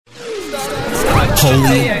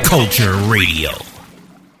Holy Culture Radio.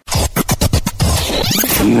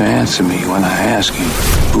 You answer me when I ask you,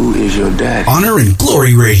 who is your daddy? Honor and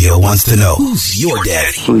Glory Radio wants to know, who's your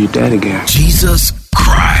daddy? Who your daddy, girl? Jesus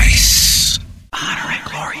Christ.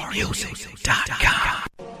 HonorandGloryMusic.com.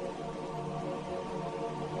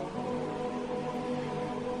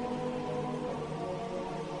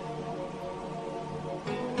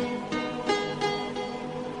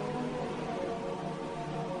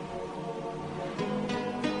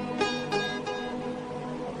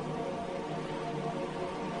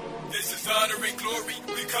 Honor and glory,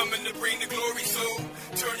 we coming to bring the glory, so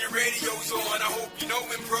turn your radios on, I hope you know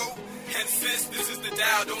him, bro. And since this is the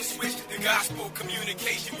dial, don't switch the gospel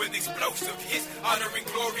communication with explosive hits. Honor and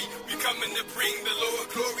glory, we coming to bring the Lord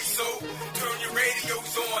glory, so turn your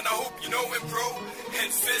radios on, I hope you know him, bro. And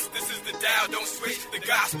since this is the dial, don't switch the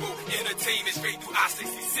gospel entertainment straight through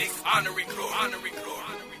I-66. Honor and glory, honor and glory,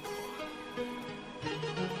 honor and glory.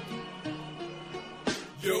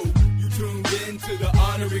 Yo, tuned in to the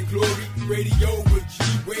Honor and Glory Radio with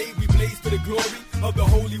G-Wave. We blaze for the glory of the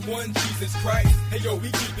Holy One, Jesus Christ. Hey yo,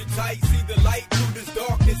 we keep it tight, see the light through this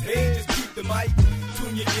darkness. Hey, just keep the mic,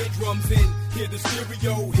 tune your eardrums in, hear the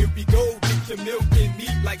stereo. Here we go, get your milk and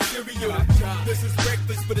meat like cereal. This is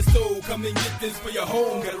breakfast for the soul, come and get this for your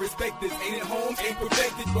home. Gotta respect this, ain't it home, ain't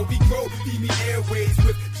perfected, but we grow. Feed me airways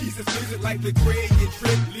with Jesus music like the Gray and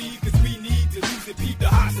Trip. Leave, cause we need to lose it, beat the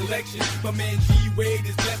hot selection. My man G-Wade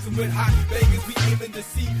is blessing with hot bangers. We aiming to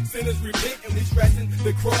see sinners repent and we stressing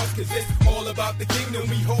the cross, cause it's all about the kingdom.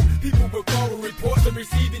 We hope people will call with reports of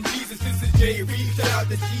receiving Jesus. This is Jay Reed, shout out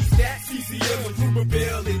to G-Stat, CCM, and Ruber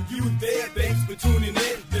Bell, and you there. Thanks for tuning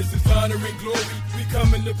in. This is Honor and Glory. We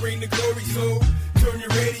coming to bring the glory, so turn your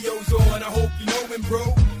radios on. I hope you know him,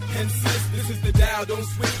 bro. And since this is the dial, don't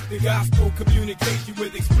switch the gospel communication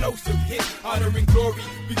with explosive hits. Honor and glory,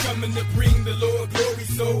 we coming to bring the Lord glory,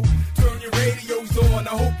 so turn your radios on.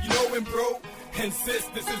 I hope you know him, bro. And since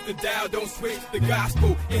this is the dial, don't switch the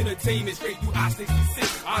gospel entertainment straight through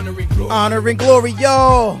I-66. Honor and glory. Honor and glory,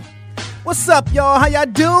 y'all. What's up, y'all? How y'all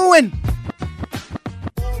doing?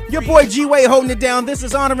 Your boy G-Way holding it down. This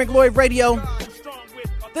is Honor and Glory Radio.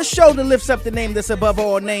 The show that lifts up the name that's above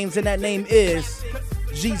all names, and that name is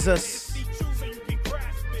Jesus,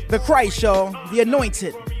 the Christ, y'all, the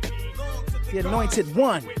anointed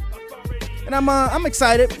one. And I'm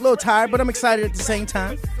excited, a little tired, but I'm excited at the same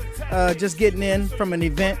time. Just getting in from an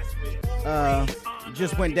event,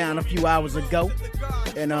 just went down a few hours ago,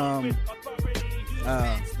 and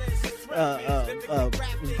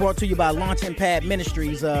was brought to you by Launching Pad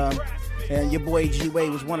Ministries, and your boy G-Way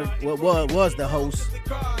was was the host.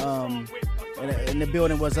 In the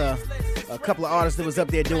building was a couple of artists that was up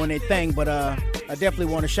there doing their thing, but I definitely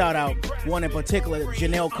want to shout out one in particular,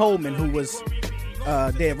 Janelle Coleman, who was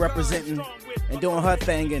there representing and doing her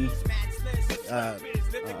thing, and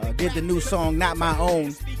did the new song "Not My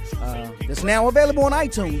Own." That's now available on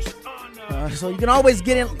iTunes, so you can always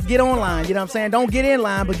get online. You know what I'm saying? Don't get in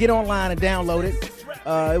line, but get online and download it.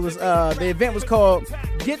 It was the event was called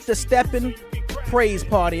 "Get the Steppin' Praise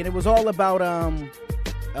Party," and it was all about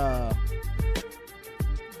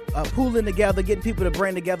pooling together, getting people to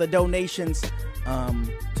bring together donations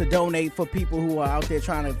to donate for people who are out there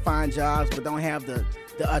trying to find jobs but don't have the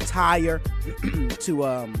attire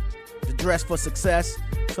to dress for success.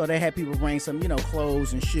 So they had people bring some,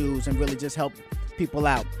 clothes and shoes and really just help people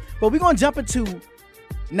out. But we're going to jump into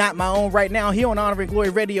Not My Own right now here on Honor and Glory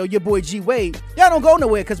Radio. Your boy G-Wade. Y'all don't go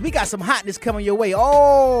nowhere because we got some hotness coming your way.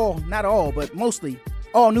 Not all, but mostly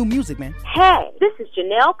all new music, man. Hey, this is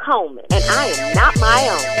Janelle Coleman, and I am not my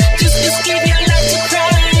own. Just give your life to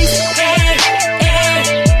Christ. Hey, hey,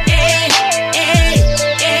 hey, hey, hey,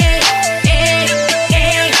 hey, hey,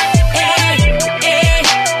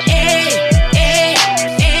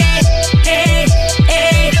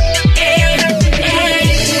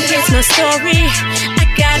 It's my story, I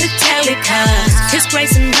gotta tell it, 'cause His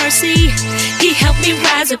grace and mercy, He helped me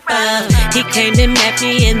rise above. He came and met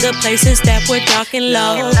me in the places that were dark and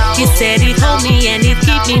low. He said He'd hold me and He'd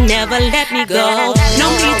keep me, never let me go.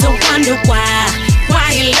 No need to wonder why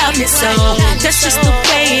He loved me so. That's just the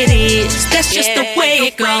way it is, that's just the way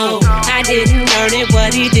it goes. I didn't earn it,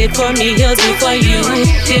 what He did for me, He'll do for you.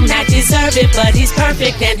 Did not deserve it, but He's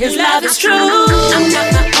perfect and His love is true. I'm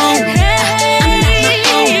not my own, I'm not my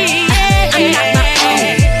own, I'm not my own.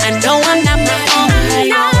 I know I'm not my own,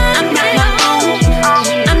 I'm not my own,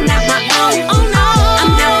 I'm not my own,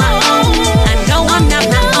 I'm not my own. I know I'm not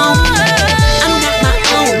my own, I'm not my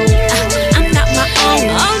own, I'm not my own,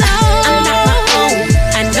 I'm not my own.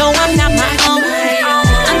 I know I'm not my own,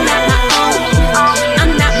 I'm not my own,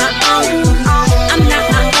 I'm not my own, I'm not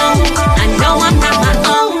my own. I know I'm not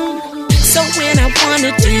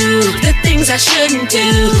I shouldn't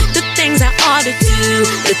do, the things I ought to do,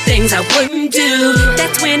 the things I wouldn't do.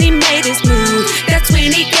 That's when he made his move. That's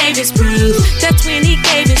when he gave his proof. That's when he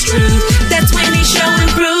gave his truth. That's when he showed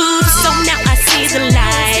and proved. So now I see the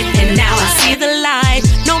light, and now I see the light.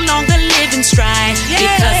 No longer live in strife,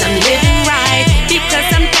 because I'm living right, because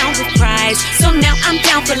I'm down with Christ. So now I'm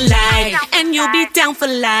down for life, and you'll be down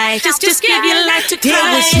for life. Just give your life to Christ.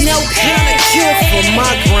 There was no kind of cure for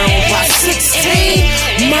my grown. By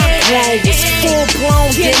 16, my grown was full blown,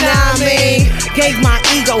 you know what I mean? Gave my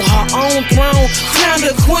ego her own throne, crowned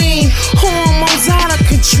a queen, hormones out of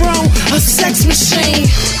control, a sex machine.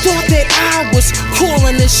 Thought that I was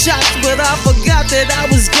calling the shots, but I forgot that I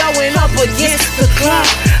was going up against the clock.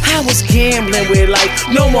 I was gambling with like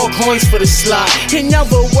no more coins for the slot. In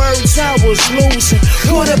other words, I was losing,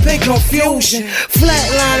 caught up in confusion,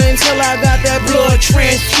 flatlining until I got that blood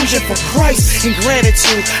transfusion for Christ. In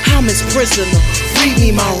gratitude, I'm his prisoner. Read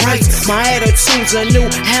me my rights. My attitude's a new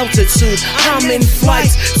altitude. I'm in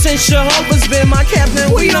flight. Since Jehovah's been my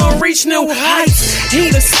captain, we don't reach new heights.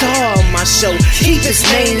 He the star of my show. Keep his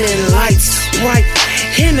name in lights bright.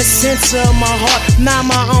 In the center of my heart, not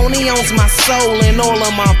my own. He owns my soul and all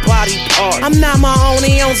of my body parts. I'm not my own.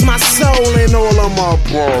 He owns my soul and all of my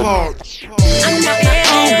parts. I'm not my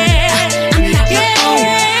own. I'm not my own.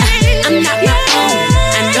 I'm not my own.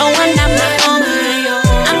 I know I'm not my own.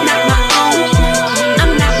 I'm not my own.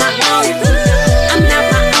 I'm not my own. I'm not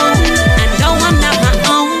my own. I know I'm not my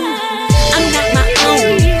own. I'm not my own.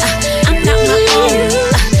 I'm not my own.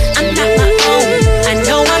 I'm not my own. I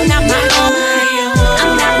know I'm not my own.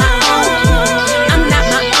 I'm not my own. I'm not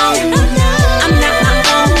my own. I'm not my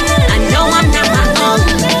own. I know I'm not my own.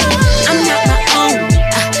 I'm not my own.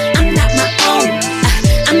 I'm not my own.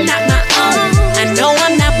 I'm not my own. I know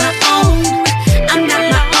I'm not my own. I'm not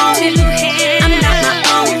my own. I'm not my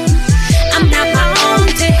own. I'm not my own.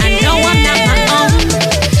 I know I'm not my own.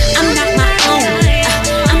 I'm not my own.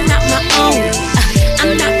 I'm not my own.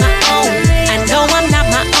 I'm not my own. I know I'm not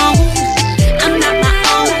my own. I'm not my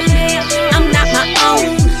own. I'm not my own.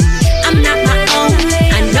 I'm not my own.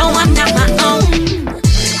 I know I'm not my own.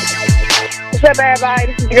 What's up, everybody?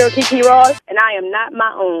 This is your girl Kiki Ross, and I am not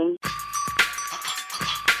my own.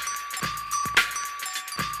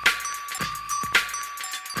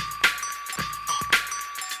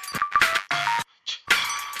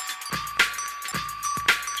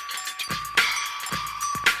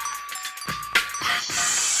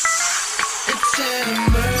 It's an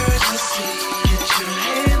emergency. Get your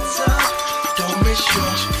hands up. Don't miss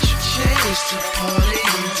your chance to party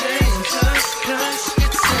in dangerous. 'Cause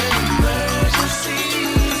it's an emergency.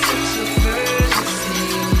 It's an emergency.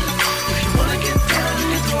 If you wanna get down, you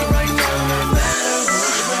can do it right now, no matter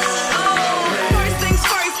what. First things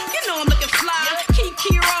first, you know I'm looking fly.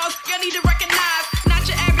 Kiki Ross, you need to recognize. Not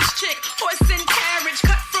your average chick, horse and carriage,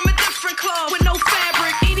 cut from a different cloth with no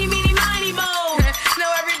fabric. Eeny, meeny, miny, mo. Now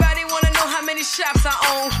everybody wanna know how many shops I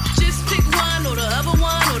own. Just pick one or the other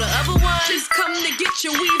one or the other one. Just come to get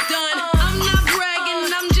your weave done. I'm not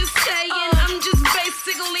bragging, I'm just saying. I'm just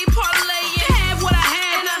basically parlaying. Have what I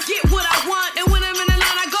had and I get what I want. And when I'm in the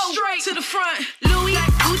line, I go straight to the front. Louis,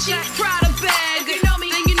 Gucci, Prada bag. You know me,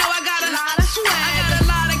 then you know I got a lot of swag. I got a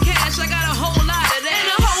lot of cash, I got a whole lot of that. And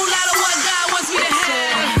a whole lot of what God wants me to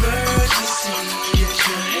have. Emergency. Get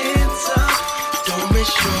your hands up. Don't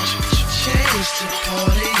miss your chance to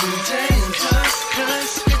party in dangerous.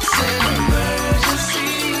 'Cause it's an emergency.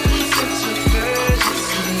 It's an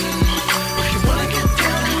emergency. If you wanna get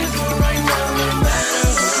down, you can do it right now, no matter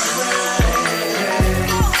what.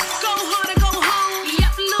 Go hard or go home.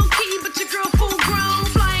 Yep, low key, but your girl full grown.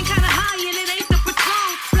 Flying kinda high and it ain't the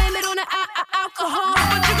Patron. Blame it on the alcohol,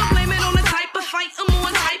 but you can blame it on the type of fight I'm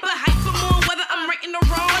on, type of hype I'm on. Whether I'm writing the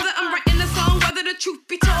wrong, whether I'm writing the song, whether the truth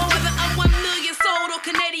be told, whether I'm 1 million sold or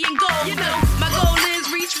Canadian gold. You know, my goal is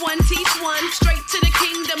reach one, teach one. Straight to the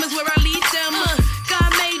kingdom is where I lead them.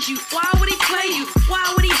 God made you. Why would he play you? Why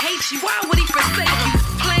would he hate you? Why would he forsake you?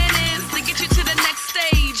 Plan is to get you to the next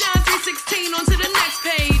stage. John 3:16 on to the next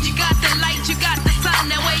page. You got the light, you got the sun.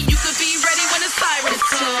 That way you could be ready when the sirens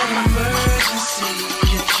It's an come. emergency.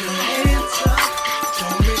 Get your hands up.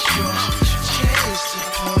 Don't miss your chance to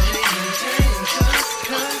party in dangerous.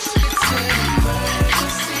 'Cause it's an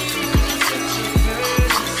emergency. It's an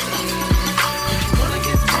emergency. If you wanna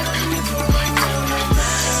get down, you can do it right now, no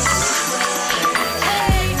matter what.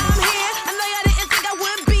 Hey, I'm here. I know y'all didn't think I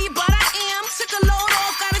would be, but I am. Took a load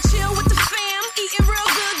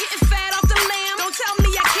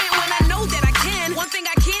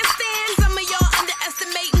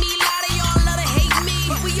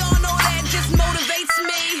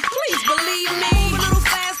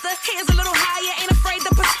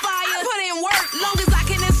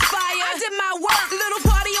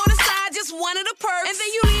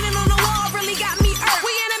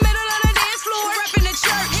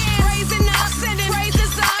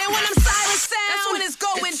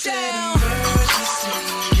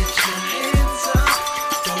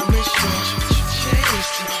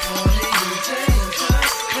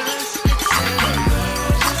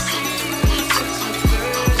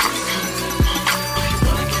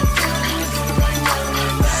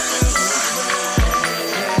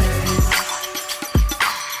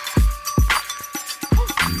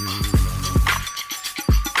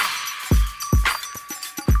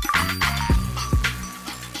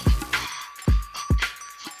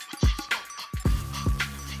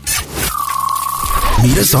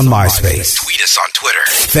Meet us on MySpace. Tweet us on Twitter.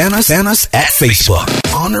 Fan us at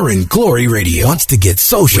Facebook. Honor and Glory Radio wants to get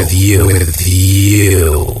social with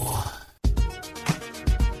you.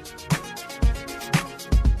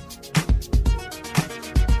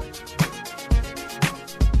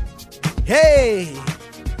 Hey.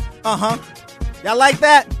 Y'all like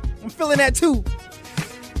that? I'm feeling that too.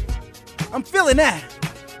 I'm feeling that.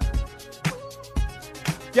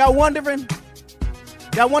 Y'all wondering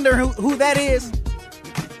who that is?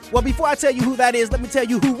 Well, before I tell you who that is, let me tell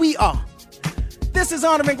you who we are. This is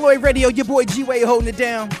Honor and Glory Radio, your boy G-Way holding it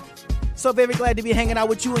down. So very glad to be hanging out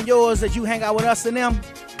with you and yours as you hang out with us and them.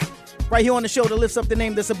 Right here on the show that lifts up the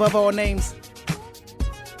name that's above all names.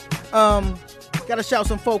 Gotta shout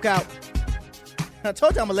some folk out. I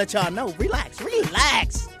told you I'm gonna let y'all know. Relax.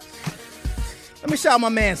 Let me shout my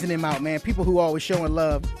mans in them out, man. People who always showing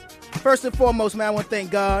love. First and foremost, man, I want to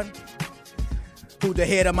thank God, who's the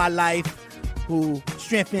head of my life, who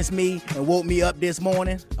strengthens me and woke me up this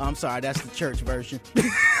morning. Oh, I'm sorry, that's the church version.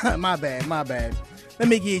 My bad. Let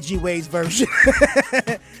me give you G-Way's version.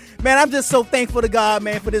 Man, I'm just so thankful to God,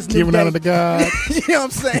 man, for this new Giving day. out of the God. You know what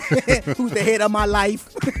I'm saying? Who's the head of my life?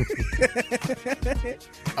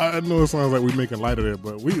 I know it sounds like we're making light of it,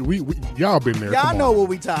 but we y'all been there. Y'all Come know on. what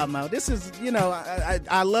we talking about. This is,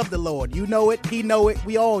 I love the Lord. You know it. He know it.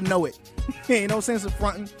 We all know it. Ain't no sense of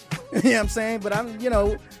fronting. You know what I'm saying? But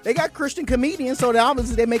they got Christian comedians, so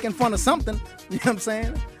obviously they're making fun of something. You know what I'm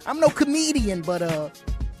saying? I'm no comedian, but I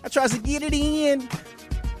try to get it in.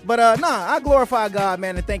 But I glorify God,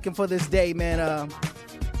 man, and thank him for this day, man.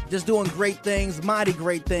 Just doing great things, mighty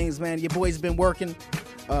great things, man. Your boy's been working,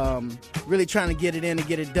 really trying to get it in and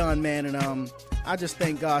get it done, man. And I just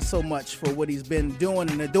thank God so much for what he's been doing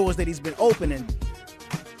and the doors that he's been opening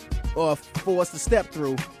for us to step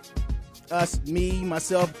through. Us, me,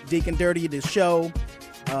 myself, Deacon Dirty, the show,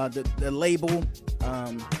 the label,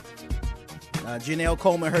 Janelle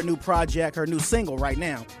Coleman, her new project, her new single right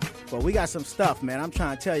now. But we got some stuff, man. I'm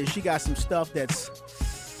trying to tell you, she got some stuff that's...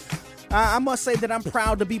 I must say that I'm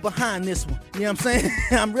proud to be behind this one. You know what I'm saying?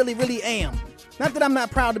 I really, really am. Not that I'm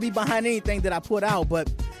not proud to be behind anything that I put out, but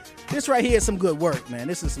this right here is some good work, man.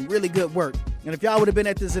 This is some really good work. And if y'all would have been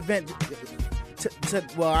at this event,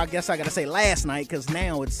 well, I guess I got to say last night, because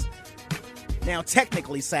now it's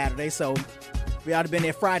technically Saturday, so we ought to been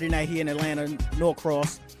there Friday night here in Atlanta,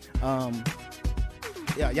 Norcross.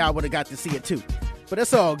 Y'all would have got to see it too. But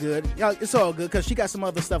it's all good. Y'all, it's all good because she got some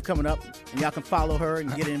other stuff coming up, and y'all can follow her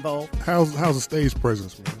and get involved. How's the stage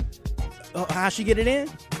presence, man? How she get it in?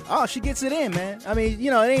 Oh, she gets it in, man. I mean,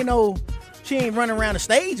 it ain't no... She ain't running around the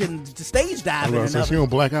stage and the stage diving. I was gonna say, she don't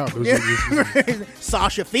black out.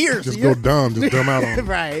 Sasha Fierce. Just go dumb. Just dumb out on her.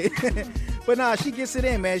 Right. But nah, she gets it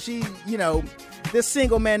in, man. She, this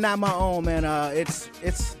single, man, Not My Own, man. It's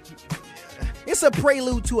a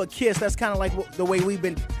prelude to a kiss. That's kind of like the way we've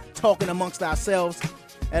been talking amongst ourselves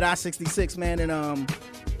at I-66, man, and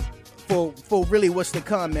for really what's to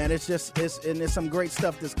come, man. It's some great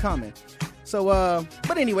stuff that's coming. So,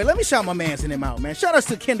 but anyway, let me shout my mans in him out, man. Shout out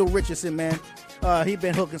to Kendall Richardson, man. He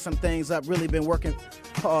been hooking some things up, really been working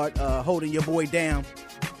hard, holding your boy down,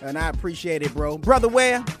 and I appreciate it, bro. Brother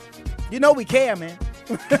Ware, we care, man.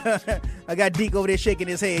 I got Deke over there shaking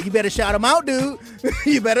his head. You better shout him out, dude.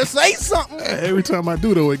 You better say something. Every time I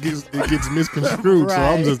do, though, it gets misconstrued.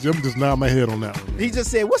 Right. So I'm just nodding my head on that one. He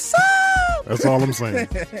just said, "What's up?" That's all I'm saying.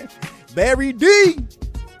 Barry D,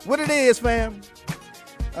 what it is, fam.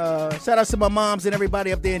 Shout out to my moms and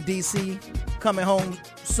everybody up there in DC, coming home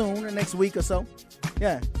soon, the next week or so.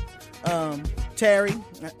 Yeah. Terry,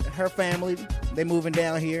 her family, they moving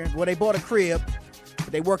down here. Well, they bought a crib.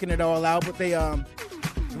 They working it all out, but they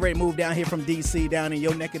ready to move down here from DC, down in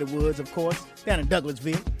your neck of the woods, of course, down in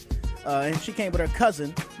Douglasville. And she came with her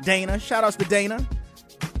cousin, Dana. Shout outs to Dana.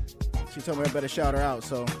 She told me I better shout her out,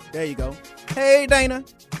 so there you go. Hey, Dana.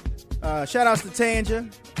 Shout outs to Tanja.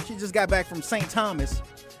 She just got back from St. Thomas.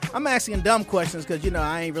 I'm asking dumb questions because,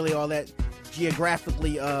 I ain't really all that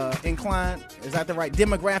geographically inclined. Is that the right?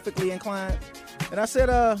 Demographically inclined? And I said,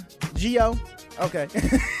 geo. Okay.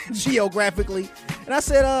 Geographically. And I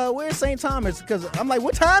said, where's St. Thomas? Because I'm like,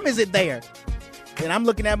 what time is it there? And I'm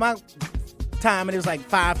looking at my time, and it was like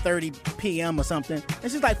 5:30 p.m. or something.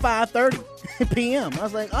 And she's like 5:30 p.m. I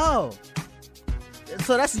was like, oh.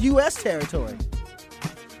 So that's U.S. territory.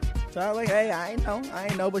 So I was like, hey, I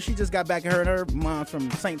ain't know. But she just got back, and her mom from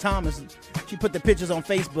St. Thomas. She put the pictures on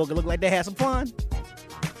Facebook. It looked like they had some fun.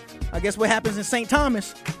 I guess what happens in St.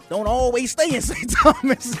 Thomas don't always stay in St.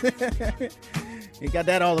 Thomas. You got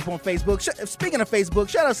that all up on Facebook. Speaking of Facebook,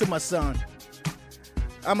 shout out to my son.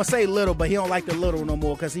 I'm going to say little, but he don't like the little no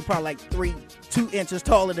more because he probably like 2 inches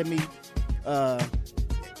taller than me. and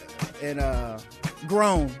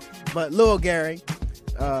grown. But Lil Gary,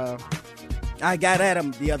 I got at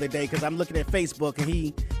him the other day because I'm looking at Facebook and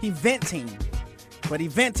he venting. But he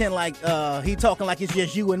venting like he talking like it's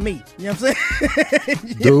just you and me. You know what I'm saying?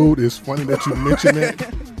 Dude, it's funny that you mentioned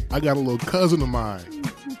that. I got a little cousin of mine.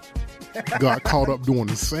 Got caught up doing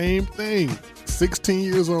the same thing. 16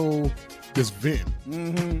 years old, just venting.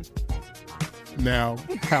 Mm-hmm. Now,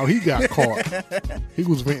 how he got caught, he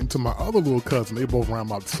was venting to my other little cousin. They both around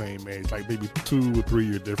about the same age, like maybe 2 or 3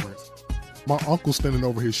 year difference. My uncle standing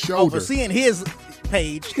over his shoulder. Overseeing his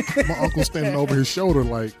page. My uncle standing over his shoulder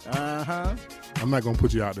like, I'm not going to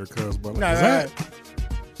put you out there, cuz, but like, that?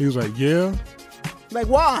 He was like, yeah. Like,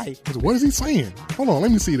 why? I said, what is he saying? Hold on,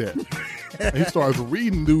 let me see that. And he starts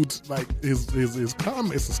reading dudes, like, his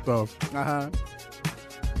comments and stuff.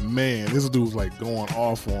 Man, this dude's like going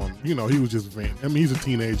off on, he was just venting. I mean, he's a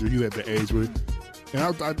teenager. He's at the age where, and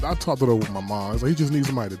I talked it over with my mom. It's like, he just needs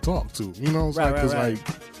somebody to talk to, It's like,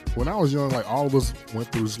 when I was young, like, all of us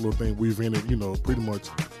went through this little thing. We vented, pretty much.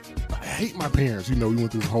 I hate my parents, we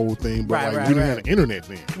went through this whole thing, but we didn't have the internet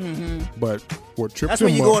then. Mm-hmm. But what tripped That's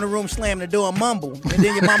when you go in the room, slam the door, and mumble, and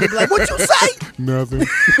then your mom would be like, "What you say?" Nothing. You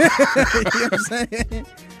know what I'm saying?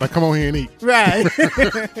 Like, come on here and eat. Right.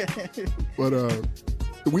 But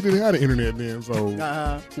we didn't have the internet then, so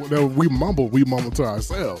we mumbled to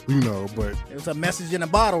ourselves, but it was a message in a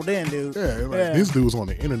bottle then, dude. Yeah, this dude's on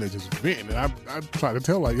the internet just venting, and I try to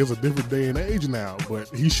tell, like, it's a different day and age now, but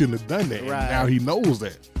he shouldn't have done that, right. And now he knows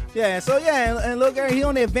that. Yeah, so and look, Gary, he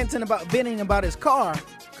on there venting about his car,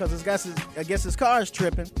 because I guess his car is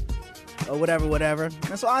tripping, or whatever.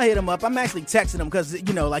 And so I hit him up. I'm actually texting him because,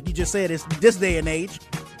 like you just said, it's this day and age.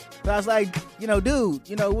 So I was like,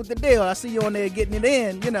 dude, what's the deal? I see you on there getting it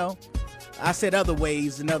in, I said other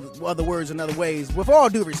ways and other words and other ways, with all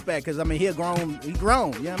due respect, because, I mean, he grown, you know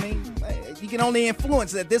what I mean? You can only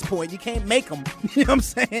influence at this point. You can't make him, you know what I'm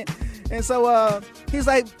saying? And so he's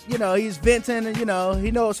like, he's venting and, he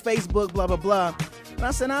knows Facebook, blah, blah, blah. And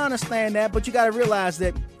I said, I understand that, but you got to realize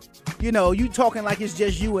that, you talking like it's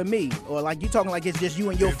just you and me, or like you talking like it's just you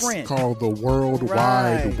and your friend. It's called the World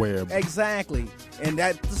Wide Web. Exactly. And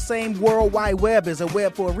that the same World Wide Web is a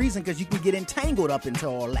web for a reason, because you can get entangled up into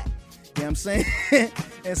all that. You know what I'm saying?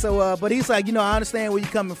 And so, but he's like, I understand where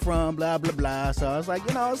you're coming from, blah, blah, blah. So I was like,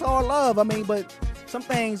 it's all love. I mean, but some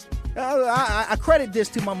things, I credit this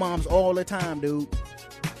to my moms all the time, dude.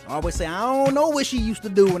 I always say, I don't know what she used to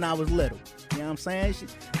do when I was little. You know what I'm saying?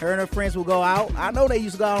 Her and her friends would go out. I know they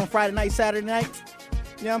used to go out on Friday night, Saturday night.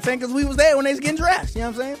 You know what I'm saying? Because we was there when they was getting dressed. You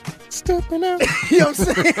know what I'm saying? Stepping out. You know what I'm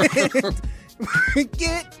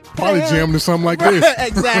saying? Probably jamming to something like this.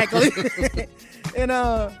 Exactly. And,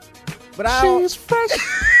 but she's fresh.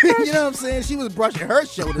 You know what I'm saying? She was brushing her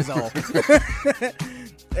shoulders off.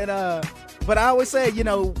 And, but I always say,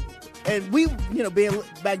 and we, being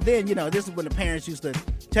back then, this is when the parents used to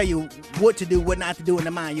tell you what to do, what not to do, and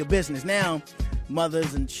to mind your business. Now,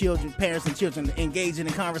 mothers and children, parents and children engaging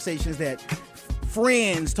in conversations that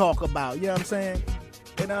friends talk about. You know what I'm saying?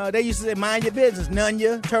 And they used to say, mind your business,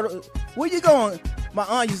 Nunya, turtle. Where you going? My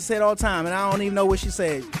aunt used to say it all the time, and I don't even know what she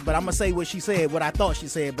said, but I'm going to say what she said, what I thought she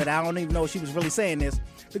said, but I don't even know if she was really saying this.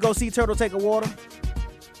 To go see Turtle take a water?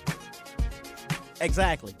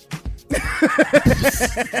 Exactly.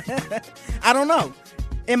 I don't know.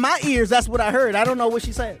 In my ears, that's what I heard. I don't know what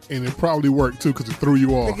she said. And it probably worked, too, because it threw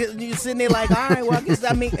you off. You're sitting there like, all right, well, I guess,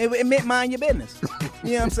 it meant mind your business.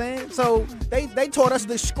 You know what I'm saying? So they taught us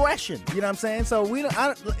discretion. You know what I'm saying? So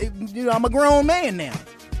I'm a grown man now.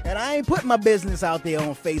 And I ain't putting my business out there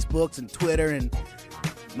on Facebook and Twitter and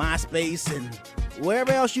MySpace and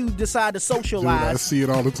wherever else you decide to socialize. Dude, I see it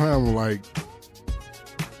all the time. I'm like,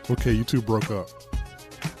 okay, you two broke up.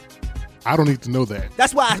 I don't need to know that.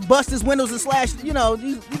 That's why I bust his windows and slashed, you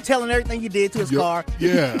telling everything you did to his car.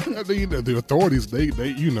 Yeah. The authorities, they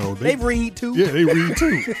read too. Yeah, they read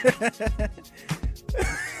too.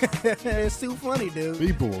 It's too funny, dude.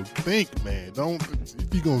 People think, man, if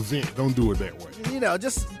you're going to vent, don't do it that way.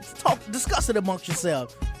 Just discuss it amongst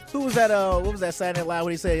yourself. Who was that, what was that Saturday Night Live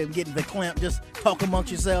when he said getting the clamp, just talk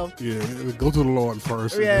amongst yourself? Yeah, go to the Lord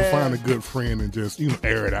first and find a good friend and just,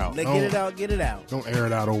 air it out. Get it out. Don't air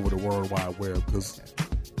it out over the World Wide Web, because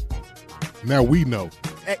now we know.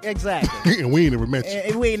 Exactly. And we ain't never met you.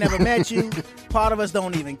 And we ain't never met you. Part of us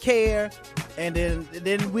don't even care. And then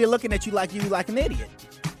we're looking at you like an idiot.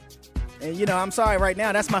 And, I'm sorry right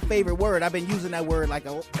now, that's my favorite word. I've been using that word like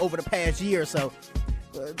over the past year or so.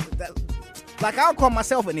 Like, I'll call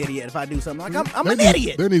myself an idiot if I do something. Like, I'm an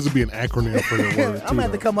idiot. There needs to be an acronym for that word, I'm going to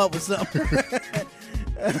have to come up with something.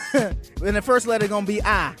 And the first letter going to be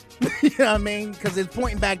I. You know what I mean? Because it's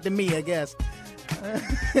pointing back to me, I guess.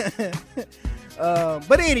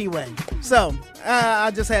 But anyway, so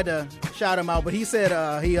I just had to shout him out. But he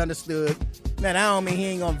said he understood. Now, that don't mean he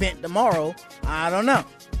ain't going to vent tomorrow. I don't know.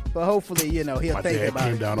 But hopefully, you know, he'll think about it. My dad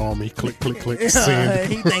came down on me. Click, click, click. He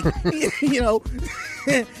think, you know.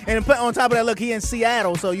 And put on top of that, look, he in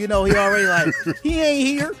Seattle. So, you know, he already like, he ain't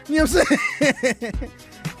here. You know what I'm saying?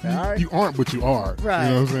 All right. You aren't, but you are. Right.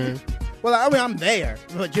 You know what I'm saying? Well, I mean, I'm there,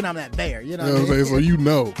 but you know I'm not there. You know what I'm saying? So you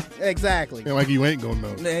know. Exactly. And like you ain't gonna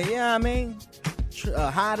know. Yeah, I mean,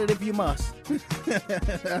 hide it if you must.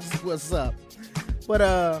 That's what's up. But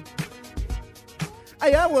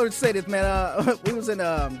hey, I wanted to say this, man. We was in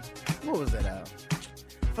what was it? I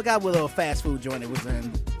forgot what little fast food joint it was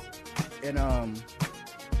in. And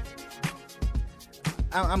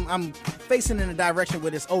I'm facing in the direction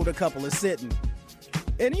where this older couple is sitting.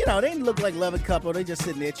 And, you know, they didn't look like a loving couple. They just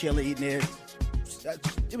sitting there chilling, eating there.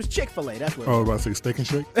 It was Chick-fil-A. That's what it was. I was about to say Steak and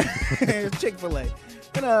Shake. It was Chick-fil-A.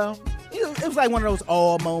 And, it was like one of those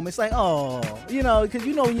moments. Like, you know, because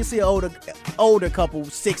you know when you see an older couple,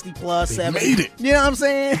 60 plus, they 70. made it. You know what I'm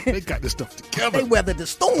saying? They got this stuff together. They weathered the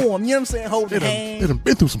storm. You know what I'm saying? Holding hands. They done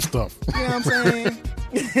been through some stuff. You know what I'm saying?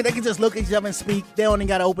 They can just look at each other and speak. They don't even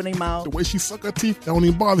got to open their mouth. The way she suck her teeth, that don't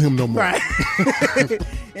even bother him no more. Right.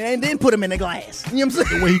 And then put him in the glass. You know what I'm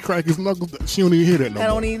saying? The way he crack his knuckles, she don't even hear that no more. I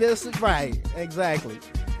don't even listen. Right. Exactly.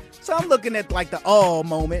 So I'm looking at like the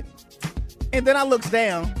moment. And then I looks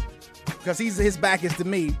down because his back is to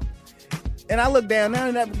me. And I look down.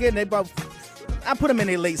 Now again, I put them in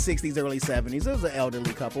their late 60s, early 70s. It was an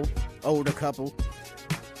elderly couple, older couple.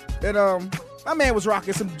 And my man was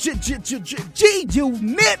rocking some G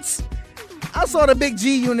units. I saw the big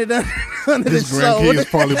G unit under the show. His grandkids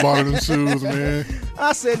probably bought them shoes, man.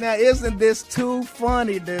 I said, now, isn't this too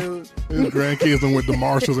funny, dude? His grandkids done went to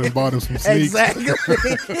Marshalls and bought him some sneakers. Exactly.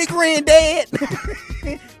 His granddad.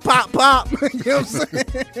 Pop. You know what I'm saying?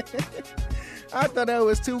 I thought that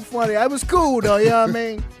was too funny. It was cool, though, you know what I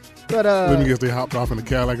mean? But let me guess, they hopped off in a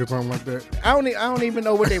Cadillac or something like that. I don't even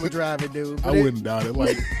know what they were driving, dude. I wouldn't doubt it.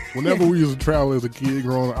 Like, whenever we used to travel as a kid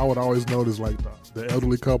growing up, I would always notice, like, the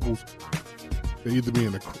elderly couples, they either be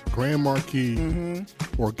in a Grand Marquis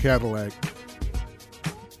or a Cadillac,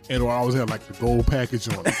 and it would always have, like, the gold package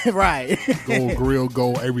on it. Right. Gold grill,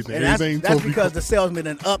 gold everything. And that's because the salesman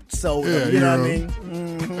done upsold them, you know what I mean?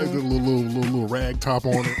 Mm-hmm. Like the little rag top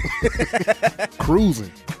on it.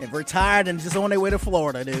 Cruising. And retired and just on their way to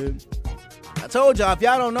Florida, dude. I told y'all, if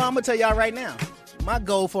y'all don't know, I'm going to tell y'all right now. My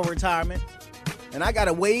goal for retirement, and I got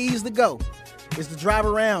a ways to go, is to drive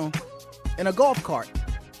around in a golf cart.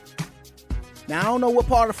 Now, I don't know what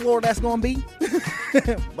part of Florida that's going to be,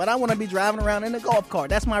 but I want to be driving around in a golf cart.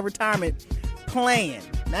 That's my retirement plan.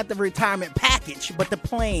 Not the retirement package, but the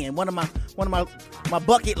plan. One of my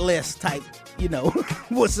bucket list type, you know,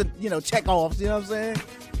 what's the, you know, check offs, you know what I'm saying?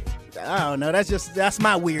 I don't know. That's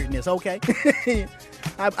my weirdness, okay?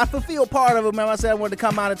 I fulfill part of it, man. I said I wanted to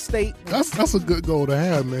come out of state. That's a good goal to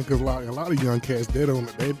have, man, because a lot of young cats, they don't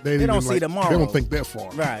see tomorrow. They don't think that far.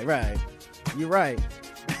 Right. You're right.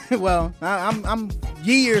 Well, I'm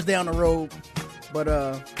years down the road, but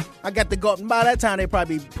I got to go. By that time, they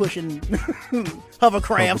probably be pushing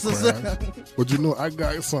hovercrafts or something. But you know, I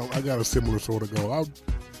got a similar sort of goal.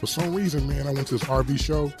 For some reason, man, I went to this RV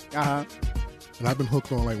show. And I've been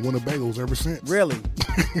hooked on like Winnebagos ever since. Really?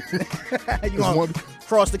 You gonna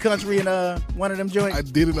cross the country in one of them joints? I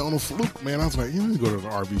did it on a fluke, man. I was like, let me go to the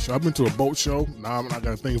RV show. I've been to a boat show. Now I got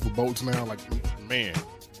a thing for boats now. Like, man,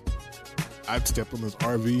 I'd stepped on this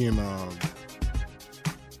RV and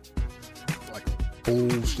like a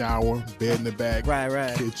full shower, bed in the back,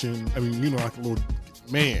 right, kitchen. I mean, you know, like a little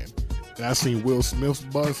man. And I seen Will Smith's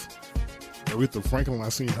bus. Aretha Franklin, I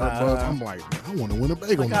seen her buzz. I'm like, man, I want to win a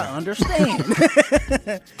bagel now. I understand.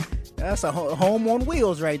 That's a home on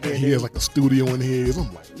wheels right there. And he has like a studio in his.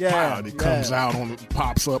 I'm like, yeah, wow. And it comes out on it,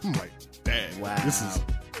 pops up. I'm like, dang, wow.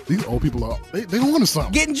 These old people are they on to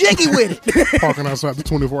something. Getting jiggy with it. Parking outside the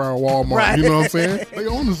 24-hour Walmart. Right. You know what I'm saying? They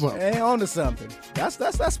on to something. They on to something. That's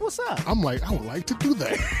what's up. I'm like, I would like to do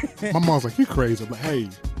that. My mom's like, you crazy. I'm like, hey,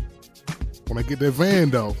 when I get that van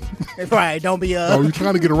though. Right, don't be oh, you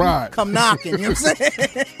trying to get a ride. Come knocking, you know what I'm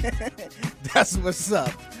saying? That's what's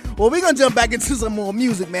up. Well, we're gonna jump back into some more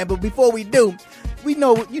music, man, but before we do, you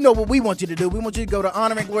know what we want you to do. We want you to go to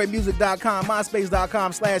honorandglorymusic.com,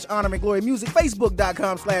 myspace.com/honorandglorymusic,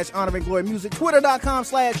 facebook.com/honorandglorymusic,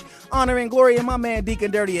 twitter.com/honorandglory, and my man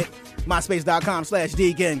Deacon Dirty at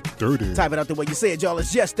myspace.com/Deacon Dirty. Type it out the way you say it, y'all.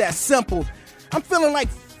 It's just that simple. I'm feeling like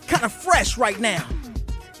kind of fresh right now.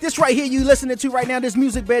 This right here you listening to right now, this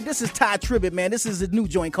music, man, this is Ty Tribbett, man. This is a new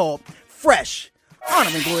joint called Fresh Honor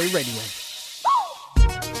and Glory Radio.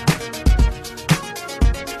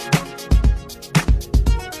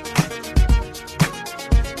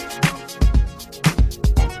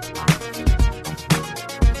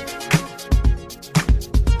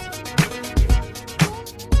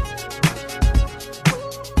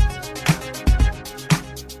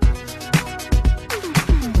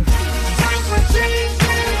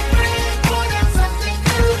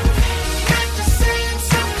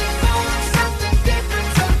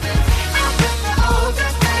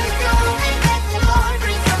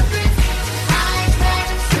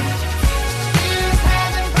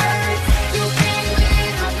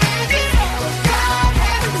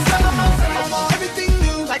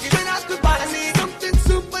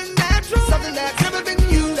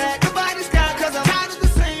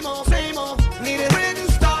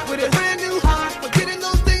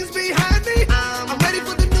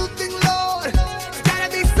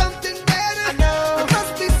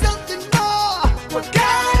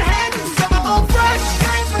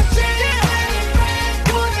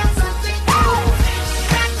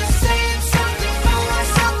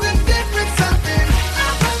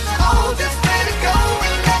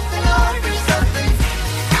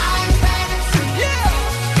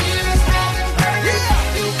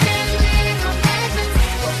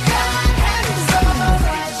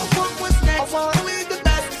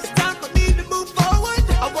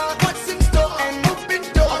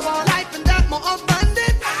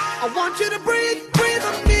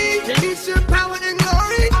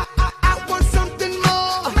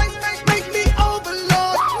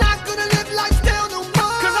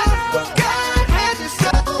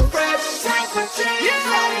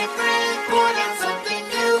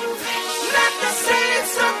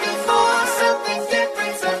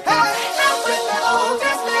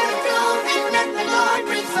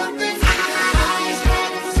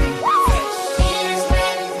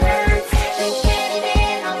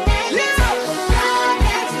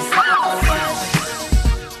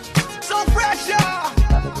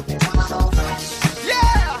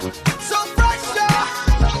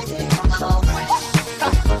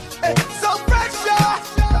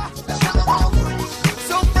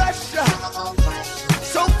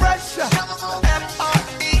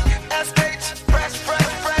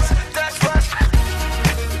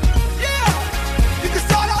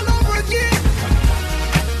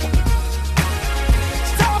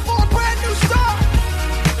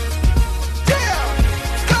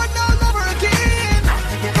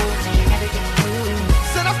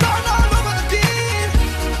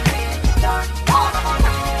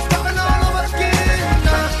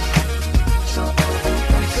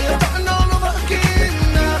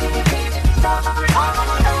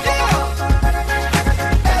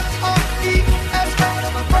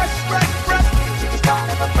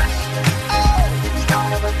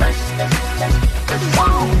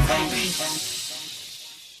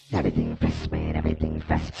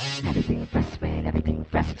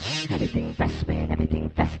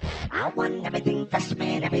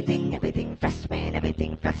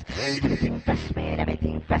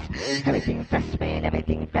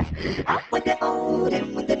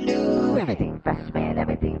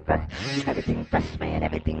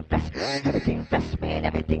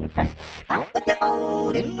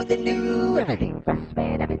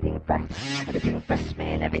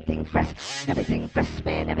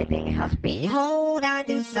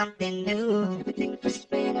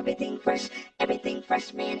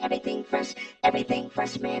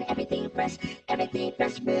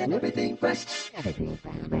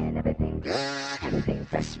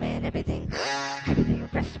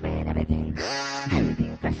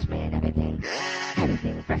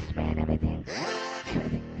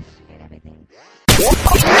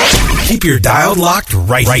 Keep your dial locked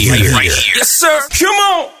right here. Yes, sir. Come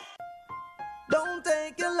on. Don't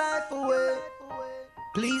take your life away.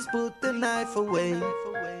 Please put the knife away.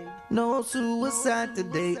 No suicide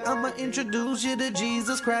today. I'ma introduce you to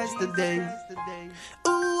Jesus Christ today.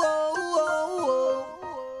 Ooh, oh, oh,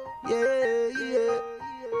 oh. Yeah.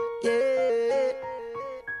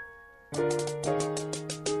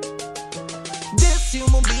 This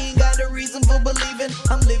human being got a reason for believing.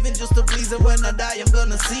 I'm living just to please him. When I die, I'm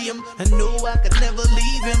gonna see him. And know I could never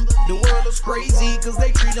leave him. The world is crazy, cause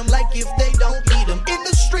they treat him like if they don't need him. In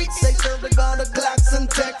the streets, they serve the god of clocks and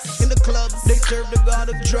texts. In the clubs, they serve the god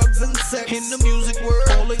of drugs and sex. In the music world,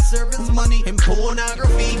 all they serve is money. And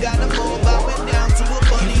pornography got them all bowing down to a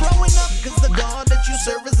bunny. Growing up, cause the god that you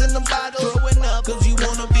serve is in the bottle. Growing up, cause you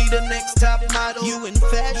wanna be the next top model. You in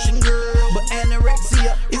fashion, girl. But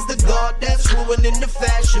anorexia is the god that's ruining the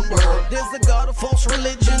fashion world. There's the god of false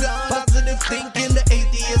religion, positive thinking. The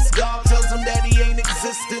atheist god tells him that he ain't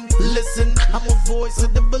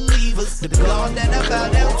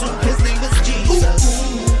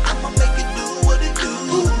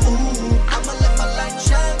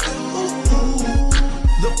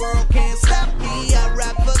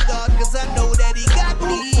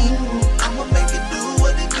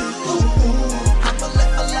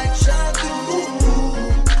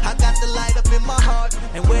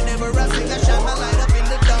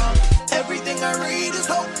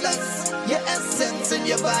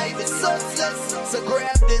your vibe is success. So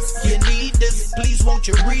grab this, you need this. Please won't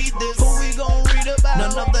you read this? Who we gon' read about?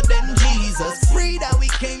 None other than Jesus. Read how he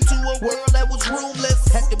came to a world that was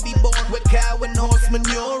roomless. Had to be born with cow and horse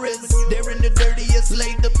manures. They're in the dirtiest,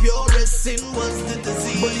 laid the purest. Sin was the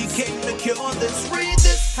disease, but he came to cure this. Read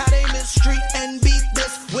this, how they mistreat and beat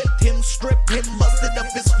this. Whipped him, stripped him, busted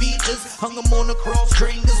up his features. Hung him on a cross,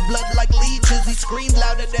 drained his blood like leeches. He screamed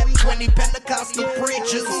louder than 20 Pentecostal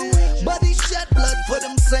preachers. But he shed blood for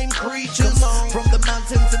them same creatures. From the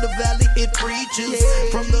mountain to the valley, it preaches.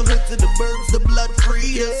 From the hood to the burbs, the blood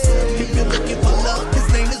frees. If you're looking for love, his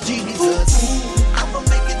name is Jesus. I'ma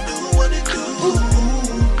make it do what it do.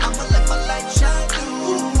 I'ma let my light shine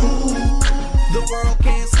through. The world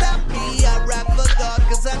can't stop me. I rap for God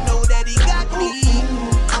cause I know that he got me.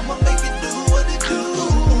 I'ma make it do what it do.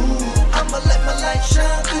 I'ma let my light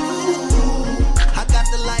shine through. I got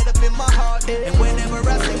the light up in my heart, and whenever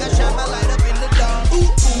I sing I shine my light up in the dark.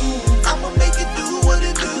 I'ma make it do what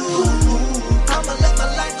it do. I'ma let my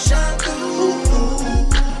light shine through.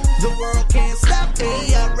 The world can't stop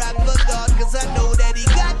me. I rap for God cause I know that he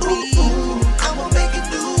got me. I'ma make it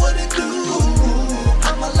do what it do.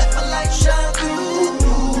 I'ma let my light shine through.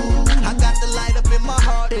 I got the light up in my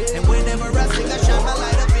heart, and whenever I sing I shine my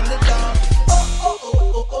light up in the dark. Oh, oh,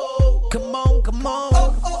 oh, oh, oh. Come on, come on.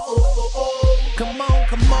 Oh, oh, oh, oh, oh. Come on,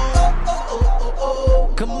 come on. Oh, oh, oh, oh,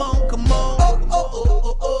 oh. Come on, come on. Oh, oh, oh,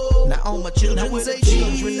 oh, oh. Now all my children say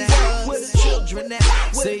children now. Where the children at?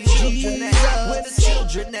 Say children at. Where the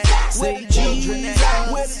children at? Say children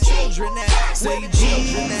at. Where the children at? Say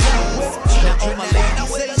children at. Now all my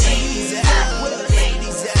ladies say Jesus. Where the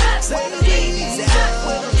ladies at? Say the ladies at.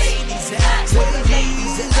 Where the ladies at? Where the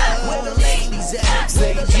ladies at? Where the ladies at?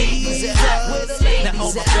 Say Jesus. Where the ladies at? Now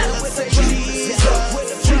all my fellas say Jesus. Where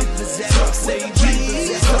the brothers at? Say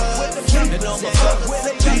Jesus. Where the brothers at? Where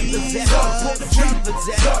the brothers at? Where the brothers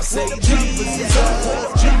at? Say Jesus. Where the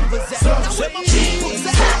brothers at? Now where my people's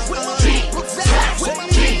at? Where my people's at? Where my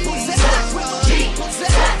people's at? Where my people's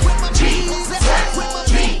at? Where my people's at?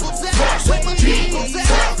 Where my people's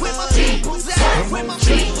at? Where my people's at? Where my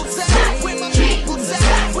people's at? Where my people's at? Where my people's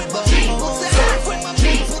at? Where my people's at? Where my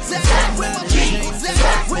people's at? Where my people's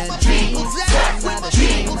at? Where my people's at? Where my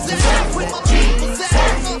people's at? Where my people's at?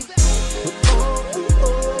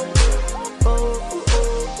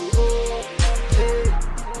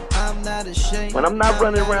 When I'm not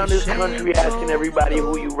running around this country asking everybody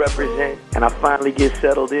who you represent, and I finally get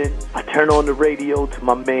settled in, I turn on the radio to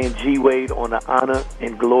my man G Wade on the Honor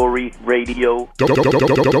and Glory Radio.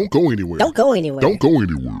 Don't go anywhere. Don't go anywhere. Don't go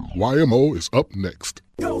anywhere. YMO is up next.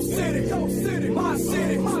 Yo city, my city, my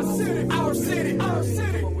city, our city, our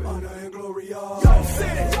city. Honor and glory, y'all. Yo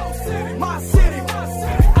city, my city, my city,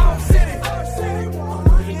 our city, our city.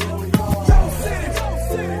 Honor and glory, y'all. Yo city,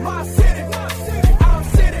 my city, my city, our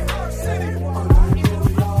city, our city. Honor and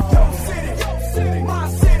glory, y'all. Yo city, my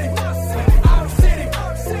city, my city, our city,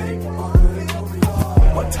 our city. Honor and glory,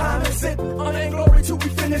 y'all. What time is it? Honor and glory till we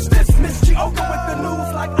finish this. Miss Gioka with the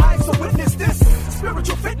news like I, so witness this.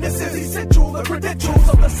 Spiritual fitness is essential. The credentials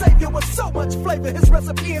of the Savior with so much flavor. His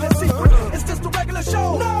recipe and his secret. It's just a regular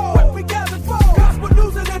show. No, what we gathered for. Gospel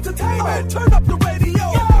news and entertainment. Turn up the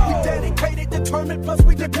radio. We dedicated, determined, plus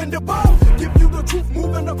we dependable. Give you the truth,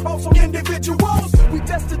 moving across on individuals. We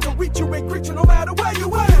destined to reach you and greet you no matter where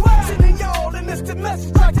you at. Sending y'all an instant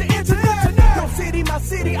message like the internet. Your city, my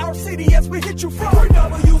city, our city, as we hit you from.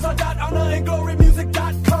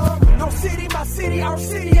 www.honorandglorymusic.com. Your city, my city, our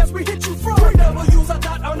city, as we hit you from.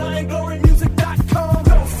 www.honorandglorymusic.com.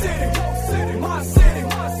 Your city, my city,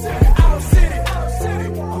 my city, our city, our city.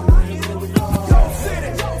 Your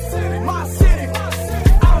city, my city, my city,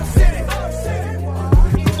 our city, our city.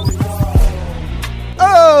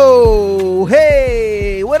 Oh,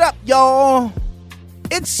 hey, what up, y'all?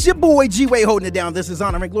 It's your boy G-Way holding it down. This is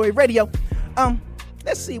Honor and Glory Radio.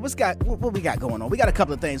 Let's see what we got going on. We got a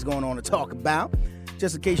couple of things going on to talk about.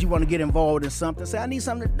 Just in case you want to get involved in something. Say, I need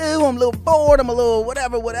something to do. I'm a little bored. I'm a little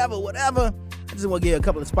whatever. I just want to give you a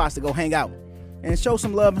couple of spots to go hang out and show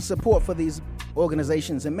some love and support for these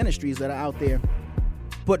organizations and ministries that are out there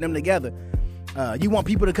putting them together. You want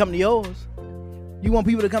people to come to yours?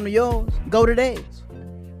 Go to theirs.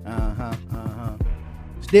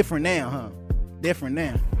 It's different now, huh? Different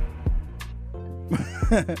now.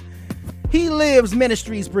 He Lives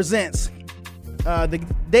Ministries presents the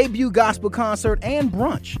debut gospel concert and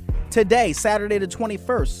brunch today, Saturday the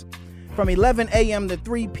 21st, from 11 a.m. to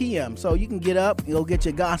 3 p.m. So you can get up, you'll get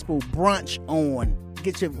your gospel brunch on.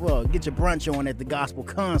 Get your brunch on at the gospel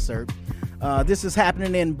concert. This is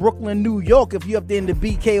happening in Brooklyn, New York. If you're up there in the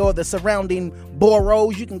BK or the surrounding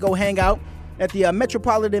boroughs, you can go hang out at the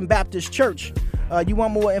Metropolitan Baptist Church You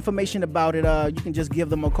want more information about it, you can just give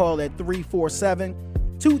them a call at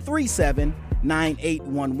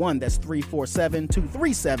 347-237-9811. That's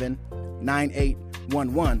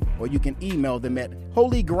 347-237-9811. Or you can email them at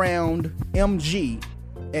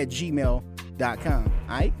holygroundmg@gmail.com. All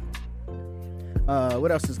right?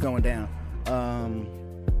 What else is going down?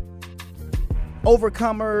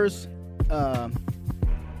 Overcomers.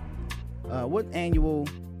 What annual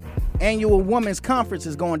women's conference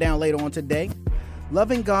is going down later on today?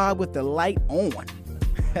 Loving God with the light on.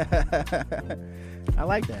 I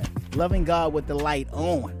like that. Loving God with the light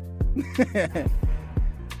on.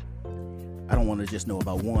 I don't want to just know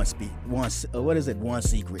about one secret.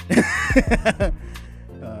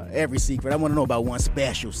 Every secret. I want to know about one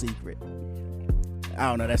special secret. I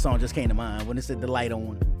don't know. That song just came to mind when it said the light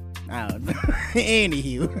on. I don't know.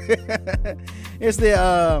 Anywho, it's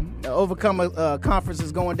the Overcomer Conference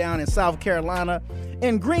is going down in South Carolina,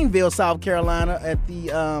 in Greenville, South Carolina, at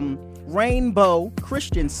the Rainbow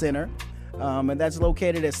Christian Center, and that's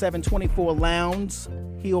located at 724 Lowndes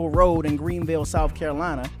Hill Road in Greenville, South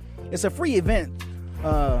Carolina. It's a free event.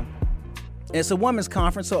 It's a women's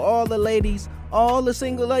conference, so all the ladies, all the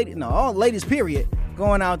single ladies, no, all ladies, period,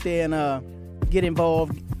 going out there and get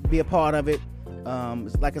involved, be a part of it.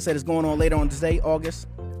 Like I said, it's going on later on today, August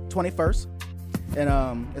 21st,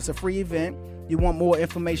 and it's a free event. You want more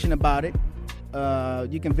information about it,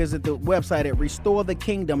 you can visit the website at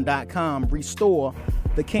restorethekingdom.com.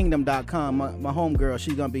 restorethekingdom.com. My homegirl,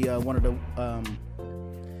 she's gonna be one of the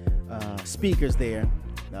speakers there.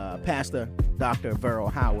 Pastor Dr. Vero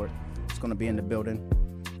Howard is gonna be in the building,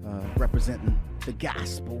 representing the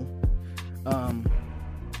gospel. And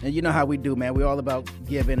you know how we do, man. We're all about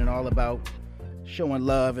giving and all about showing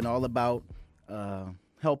love and all about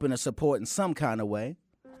helping and supporting some kind of way.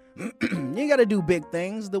 You ain't got to do big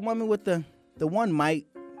things. The woman with the one mite,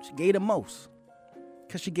 she gave the most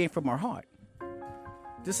because she gave from her heart.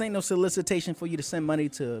 This ain't no solicitation for you to send money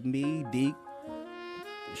to me, Deke,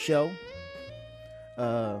 the show.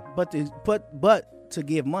 But to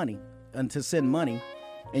give money and to send money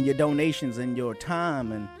and your donations and your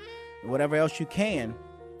time and whatever else you can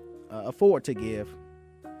afford to give.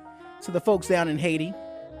 To the folks down in Haiti,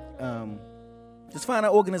 just find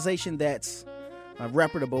an organization that's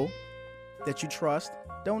reputable, that you trust.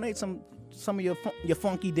 Donate some of your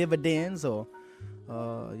funky dividends or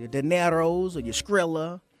your dineros or your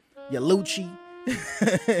Skrilla, your Lucci,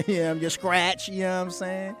 your Scratch, you know what I'm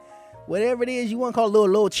saying? Whatever it is you want to call a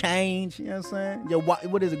little change, you know what I'm saying? Your,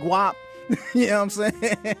 what is it, guap? You know what I'm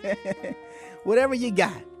saying? Whatever you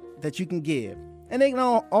got that you can give. And they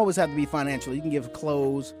don't always have to be financial. You can give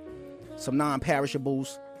clothes, some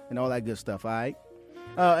non-perishables, and all that good stuff, all right?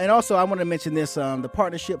 And also, I want to mention this, the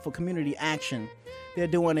Partnership for Community Action. They're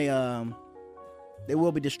doing they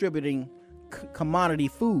will be distributing commodity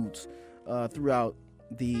foods throughout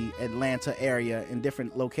the Atlanta area in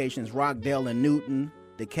different locations, Rockdale and Newton,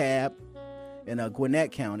 DeKalb, and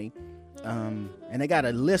Gwinnett County. And they got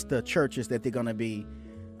a list of churches that they're going to be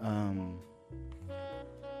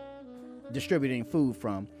distributing food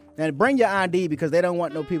from. And bring your ID because they don't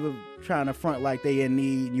want no people trying to front like they in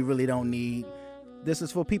need and you really don't need. This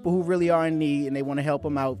is for people who really are in need and they want to help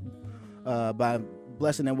them out by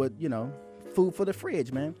blessing them with, food for the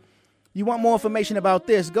fridge, man. You want more information about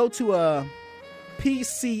this, go to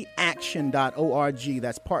pcaction.org.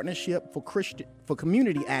 That's Partnership for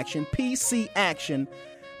Community Action, pcaction.org.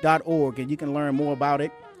 And you can learn more about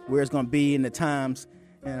it, where it's going to be in the times.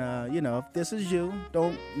 And, if this is you,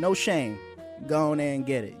 no shame. Go on there and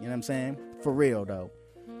get it. You know what I'm saying? For real, though.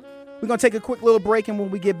 We're going to take a quick little break, and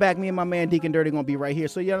when we get back, me and my man Deacon Dirty going to be right here,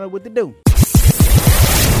 so y'all know what to do.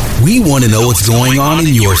 We want to know what's going on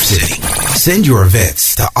in your city. Send your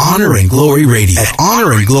events to Honor and Glory Radio at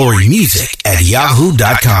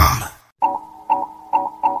honorandglorymusic@yahoo.com.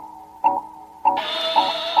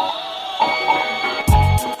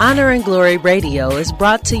 Honor and Glory Radio is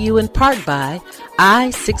brought to you in part by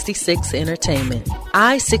I-66 Entertainment.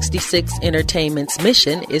 I-66 Entertainment's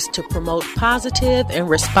mission is to promote positive and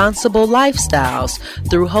responsible lifestyles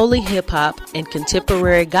through holy hip-hop and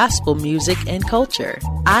contemporary gospel music and culture.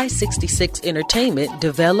 I-66 Entertainment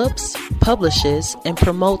develops, publishes, and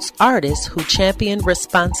promotes artists who champion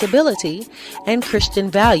responsibility and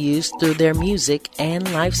Christian values through their music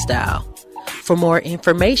and lifestyle. For more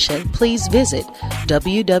information, please visit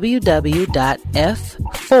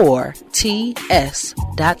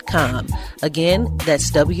www.f4ts.com. Again,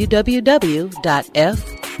 that's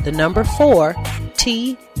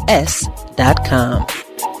www.f4ts.com.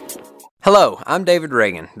 Hello, I'm David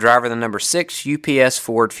Reagan, driver of the number 6 UPS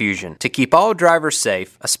Ford Fusion. To keep all drivers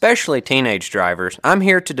safe, especially teenage drivers, I'm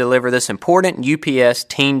here to deliver this important UPS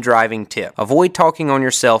teen driving tip. Avoid talking on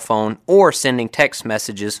your cell phone or sending text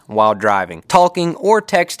messages while driving. Talking or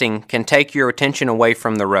texting can take your attention away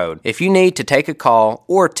from the road. If you need to take a call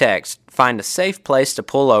or text, find a safe place to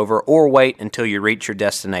pull over or wait until you reach your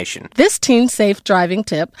destination. This Teen Safe Driving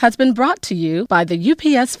Tip has been brought to you by the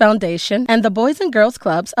UPS Foundation and the Boys and Girls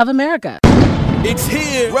Clubs of America. It's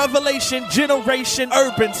here, Revelation Generation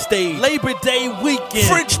Urban Stage, Labor Day weekend,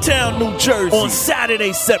 Frenchtown, New Jersey, on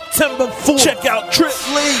Saturday, September 4th. Check out Trip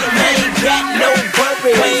Lee. Ain't got no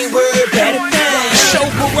worry, ain't worried about a thing. Show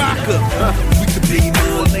Baraka. We could be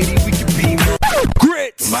more, lady, we could be more.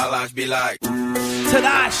 Grits. My life be like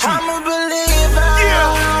Tadashi. I'm a believer.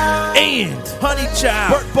 Yeah. And Honey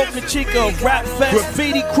Child, Burt Boca Chica, Rap Fest,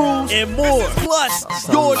 Graffiti Cruise, and more. Plus,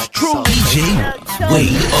 yours truly, DJ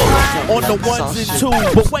Wade O. on the ones and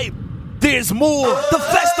twos. But wait, there's more. The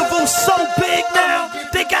festival's so big now,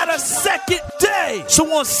 they got a second day. So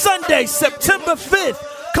on Sunday, September 5th,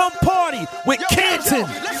 come party with Canton,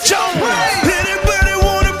 Jones. anybody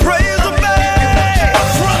wanna praise the man?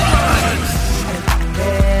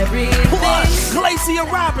 Plus, Glacier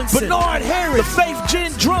Robinson, Bernard Harris, the Faith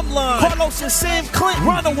Gin Drumline, Carlos and Sam Clinton,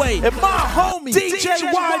 Runaway, and my homie, DJ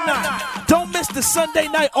Why Not. Don't miss the Sunday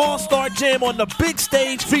night All-Star Jam on the big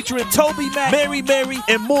stage featuring Toby Mac, Mary,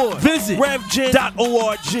 and more. Visit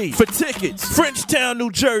RevGen.org for tickets. Frenchtown,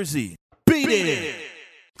 New Jersey. Be there.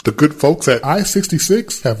 The good folks at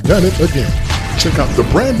I-66 have done it again. Check out the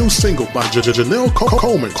brand new single by Janelle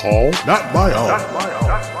Coleman called Not My Own.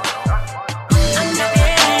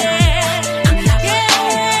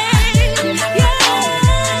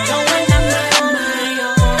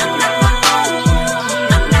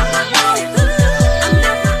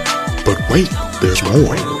 But wait, there's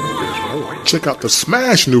more. Check out the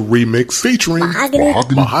smash new remix featuring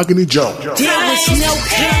Mahogany Joe. There was no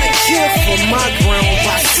kind of cure for migraine.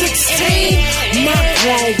 By 16,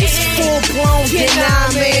 migraine was full blown, you know what I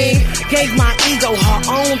mean? Gave my ego her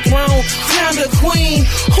own throne. Found a queen,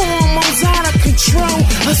 hormones out of control.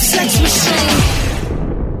 A sex machine.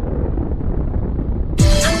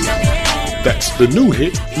 That's the new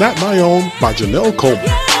hit, Not My Own, by Janelle Coleman.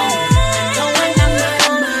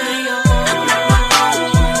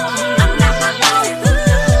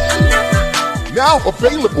 Now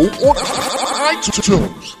available on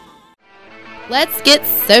iTunes. Let's get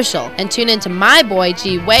social and tune into my boy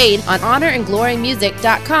G Wade on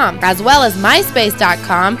honorandglorymusic.com, as well as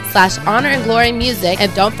myspace.com/honorandglorymusic,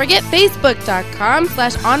 and don't forget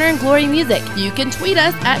facebook.com/honorandglorymusic. You can tweet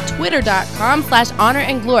us at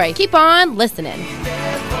twitter.com/honorandglory. Keep on listening.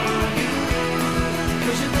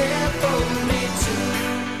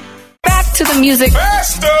 Back to the music.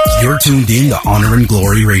 You're tuned in to Honor and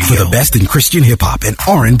Glory Radio for the best in Christian hip hop and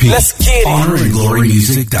R&B. Let's get it.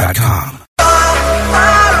 honorandglorymusic.com.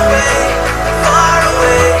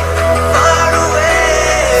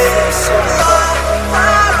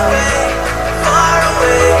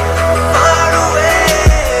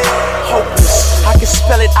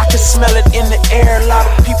 I can smell it in the air. A lot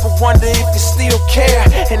of people wonder if you still care,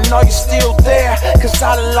 and are you still there? Cause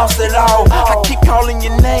I done lost it all. I keep calling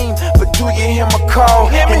your name, but do you hear my call?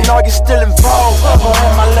 And are you still involved, or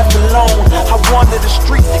am I left alone? I wander the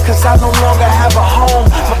street, cause I no longer have a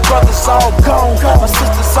home. My brothers all gone, my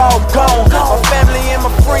sisters all gone. My family and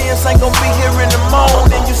my friends ain't gonna be here in the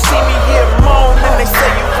morning. And you see me here moaning, they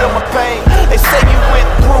say you feel my pain. They say you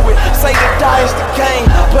went through it, say to die is the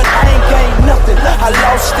game. But I ain't gained nothing, I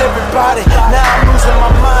lost everybody. Now I'm losing my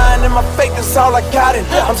mind and my faith is all I got it.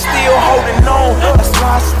 I'm still holding on, that's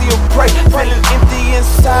why I still pray. Feeling empty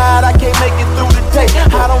inside, I can't make it through the day.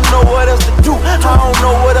 I don't know what else to do, I don't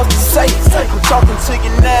know what else to say. I'm talking to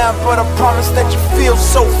you now, but I promise that you feel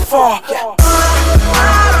so far. Far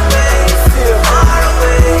away, feel far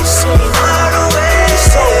away, so far away,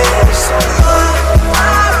 so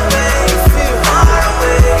far away, feel far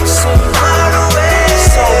away, so far away,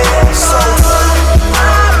 so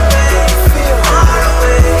far away, feel far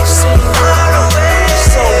away, so far away,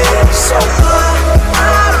 so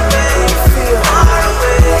far away, feel far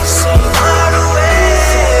away, so far away.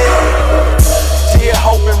 Dear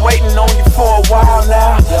hope, been waiting on you for a while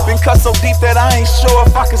now. Been cut so deep that I ain't sure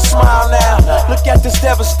if I can smile now. Look at this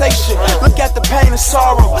devastation, look at the pain and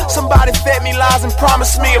sorrow. Somebody fed me lies and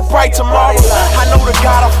promised me a bright tomorrow. I know the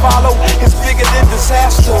God I follow is bigger than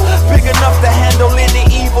disaster, big enough to handle any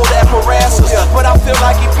evil that harasses us. But I feel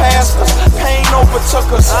like he passed us, pain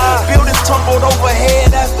overtook us. Buildings tumbled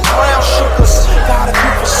overhead as the ground shook us. God, if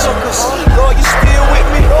you forsook us, Lord, you still with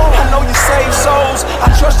me. I know you save souls, I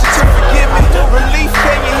trust you to forgive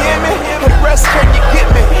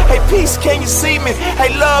Peace, can you see me?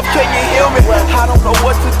 Hey, love, can you heal me? I don't know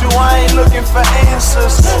what to do, I ain't looking for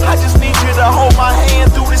answers. I just need you to hold my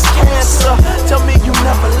hand through this cancer. Tell me you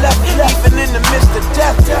never left, even in the midst of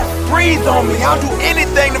death. Breathe on me, I'll do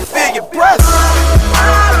anything to feel your breath.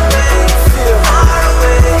 Far away, feel far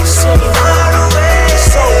away, see far away,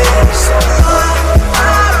 so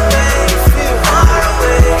far away, feel far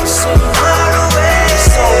away, see far away,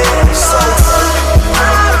 so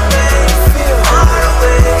far away, feel far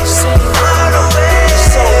away, see far away,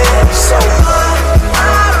 so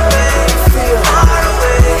far away, feel far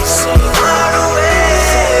away, see far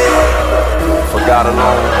away. For God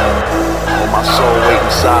alone, will my soul wait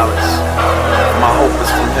in silence. My hope is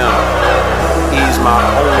from Him. He's my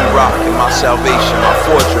only rock and my salvation, my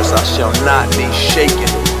fortress. I shall not be shaken.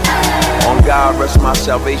 On God rests my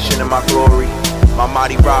salvation and my glory. My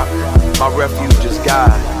mighty rock, my refuge is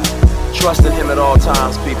God. Trust in Him at all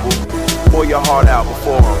times, people. Pour your heart out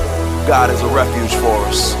before Him. God is a refuge for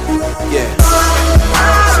us. Yeah.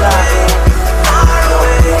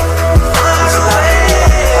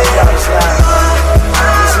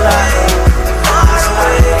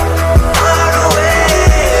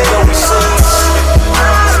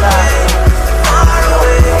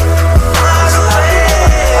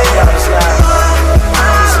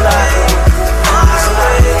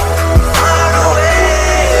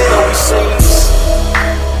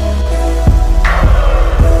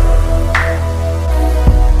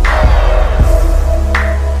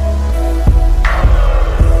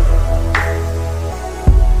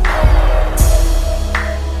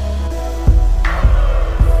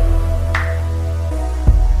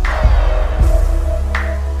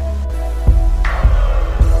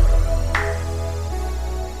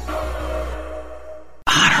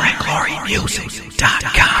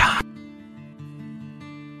 HonorAndGloryMusic.com.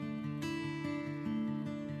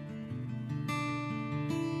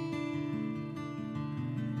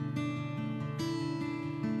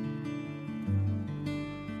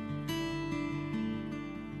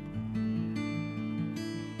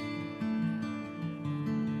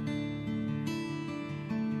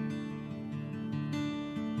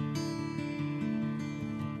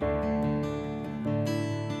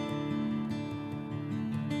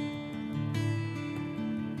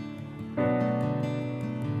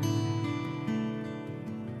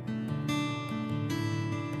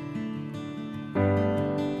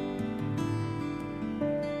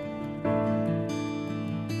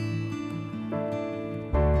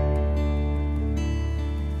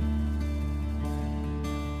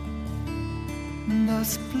 The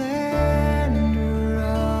splendor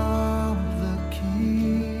of the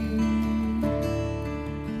King,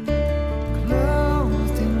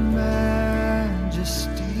 clothed in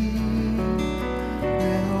majesty,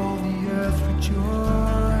 let all the earth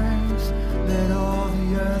rejoice, let all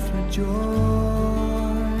the earth rejoice.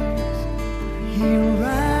 He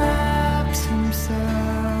wraps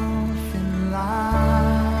himself in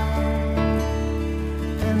light,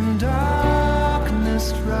 and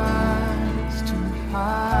darkness rises to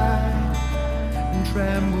hide.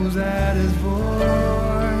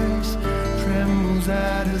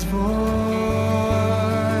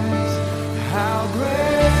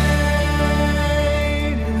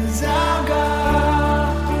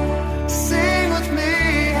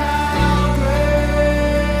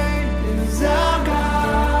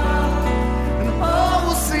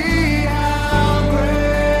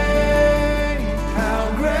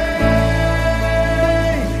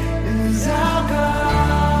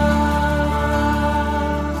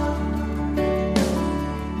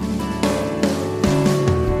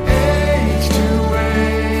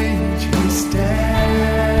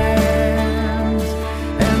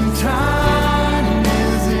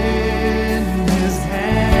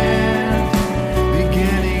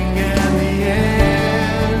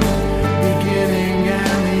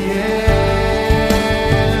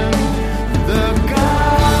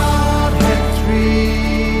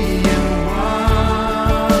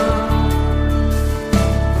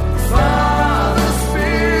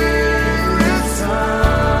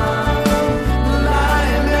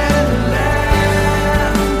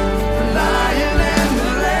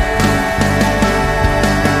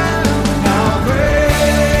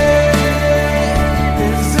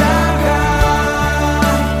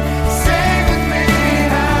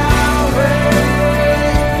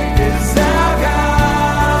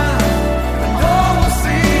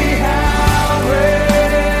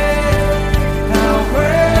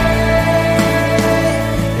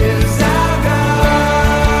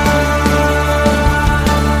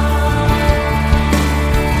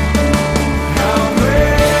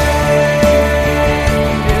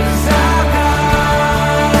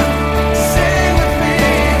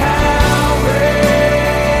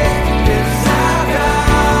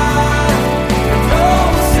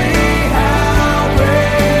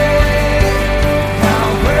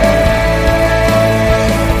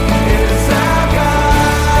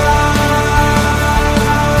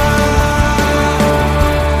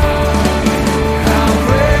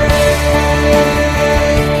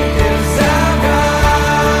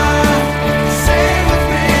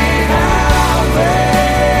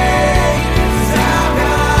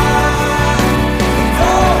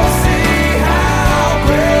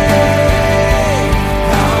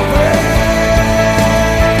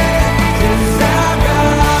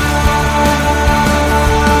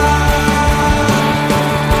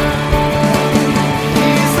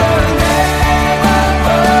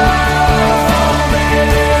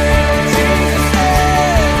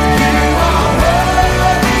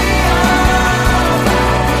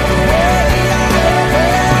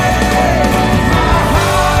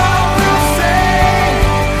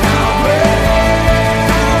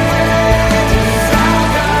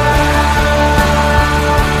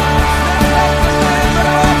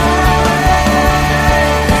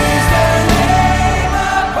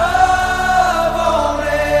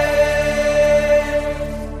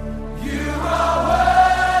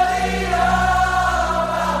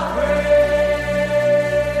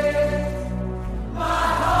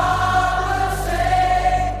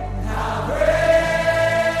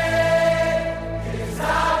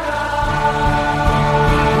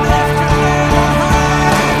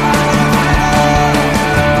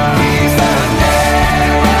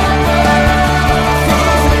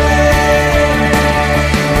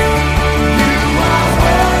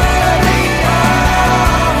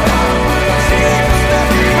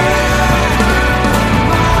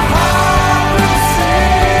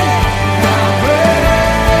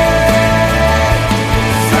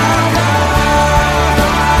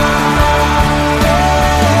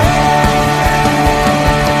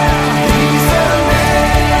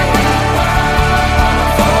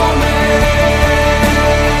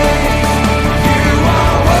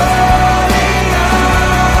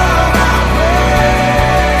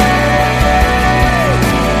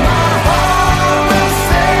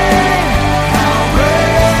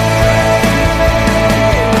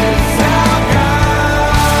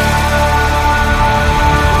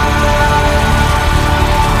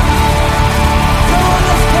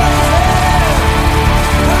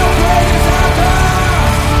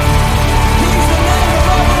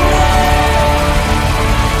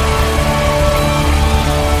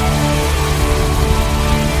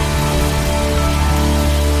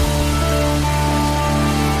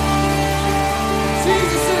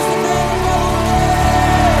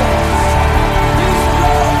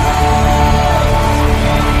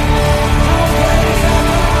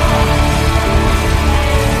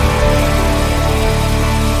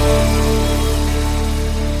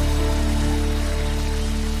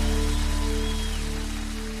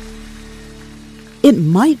 It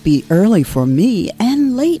might be early for me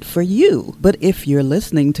and late for you, but if you're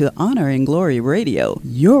listening to Honor and Glory Radio,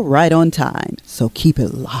 you're right on time, so keep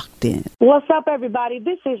it locked in. What's up, everybody?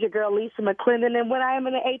 This is your girl, Lisa McClendon, and when I am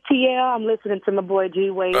in the ATL, I'm listening to my boy G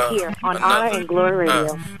Wade here on Honor and Glory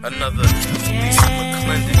Radio. Another Lisa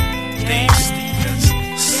McClendon, Dave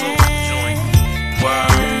Stevens, Soul Joint. Wow.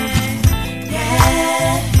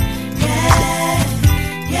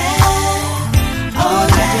 Oh,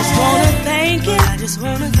 I just wanna thank you. I just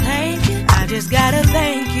wanna thank you. I just gotta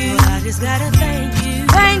thank you. I just gotta thank you.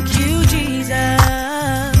 Thank you, Jesus.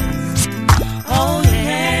 Oh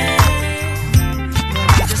yeah.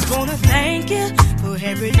 I just wanna thank you for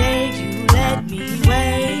every day you let me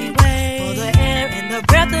wait. For the air and the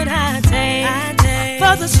breath that I take.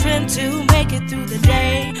 For the strength to make it through the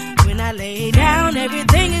day. When I lay down,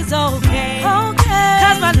 everything is okay.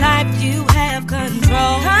 Cause my life you have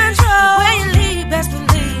control. Where you lead, best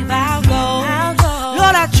believe I'll go.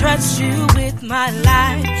 Lord, I trust you with my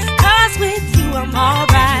life. Cause with you I'm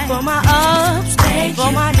alright. For my ups,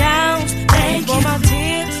 for my downs, for my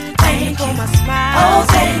tears, for my smiles. Oh,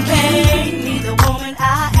 thank you. Made me the woman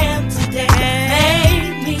I am today.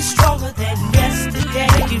 Made me stronger than yesterday.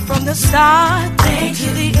 Thank you from the start, thank you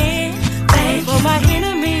to the end. Thank for my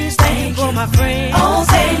enemies, thank for my friends. Oh,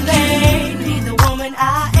 thank you. Made me the woman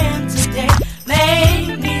I am today.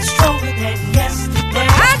 Made me stronger than yesterday.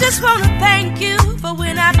 I just wanna thank you for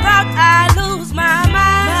when I thought I'd lose my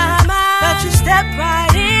mind. But you stepped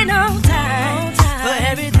right in on time. For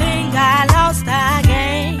everything I lost, I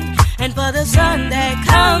gained. And for the sun that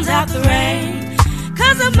comes out the rain.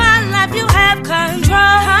 Cause of my life, you have control.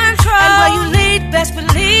 And where you lead, best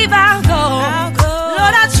believe I'll go.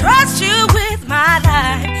 Lord, I trust you with my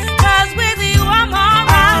life. Cause with you I'm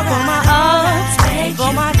alright. For my ups,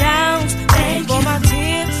 for my downs, for my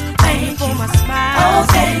tears, for my smiles. Oh,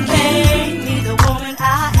 thank you. Made me the woman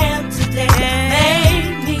I am today.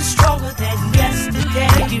 Made me stronger than yesterday.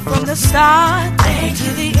 Thank you from the start, thank you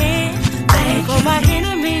to the end. Thank for my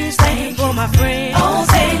enemies, thank for my friends. Oh,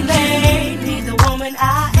 thank you. Made me the woman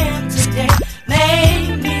I am today.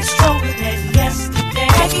 Made me stronger than yesterday.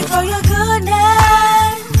 Thank you for your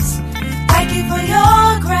goodness. Thank you for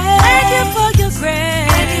your grace. Thank you for your grace.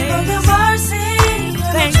 Thank you for your mercy.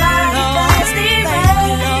 Thank you, Lord.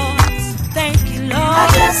 Thank you, Lord. I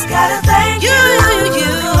just gotta thank you.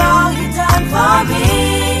 All you done for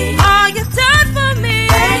me. All you done for me.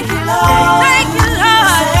 Thank you, Lord. Thank you,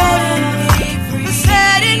 Lord.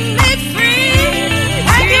 Setting me free.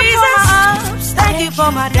 Thank you for my ups. Thank you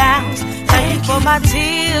for my downs. Thank you for my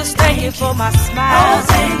tears. Thank you for my smiles. Oh,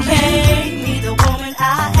 thank you. Made me the woman I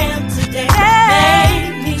am today.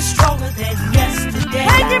 Made me stronger than yesterday.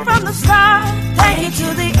 Thank you from the start. Thank you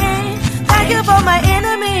to the end. Thank you for my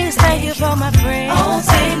enemies. Thank you for my friends. Oh,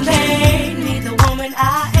 thank you. Made me the woman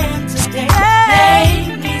I am today.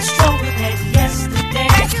 Made me stronger than yesterday.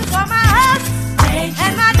 Thank you for my ups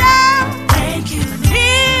and my downs. Thank you for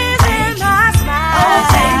tears and my smiles. Oh,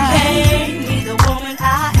 thank you. Made me the woman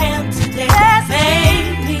I am today.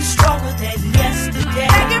 Made me stronger than yesterday.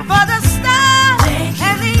 Thank you for the start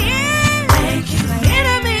and the end. Thank you. My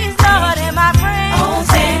enemies, Lord, and my friends. Oh,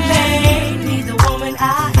 thank you. Made me the woman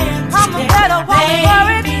I am today. I'm a better woman for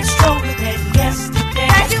it. Made me stronger than yesterday.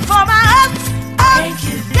 Thank you for my ups. Thank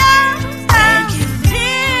you. Downs. Thank you.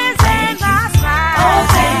 Tears and my smiles. Oh,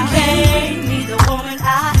 thank you. Made me the woman I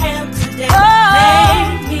am today.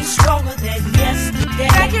 Made me stronger than yesterday.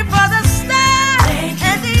 Thank you for the start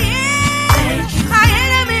and the end. Thank you. My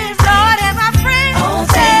enemies, Lord, and my friends. Oh,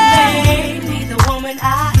 thank you. Made me the woman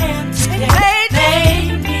I am today.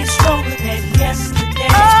 Made me stronger than yesterday.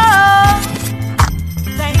 Oh,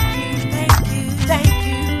 thank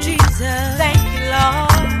you, Jesus. Thank you, Lord.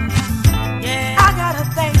 Yeah, I gotta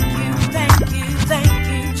thank you,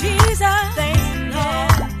 Jesus. Thank you,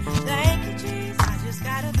 Lord. Thank you, Jesus. I just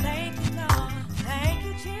gotta thank you, Lord. Thank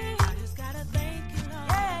you, Jesus. I just gotta thank you,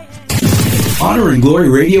 Lord. Honor and Glory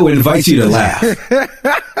Radio invites you to laugh.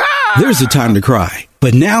 There's a time to cry.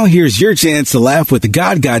 But now here's your chance to laugh with the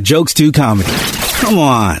God Got Jokes 2 comedy. Come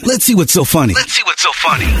on, let's see what's so funny.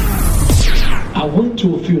 I went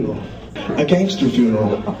to a funeral, a gangster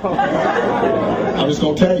funeral. I'm just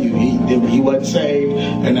gonna tell you, he wasn't saved,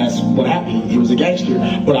 and that's what happened. He was a gangster,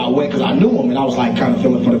 but I went because I knew him, and I was like kind of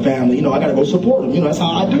feeling for the family. You know, I gotta go support him. You know, that's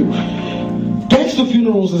how I do. Gangster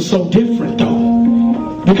funerals is so different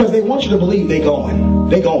though, because they want you to believe they going.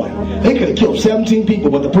 They could have killed 17 people,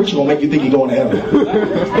 but the preacher gonna make you think you're going to heaven.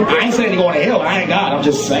 I ain't saying you're going to hell. I ain't God. I'm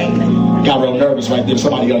just saying. Got real nervous right there.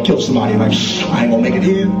 Somebody gonna kill somebody. Like, I ain't gonna make it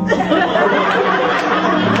in.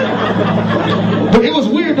 But it was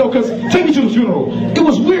weird though, because take me to the funeral. It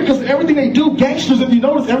was weird because everything they do, gangsters, if you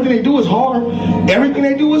notice, everything they do is hard. Everything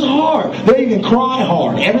they do is hard. They even cry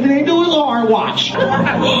hard. Everything they do is hard. Watch. No,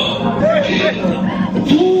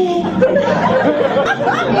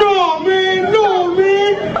 man.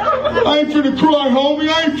 I ain't finna cry, homie.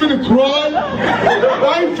 I ain't finna cry, homie.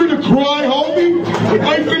 I ain't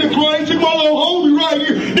finna cry. It's my little homie right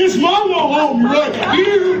here. It's my little homie right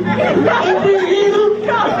here.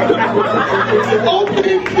 Over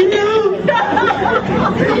here.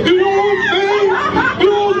 You know what I'm saying?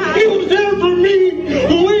 He was there for me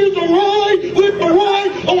when we used to ride with the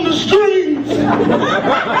ride on the strings.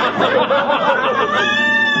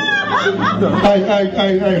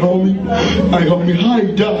 Hey, homie. How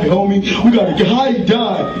he died, homie? We gotta get how he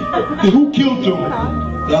died. And who killed him?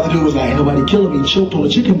 The other dude was like, ain't nobody killing me. He choked on a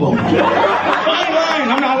chicken bone. I ain't lying.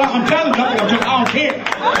 I'm not lying. I'm telling you. I don't care.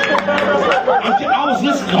 I was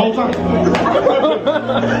listening the whole time.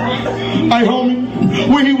 Hey, homie,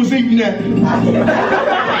 where he was eating that?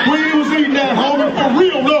 Where he was eating that, homie? For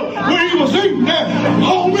real, look. Where he was eating that,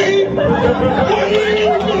 homie? Where he eating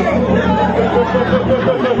that?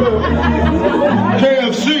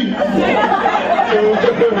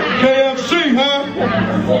 KFC,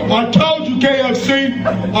 huh? I told you, KFC.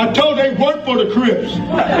 I told they work for the Crips.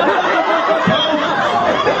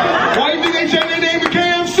 Why do you think they changed their name to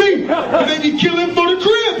KFC? Because they be killing for the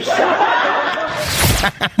Crips.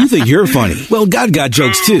 You think you're funny? Well, God got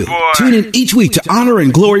jokes too. Tune in each week to Honor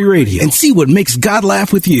and Glory Radio and see what makes God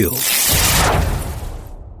laugh with you.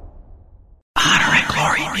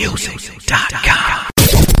 HonorandGloryMusic.com.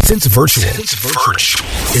 Since virtual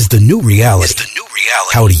is the new reality,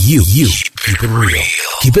 how do you keep it real?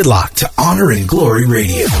 Keep it locked to Honor and Glory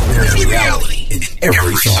Radio. There's reality in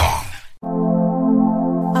every song.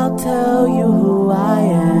 I'll tell you who I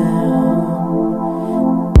am.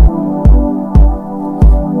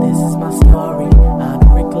 This is my story.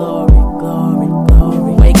 Honor and glory.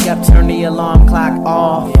 Wake up, turn the alarm clock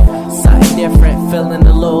off. Something different, feeling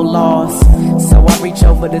a little lost. So I reach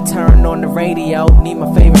over to turn on the radio. Need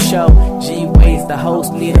my favorite show. G-Ways, the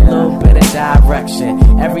host, need a little bit of direction.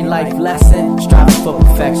 Every life lesson, striving for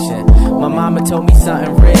perfection. My mama told me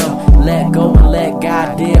something real. Let go and let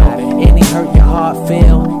God deal. Any hurt your heart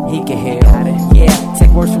feel, he can heal. Yeah,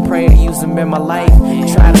 take words from prayer to use them in my life.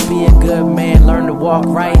 Try to be a good man, learn to walk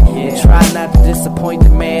right. And try not to disappoint the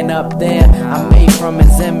man up there. I'm made from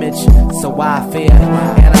his image, so I fear.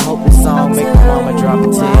 And I hope this song make my mama drop a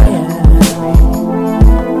tear.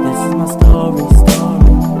 This is my story.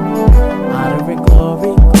 Honor and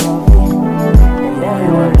glory.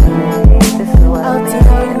 Yeah, this is what I'll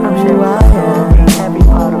tell you. I'm sure I am. Every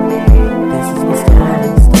part of me. This is my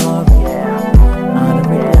story. Yeah.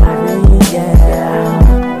 Honor and glory. Yeah.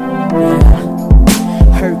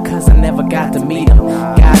 Hurt cause I never got to meet him.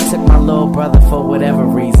 God took my little brother for whatever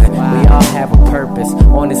reason. We all have a purpose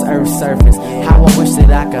on this earth's surface. How I wish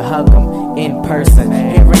that I could hug him in person.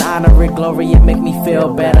 Hearing honor and glory, it make me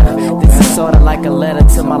feel better. This is sort of like a letter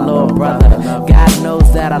to my little brother. God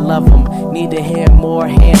knows that I love him. Need to hear more,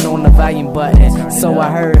 hand on the volume button. So I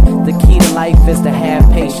heard the key to life is to have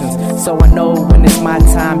patience. So I know when it's my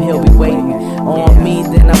time, he'll be waiting on me.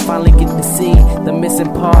 Then I finally get to see the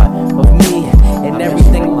missing part of me. And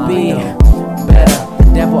everything will be better.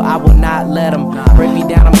 Devil, I will not let him break me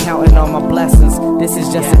down. I'm counting on my blessings. This is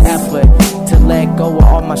just an effort to let go of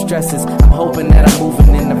all my stresses. I'm hoping that I'm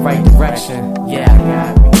moving in the right direction. Yeah,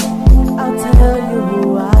 I'll tell you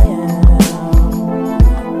who I am.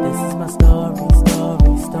 This is my story.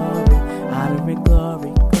 Honor and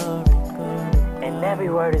glory. And every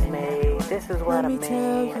word is made. This is what I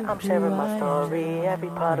mean. I'm sharing my story, every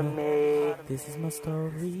part of me. This is my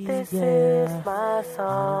story. This is my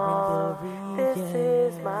song. This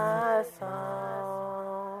is my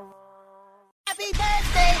song. Happy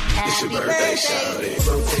birthday. It's your birthday, shout it.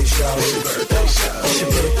 Birthday shout it. Birthday shout it. It's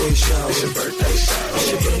your birthday shout it. It's your birthday shout it.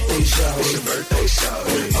 It's your birthday shout it. It's your birthday shout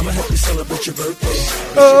it. I'ma help you celebrate your birthday.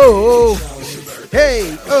 Oh,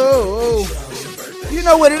 hey, oh. You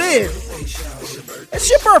know what it is. It's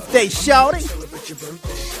your birthday, shawty.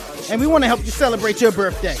 And we want to help you celebrate your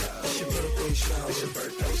birthday.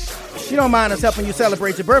 You don't mind us helping you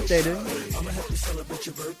celebrate your birthday, do you?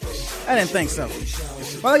 I didn't think so.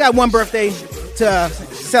 Well, I got one birthday to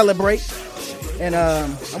celebrate. And I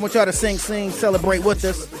want y'all to sing, celebrate with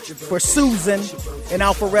us for Susan in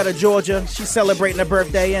Alpharetta, Georgia. She's celebrating her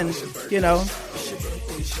birthday. And, you know,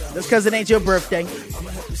 just because it ain't your birthday,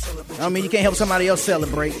 I mean, you can't help somebody else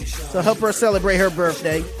celebrate. So help her celebrate her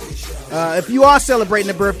birthday. If you are celebrating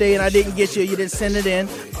a birthday and I didn't get you didn't send it in,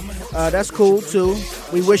 that's cool too.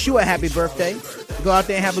 We wish you a happy birthday. Go out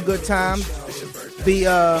there and have a good time. Be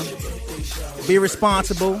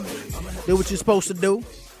responsible. do what you're supposed to do.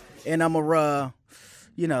 And I'm going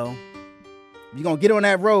you know, if you're going to get on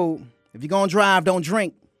that road, if you're going to drive, don't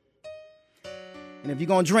drink. And if you're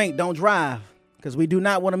going to drink, don't drive. Because we do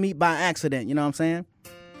not want to meet by accident, you know what I'm saying?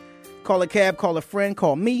 Call a cab, call a friend,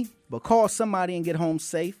 call me, but call somebody and get home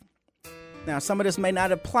safe. Now, some of this may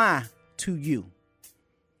not apply to you,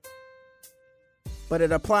 but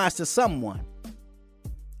it applies to someone.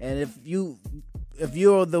 And if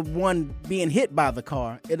you're the one being hit by the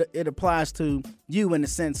car, it applies to you in the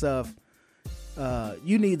sense of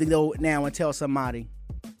you need to go now and tell somebody,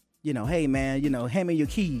 you know, hey man, you know, hand me your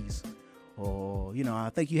keys, or you know, I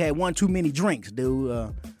think you had one too many drinks,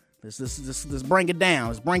 dude. Let's bring it down.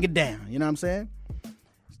 Let's bring it down. You know what I'm saying?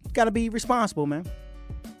 Got to be responsible, man.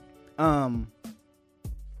 If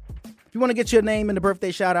you want to get your name in the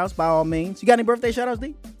birthday shout-outs, by all means. You got any birthday shout-outs,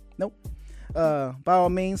 D? Nope. By all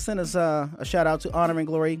means, send us a shout-out to Honor and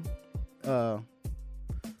Glory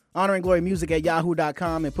Music at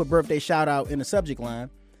yahoo.com and put birthday shout-out in the subject line,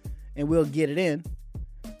 and we'll get it in.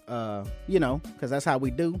 You know, because that's how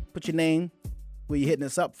we do. Put your name where you're hitting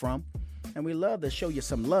us up from. And we love to show you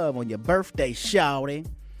some love on your birthday, shawty.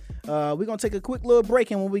 We're going to take a quick little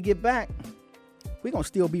break, and when we get back, we're going to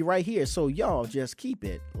still be right here. So y'all just keep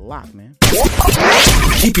it locked, man.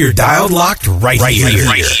 Keep your dial locked right here.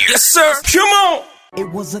 Yes, sir. Come on. It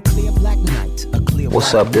was a clear black night.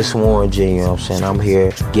 What's up? This Warren G, you know what I'm saying? I'm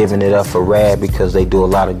here giving it up for Rad because they do a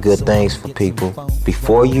lot of good things for people.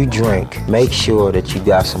 Before you drink, make sure that you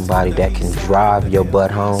got somebody that can drive your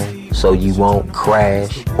butt home so you won't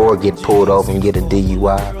crash or get pulled over and get a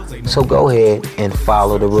DUI. So go ahead and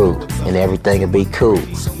follow the route and everything will be cool.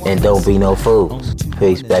 And don't be no fools.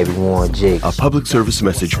 Peace, baby. Warren G. A public service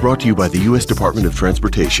message brought to you by the U.S. Department of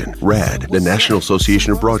Transportation, RAD, the National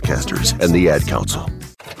Association of Broadcasters, and the Ad Council.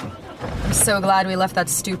 I'm so glad we left that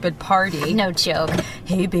stupid party. No joke.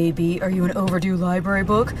 Hey, baby, are you an overdue library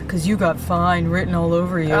book? Because you got fine written all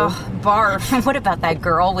over you. Oh, barf. What about that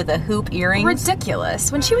girl with the hoop earrings?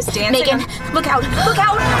 Ridiculous. When she was dancing... Megan, look out! Look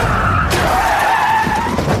out!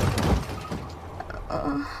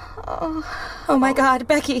 Oh, my God,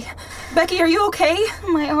 Becky. Becky, are you okay?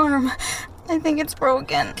 My arm. I think it's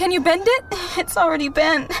broken. Can you bend it? It's already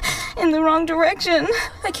bent. In the wrong direction.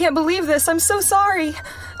 I can't believe this. I'm so sorry.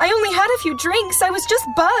 I only had a few drinks. I was just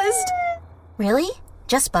buzzed. Really?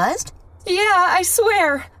 Just buzzed? Yeah, I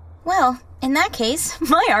swear. Well, in that case,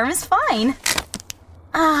 my arm is fine.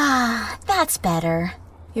 Ah, that's better.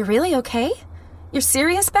 You're really okay? You're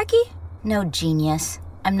serious, Becky? No, genius.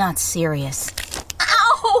 I'm not serious.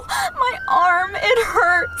 Ow! My arm, it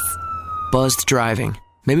hurts. Buzzed driving.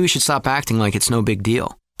 Maybe we should stop acting like it's no big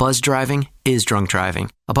deal. Buzzed driving is drunk driving.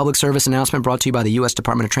 A public service announcement brought to you by the U.S.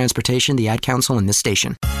 Department of Transportation, the Ad Council, and this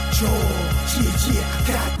station. I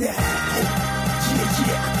got that. I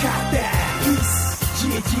got that. Peace. I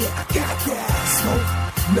got that. Smoke.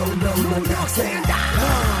 No, I'm saying that. I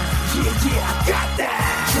got that.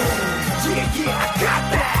 I got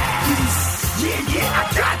that. Peace. I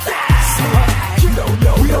got that. Smoke.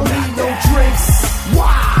 No, we don't need no drinks.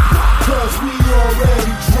 Why? 'Cause we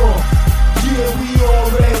already drunk. Yeah, we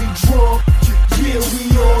already drunk. Yeah, we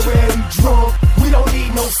already drunk. We don't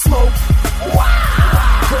need no smoke. Why?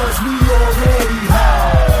 'Cause we already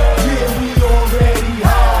high. Yeah, we already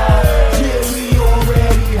high. Yeah, we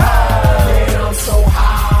already high. Man, I'm so high.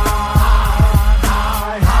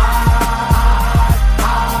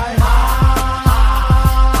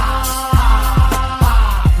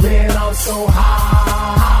 Man, I'm so high.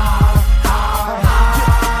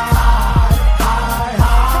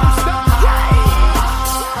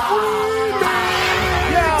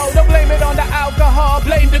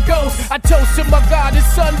 I toast to my God, his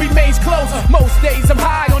son remains close. Most days I'm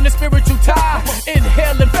high on the spiritual tide.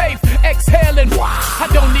 Inhaling faith, exhaling. I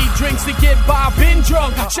don't need drinks to get by, been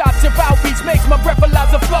drunk. Shots of outreach makes my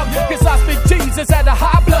breathalyzer flunk. Cause I spit Jesus at a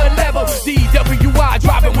high blood level. DWI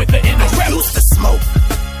driving with the inner rebel. Used to smoke.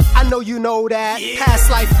 I know you know that. Yeah. Past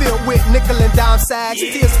life filled with nickel and dime sacks.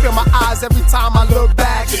 Yeah. Tears fill my eyes every time I look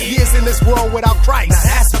back. Yeah. Years in this world without Christ. Now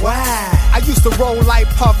that's why I used to roll like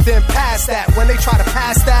Puff, then pass that. When they try to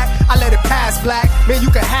pass that, I let it pass black. Man,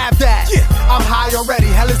 you can have that. Yeah. I'm high already.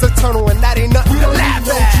 Hell is eternal, and that ain't nothing to laugh at.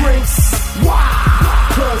 No drinks. Why?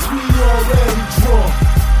 'Cause we already drunk.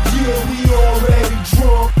 Yeah, we already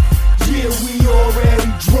drunk. Yeah, we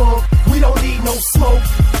already drunk. We don't need no smoke.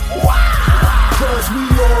 Why? 'Cause we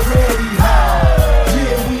already high.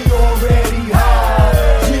 Yeah, we already high.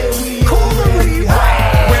 Yeah, we already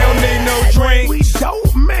high. We don't need no drink. We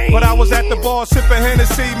don't, man. But I was at the bar sipping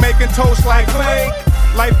Hennessy, making toast like Clay.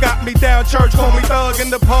 Life got me down, church call me thug.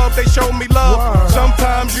 In the pub, they show me love.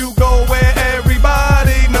 Sometimes you go where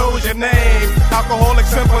everybody knows your name. Alcoholic,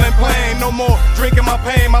 simple and plain. No more drinking my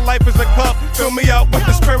pain. My life is a cup. Fill me out with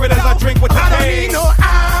the spirit as I drink with the cane. I don't need no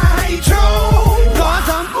hydro, cause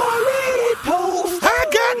I'm burrito. I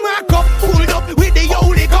got my cup pulled up with the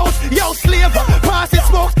Holy Ghost. Yo, slave, pass it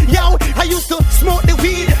smokes. Yo, I used to smoke the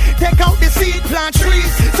weed, take out the seed, plant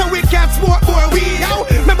trees, so we can't smoke more weed. Yo,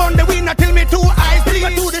 me burn the weed, not till me 2 eyes bleed.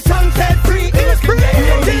 But to the sunset free, it's free. We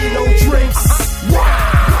don't need no drinks,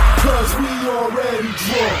 cause we already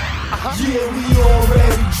drunk. Yeah, we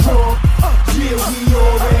already drunk. Yeah, we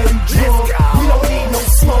already drunk. We don't need no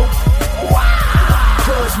smoke,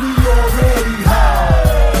 cause we already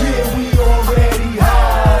high. Yeah, we already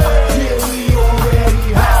high. Yeah, we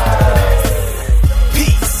already high.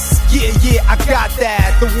 Peace. Yeah, I got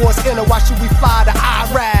that. The war's inner, why should we fly to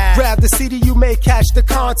Iraq? Grab the CD, you may catch the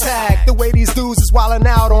contact. The way these dudes is wildin'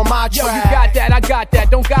 out on my track. Yo, you got that, I got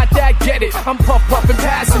that, don't got that, get it. I'm puffin',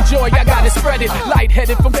 passing joy, I gotta spread it.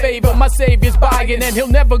 Lightheaded from favor, my savior's buying, and he'll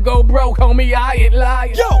never go broke, homie, I ain't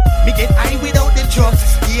lying. Yo, me get high without the drugs.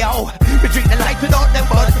 Yo, me drink the light without the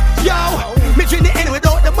buzz. Yo, me drink the N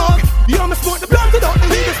without the mug. Yo, me smoke the blunt without the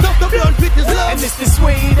leader. Stuff the blunt with his love. And it's the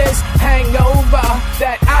sweetest hangover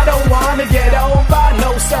that I don't wanna get over.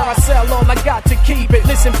 No sir, I sell all I got to keep it.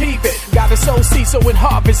 Listen, peep it. Got a soul seed, so in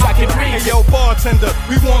harvest I can read it. Hey, yo, bartender,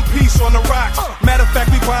 we want peace on the rocks. Matter of fact,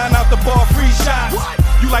 we buying out the bar, free shots.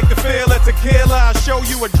 You like to feel a tequila? I'll show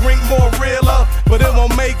you a drink more realer, but it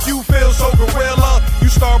won't make you feel so gorilla. You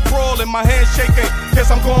start brawling, my hands shaking. Guess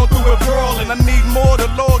I'm going through a brawling. I need more. The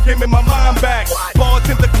Lord gave me my mind back.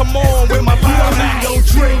 Bartender, come on with my line back. No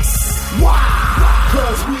drinks,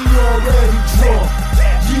 cause we already drunk.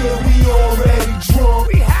 Yeah, we already drunk.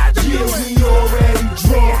 Yeah, we already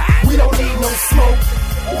drunk. We don't need no smoke,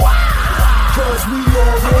 cause we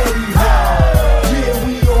already high. Yeah,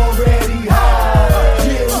 we already high.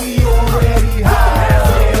 Yeah, we already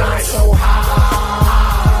high. And I'm so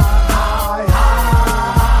high, high,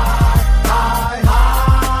 high, high.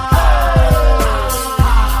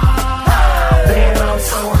 Man, I'm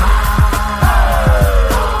so high.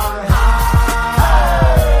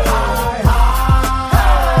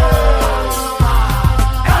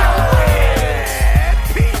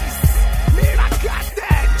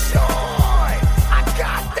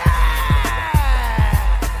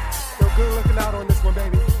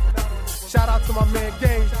 To my man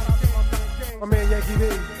Game, my man Yankee D,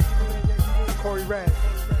 Corey Rad.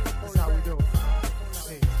 That's how we do it.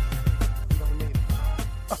 Hey, we don't need it.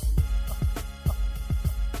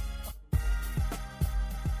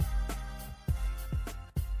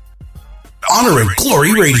 Honor and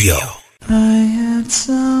Glory Radio. I had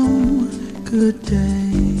some good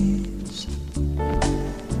days.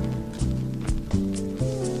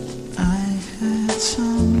 I had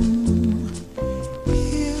some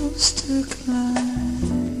to climb.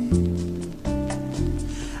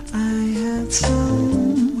 I had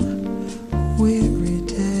some weary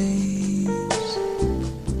days,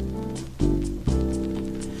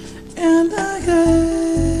 and I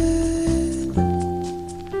had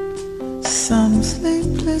some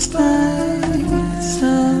sleepless nights. I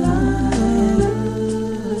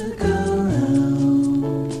look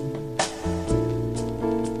around,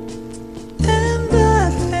 and I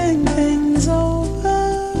think things over.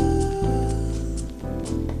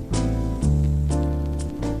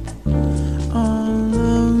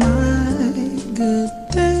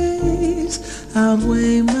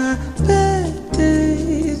 Outweigh my bad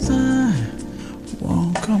days. I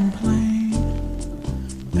won't complain.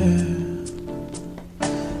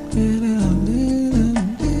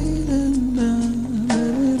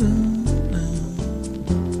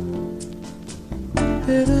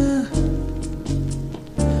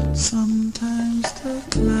 Sometimes the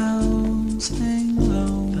clouds hang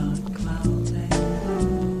low.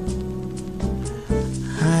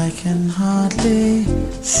 I can hardly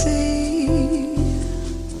see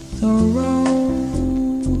the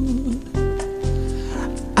road.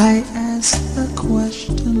 I ask the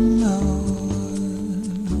question, Lord,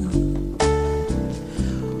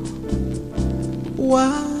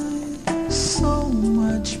 why so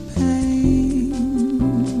much pain?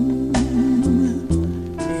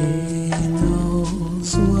 He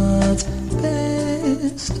knows what's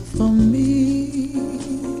best for me.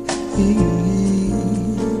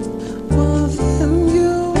 More than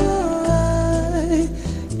you or I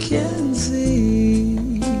can see.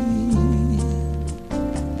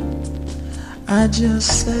 I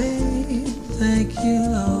just say thank you,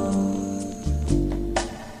 Lord.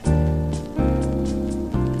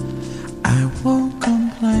 I won't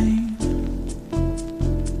complain.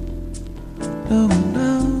 no,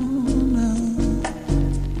 no, no.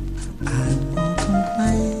 I won't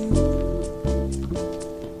complain.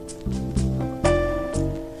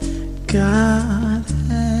 God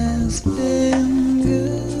has been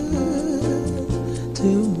good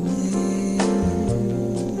to me.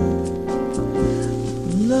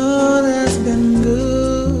 Lord has been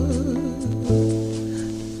good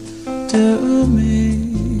to me.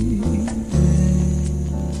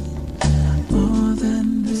 More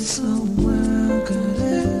than this whole world could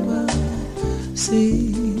ever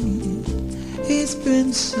see. He's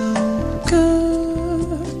been so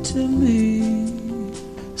good to me.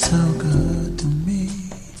 So good to me.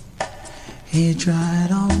 He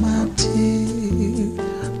dried all my tears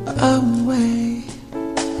away.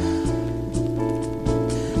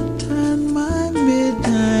 Turned my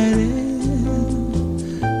midnight into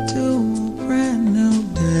a brand new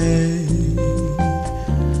day.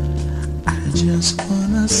 I just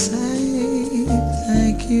wanna say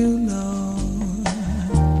thank you, Lord.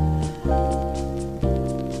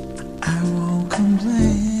 I won't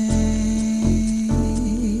complain.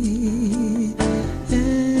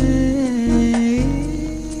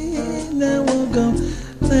 I won't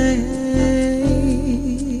complain.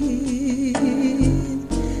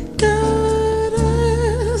 God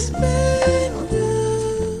has been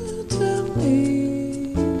good to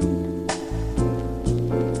me.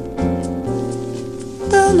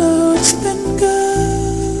 The Lord's been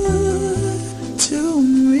good to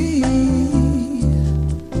me.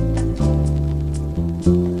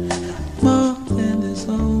 More than this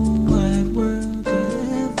whole wide world could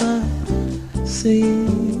ever see.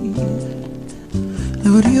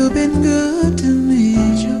 Lord, you've been good to me.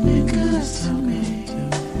 You've been good to me.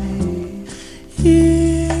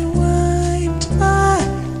 You wiped my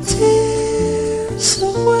tears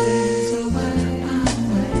away.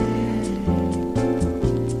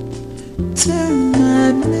 Turn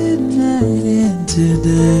my midnight into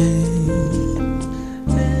day.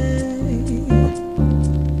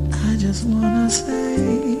 I just wanna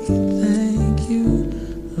say thank you,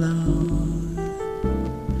 Lord.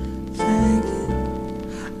 Thank you.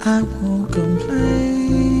 I won't complain.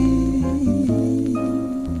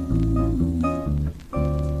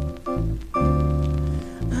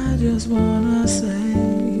 I just wanna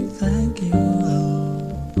say thank you,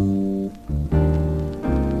 Lord.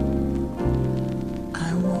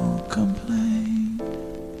 I won't complain.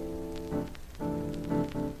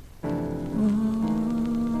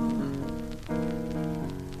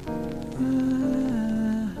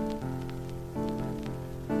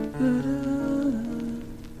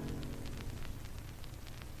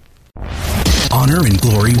 Honor and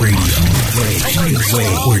Glory Radio.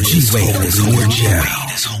 Where G-Wade is in your jam.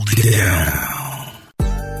 Hold it down.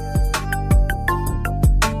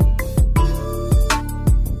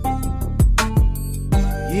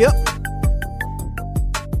 Yep.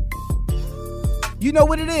 You know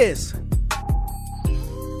what it is.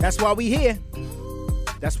 That's why we here.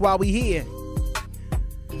 That's why we here.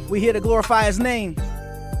 We here to glorify his name.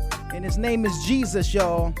 And his name is Jesus,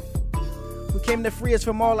 y'all. Who came to free us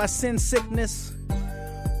from all our sin, sickness,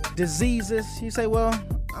 diseases. You say, well,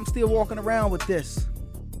 I'm still walking around with this.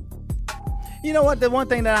 You know what? The one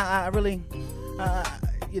thing that I really,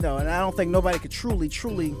 and I don't think nobody could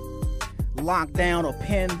truly lock down or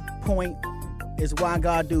pinpoint is why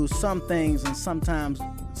God do some things and sometimes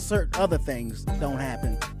certain other things don't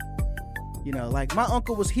happen. You know, like my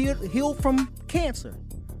uncle was healed from cancer.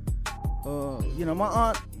 My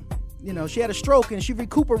aunt, she had a stroke and she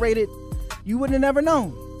recuperated. You wouldn't have never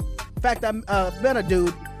known. In fact, I met a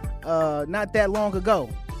dude not that long ago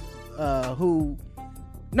I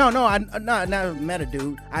not met a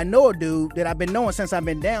dude. I know a dude that I've been knowing since I've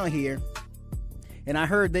been down here, and I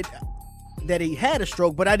heard that he had a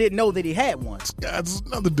stroke, but I didn't know that he had one. That's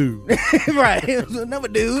another dude. Right, it was another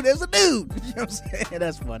dude. There's a dude. You know what I'm saying?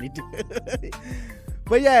 That's funny, dude.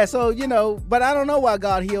 But yeah, so, but I don't know why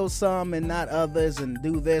God heals some and not others and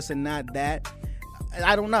do this and not that.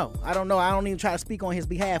 I don't know. I don't even try to speak on his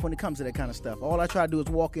behalf when it comes to that kind of stuff. All I try to do is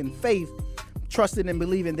walk in faith, trusting and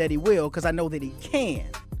believing that he will, because I know that he can.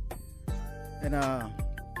 And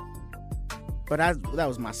but that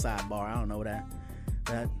was my sidebar. I don't know that.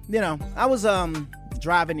 I was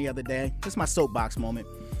driving the other day. This is my soapbox moment.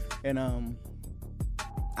 And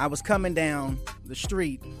I was coming down the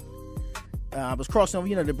street. I was crossing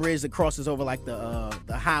over, the bridge that crosses over like the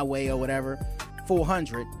highway or whatever,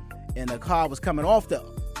 400. And the car was coming off the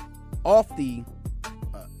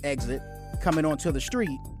exit, coming onto the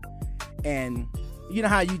street. And you know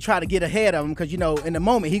how you try to get ahead of him, because in the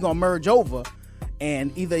moment he gonna merge over,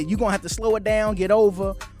 and either you gonna have to slow it down, get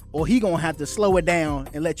over, or he gonna have to slow it down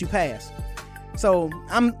and let you pass. So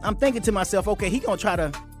I'm thinking to myself, okay, he gonna try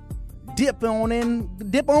to dip on in,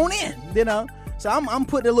 you know. So I'm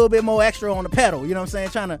putting a little bit more extra on the pedal, you know what I'm saying,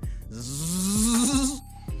 trying to zzz.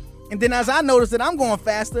 And then as I notice that I'm going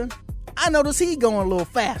faster, I notice he going a little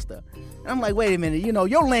faster. And I'm like, wait a minute, you know,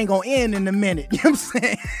 your lane gonna end in a minute, you know what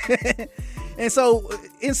I'm saying? And so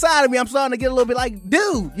inside of me, I'm starting to get a little bit like,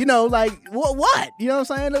 dude, you know, like, what? You know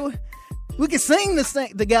what I'm saying? We can sing this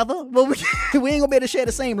thing together, but we ain't gonna be able to share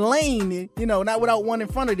the same lane, you know, not without one in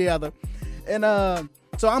front of the other. And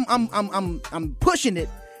so I'm pushing it,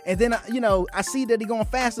 and then you know, I see that he going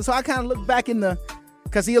faster, so I kind of look back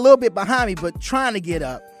cause he a little bit behind me, but trying to get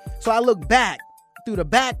up. So I look back through the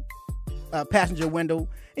back passenger window,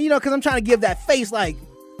 and you know, cause I'm trying to give that face, like,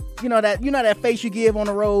 you know that face you give on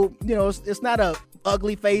the road. You know, it's not a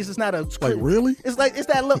ugly face. It's not a like really. It's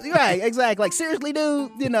that look, right? Exactly. Like, seriously,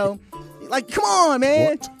 dude. You know, like, come on,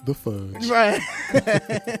 man. What the fudge? Right.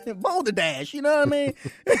 Boulder Dash. You know what I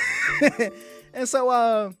mean? And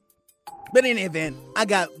so, but in the event, I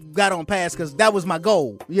got on past because that was my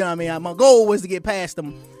goal. You know what I mean? My goal was to get past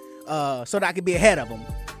them, so that I could be ahead of them.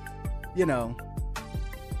 You know.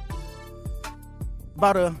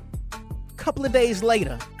 About a couple of days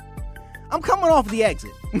later, I'm coming off the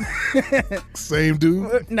exit. Same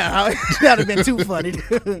dude? No, that would have been too funny.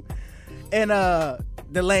 And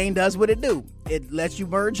the lane does what it do. It lets you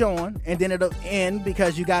merge on, and then it'll end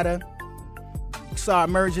because you gotta start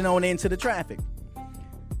merging on into the traffic.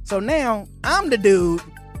 So now I'm the dude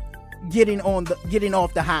getting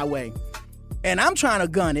off the highway, and I'm trying to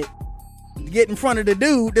gun it, get in front of the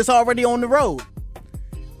dude that's already on the road.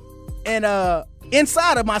 And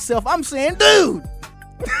inside of myself, I'm saying, dude,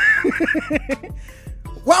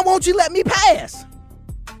 why won't you let me pass?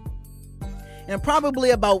 And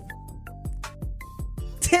probably about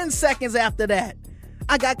 10 seconds after that,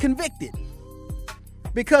 I got convicted.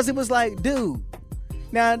 Because it was like, dude,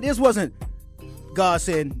 now this wasn't, God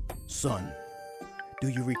said, son, do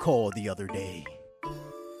you recall the other day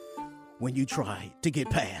when you tried to get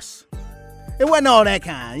past? It wasn't all that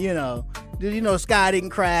kind, you know. You know, sky didn't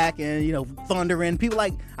crack and, you know, thundering. People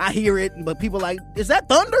like, I hear it, but people like, is that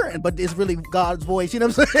thunder? But it's really God's voice, you know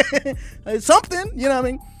what I'm saying? It's something, you know what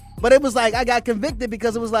I mean? But it was like, I got convicted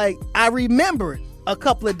because it was like, I remembered a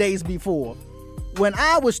couple of days before when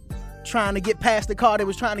I was trying to get past the car that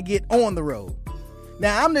was trying to get on the road.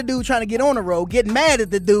 Now, I'm the dude trying to get on the road, getting mad at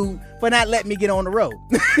the dude for not letting me get on the road.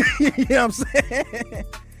 You know what I'm saying?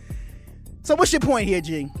 So what's your point here,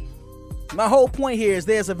 G? My whole point here is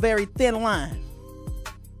there's a very thin line.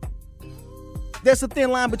 There's a thin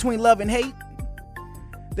line between love and hate.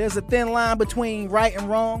 There's a thin line between right and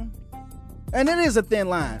wrong. And it is a thin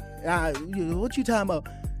line. What you talking about?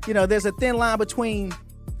 You know, there's a thin line between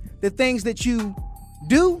the things that you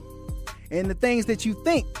do and the things that you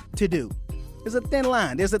think to do. There's a thin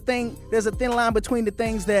line. There's a thin line between the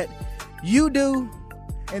things that you do,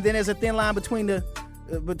 and then there's a thin line between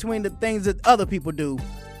the things that other people do.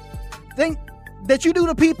 Think that you do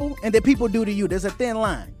to people and that people do to you. There's a thin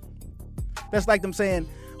line. That's like them saying,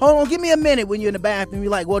 hold on, give me a minute when you're in the bathroom.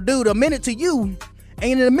 You're like, well, dude, a minute to you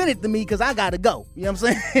ain't a minute to me because I got to go. You know what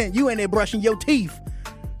I'm saying? You in there brushing your teeth,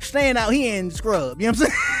 staying out here in scrub. You know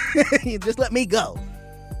what I'm saying? Just let me go.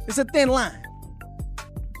 It's a thin line.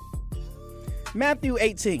 Matthew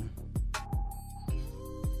 18.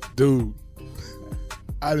 Dude,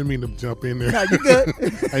 I didn't mean to jump in there. No, you good. I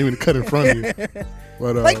didn't mean to cut in front of you.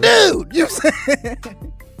 But, like, dude, you know what I'm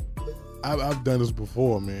saying? I've done this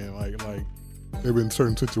before, man. Like there been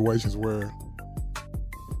certain situations where,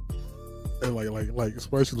 and like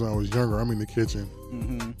especially when I was younger, I'm in the kitchen.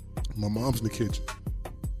 Mm-hmm. My mom's in the kitchen.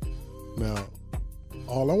 Now,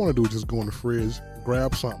 all I want to do is just go in the fridge,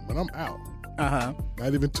 grab something, and I'm out.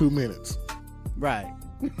 Not even 2 minutes. Right.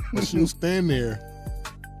 But she'll stand there,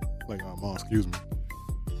 like, Mom, excuse me.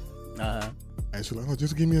 And she's like, oh,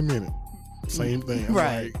 just give me a minute. Same thing. I'm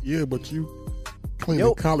right. like, yeah, but you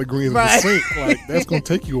cleaning collard greens in the sink. Like, that's going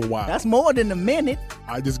to take you a while. That's more than a minute.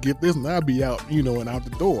 I just get this and I'll be out, and out the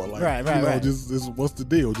door. Like, right. Just what's the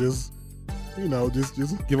deal? Just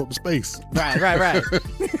give up the space. Right.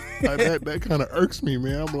 Like that kind of irks me,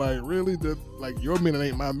 man. I'm like, really? Like, your minute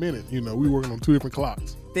ain't my minute. We working on two different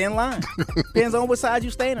clocks. Thin line. Depends on what side you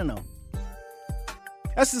standing on.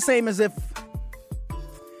 That's the same as if,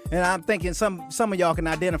 and I'm thinking some of y'all can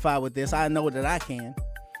identify with this. I know that I can.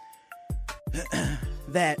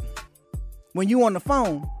 That when you on the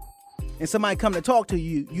phone and somebody come to talk to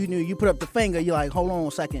you, you put up the finger, you're like, hold on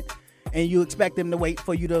a second, and you expect them to wait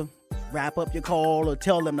for you to wrap up your call or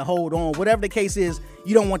tell them to hold on. Whatever the case is,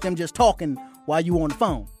 you don't want them just talking while you on the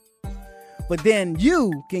phone. But then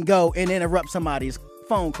you can go and interrupt somebody's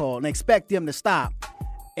phone call and expect them to stop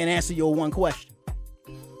and answer your one question.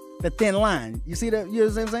 The thin line. You see that? You know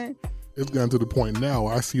what I'm saying? It's gotten to the point now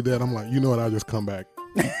where I see that, I'm like, you know what, I'll just come back.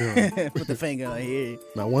 Put the finger on here.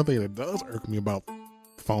 Now, one thing that does irk me about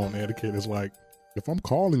phone etiquette is like, if I'm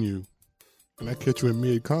calling you and I catch you in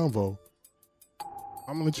mid-convo,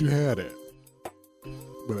 I'm going to let you have that.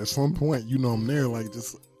 But at some point, you know I'm there, like,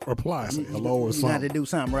 just reply, say hello or something. You got to do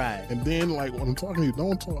something right. And then, like, when I'm talking to you,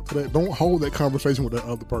 don't talk to that. Don't hold that conversation with that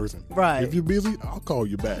other person. Right. If you're busy, I'll call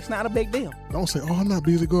you back. It's not a big deal. Don't say, oh, I'm not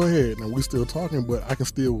busy, go ahead. And we're still talking, but I can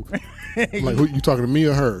still, like, who, you talking to me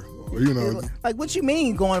or her? Or, you know. Like, what you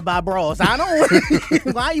mean going to buy bras? I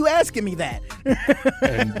don't. Why are you asking me that?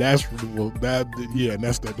 And that's, and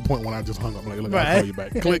that's the point when I just hung up. Like, look, I'll call you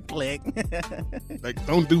back. Click. Click. Like,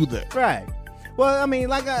 don't do that. Right. Well, I mean,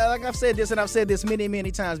 like I've said this, and I've said this many, many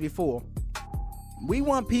times before. We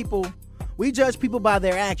judge people by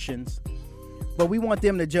their actions, but we want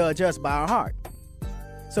them to judge us by our heart.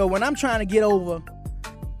 So when I'm trying to get over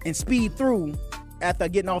and speed through after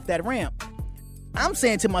getting off that ramp, I'm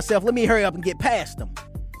saying to myself, let me hurry up and get past them.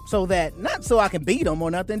 So that, not so I can beat them or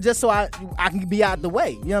nothing, just so I can be out the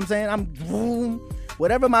way. You know what I'm saying? I'm,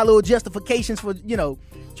 whatever my little justifications for,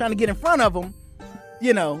 trying to get in front of them,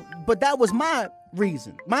 but that was my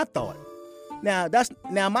reason, my thought. Now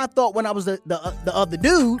my thought when I was the other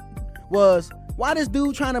dude was, why this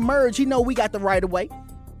dude trying to merge? He know we got the right of way.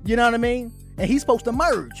 You know what I mean? And he's supposed to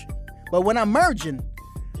merge. But when I'm merging,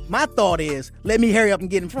 my thought is, let me hurry up and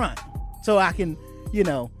get in front so I can,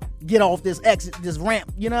 get off this exit, this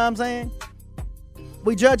ramp. You know what I'm saying?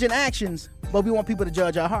 We judging actions, but we want people to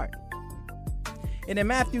judge our heart. And in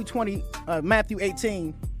Matthew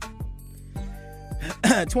 18,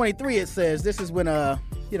 23, it says, this is when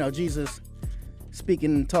Jesus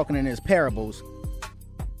talking in his parables,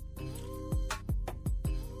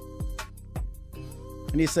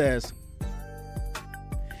 and he says,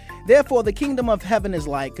 therefore the kingdom of heaven is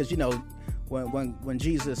like, because when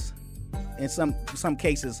Jesus, in some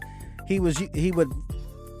cases, he would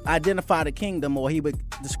identify the kingdom, or he would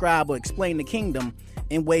describe or explain the kingdom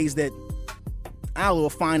in ways that our little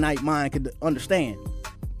finite mind could understand.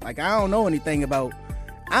 Like, I don't know anything about,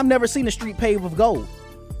 I've never seen a street paved with gold.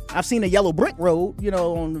 I've seen a yellow brick road,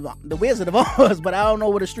 on the Wizard of Oz, but I don't know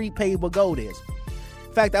what a street paved with gold is.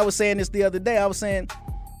 In fact, I was saying this the other day. I was saying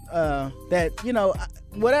that,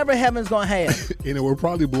 whatever heaven's going to have. And it will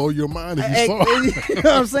probably blow your mind if you saw it. You know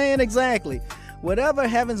what I'm saying? Exactly. Whatever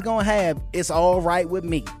heaven's going to have, it's all right with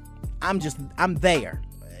me. I'm there.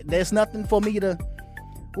 There's nothing for me to,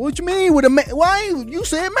 what you mean with why you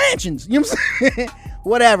said mansions? You know what I'm saying?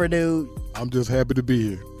 Whatever, dude. I'm just happy to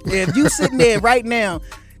be here. If you sitting there right now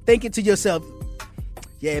thinking to yourself,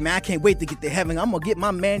 yeah, man, I can't wait to get to heaven. I'm going to get my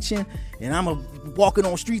mansion and I'm going to walking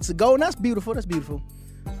on streets of gold. And that's beautiful. That's beautiful.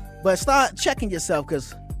 But start checking yourself,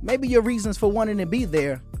 because maybe your reasons for wanting to be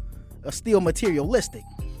there are still materialistic.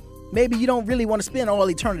 Maybe you don't really want to spend all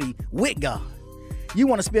eternity with God. You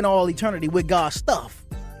want to spend all eternity with God's stuff.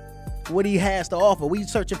 What he has to offer. We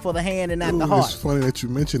searching for the hand and not the heart. It's funny that you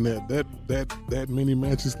mentioned that mini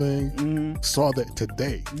mansions thing. Mm-hmm. Saw that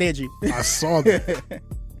today. Did you? I saw that.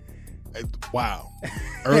 Wow.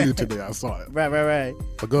 Earlier today I saw it. Right.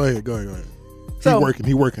 But go ahead. So,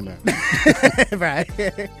 he working now. Right.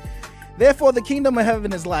 Therefore the kingdom of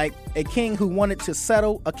heaven is like a king who wanted to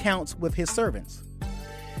settle accounts with his servants.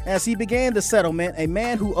 As he began the settlement, a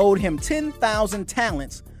man who owed him 10,000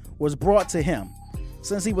 talents was brought to him.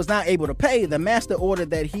 Since he was not able to pay, the master ordered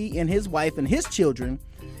that he and his wife and his children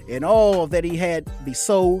and all that he had be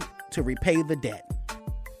sold to repay the debt.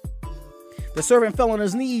 The servant fell on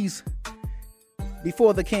his knees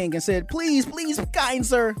before the king and said, please, kind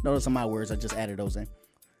sir. Notice my words, I just added those in.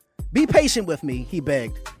 Be patient with me, he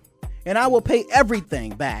begged, and I will pay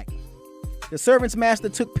everything back. The servant's master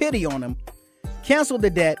took pity on him, canceled the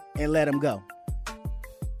debt, and let him go.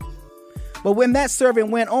 But when that servant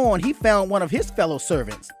went on, he found one of his fellow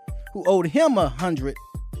servants who owed him 100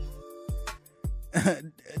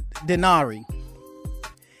 denarii.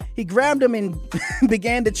 He grabbed him and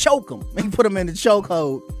began to choke him. He put him in the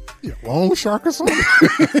chokehold. Yeah, long shark or something?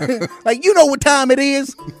 Like, you know what time it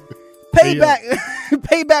is. Pay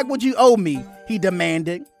back what you owe me, he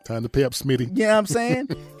demanded. Time to pay up, Smitty. You know what I'm saying?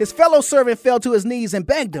 His fellow servant fell to his knees and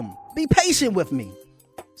begged him, be patient with me.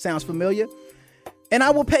 Sounds familiar? And I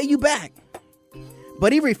will pay you back.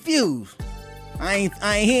 But he refused. I ain't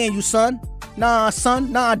hearing you, son. Nah,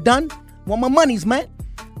 son. Nah, done. Want my monies, man.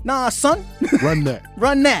 Nah, son. Run that.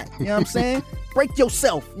 Run that. You know what I'm saying? Break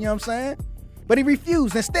yourself. You know what I'm saying? But he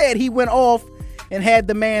refused. Instead, he went off and had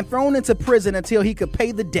the man thrown into prison until he could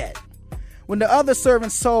pay the debt. When the other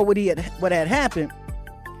servants saw what had happened,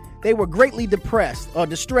 They were greatly depressed or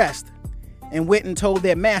distressed and went and told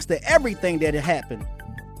their master everything that had happened.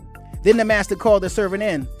 Then the master called the servant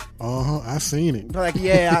in. I seen it. Like,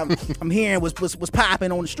 yeah, I'm hearing was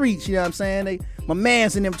popping on the streets. You know what I'm saying? My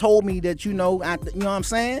mans and them told me that, you know what I'm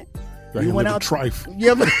saying? You went out trife.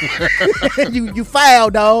 Yeah, you foul,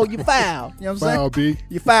 dog. You foul. You know what I'm saying? Foul, B.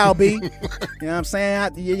 You foul, B. You know what I'm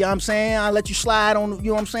saying? You know what I'm saying? I let you slide on. You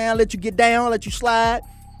know what I'm saying? I let you get down. Let you slide,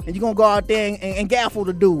 and you gonna go out there and gaffle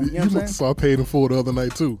the dude. You know what I'm saying? So I paid him for the other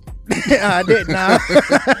night too. I did. Nah.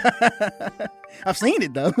 I've seen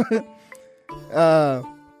it though.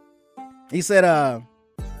 He said,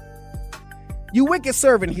 "You wicked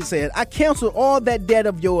servant," he said, "I canceled all that debt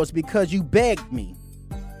of yours because you begged me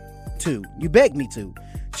to. You begged me to.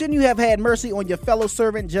 Shouldn't you have had mercy on your fellow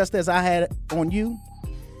servant just as I had on you?"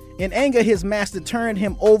 In anger, his master turned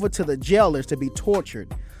him over to the jailers to be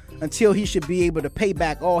tortured until he should be able to pay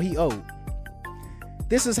back all he owed.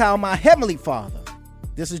 This is how my heavenly Father,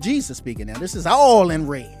 this is Jesus speaking now, this is all in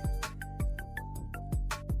red.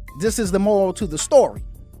 This is the moral to the story.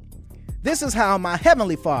 This is how my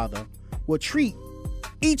heavenly Father will treat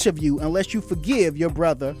each of you unless you forgive your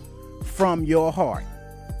brother from your heart.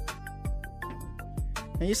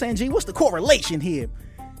 And you're saying, gee, what's the correlation here?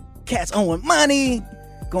 Cats owing money,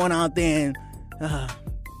 going out there and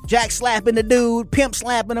jack slapping the dude, pimp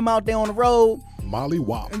slapping him out there on the road. Molly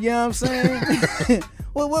Wop. You know what I'm saying?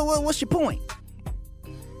 What's your point?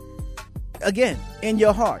 Again, in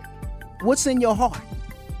your heart. What's in your heart?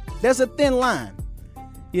 There's a thin line.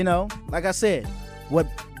 You know, like I said, what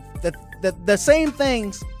the same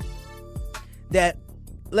things that,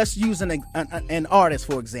 let's use an artist,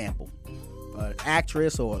 for example, an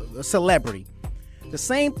actress or a celebrity. The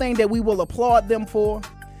same thing that we will applaud them for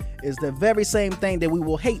is the very same thing that we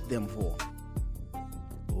will hate them for.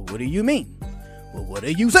 Well, what do you mean? Well, what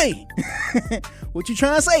are you saying? What you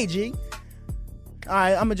trying to say, G? All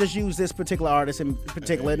right, I'm going to just use this particular artist in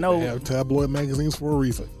particular. They have tabloid magazines for a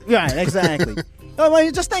reason. Right, exactly.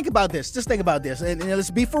 Just think about this. Just think about this. And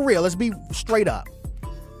let's be for real. Let's be straight up.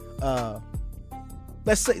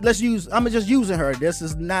 Let's use, I'm just using her. This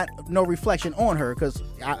is not no reflection on her because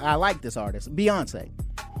I like this artist, Beyonce.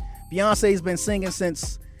 Beyonce's been singing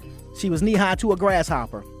since she was knee high to a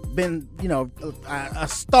grasshopper. Been, you know, a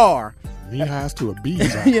star. Knee highs to a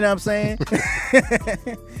bee's eye. You know what I'm saying?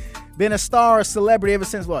 Been a star, a celebrity ever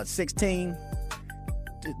since what, 16?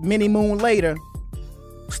 Many moon later,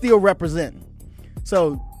 still representing.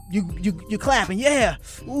 So you clapping, yeah.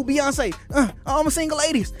 Ooh, Beyonce, all my single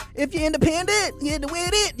ladies. If you're independent, you're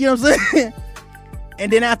with it. You know what I'm saying?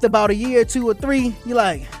 And then after about a year, 2 or 3, you're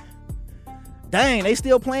like, dang, they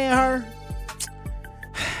still playing her?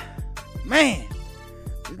 Man.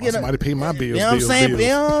 Somebody pay my bills. You know what I'm saying? You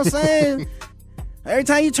know what I'm saying? Every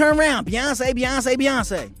time you turn around, Beyonce, Beyonce,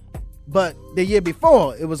 Beyonce. But the year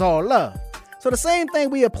before, it was all love. So the same thing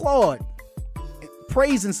we applaud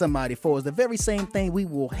praising somebody for is the very same thing we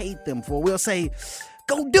will hate them for. We'll say,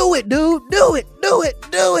 go do it, dude. Do it, do it,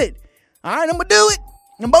 do it. All right, I'm going to do it.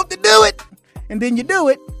 I'm about to do it. And then you do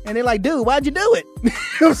it. And they're like, dude, why'd you do it? You know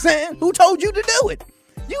what I'm saying? Who told you to do it?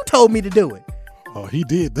 You told me to do it. Oh, he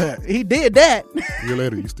did that. He did that. A year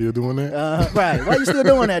later, you still doing that? Right. Why you still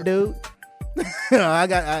doing that, dude?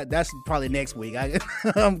 That's probably next week.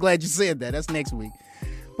 I'm glad you said that. That's next week.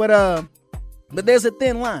 But there's a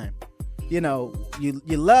thin line. You know, you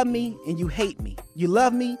love me and you hate me. You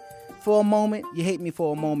love me for a moment, you hate me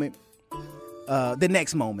for a moment, the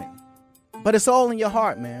next moment. But it's all in your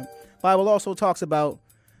heart, man. Bible also talks about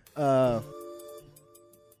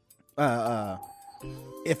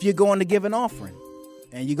if you're going to give an offering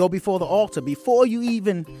and you go before the altar, before you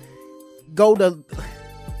even go to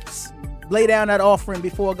lay down that offering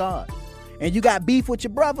before God, and you got beef with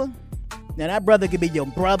your brother, now that brother could be your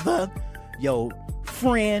brother, your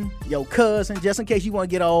friend, your cousin, just in case you want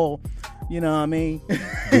to get all, you know what I mean?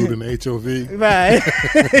 Dude in the HOV. Right.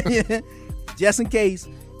 Yeah. Just in case,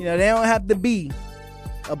 you know, they don't have to be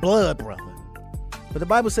a blood brother. But the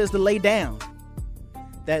Bible says to lay down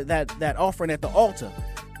that offering at the altar.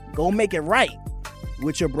 Go make it right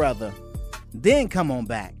with your brother. Then come on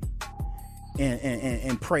back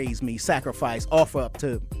and praise me, sacrifice, offer up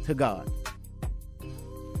to God.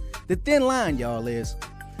 The thin line, y'all, is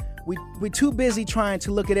we're too busy trying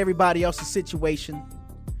to look at everybody else's situation.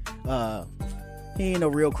 He ain't no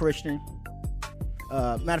real Christian.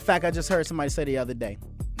 Matter of fact, I just heard somebody say the other day.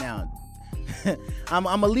 Now, I'm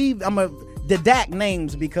gonna deduct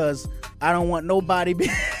names because I don't want nobody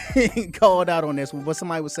being called out on this one. But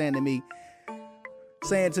somebody was saying to me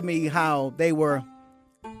how they were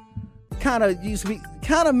kind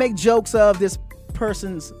of make jokes of this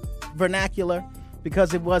person's vernacular,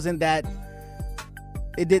 because it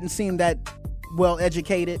didn't seem that well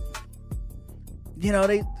educated.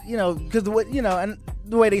 Because and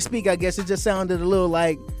the way they speak, I guess it just sounded a little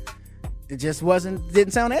like it just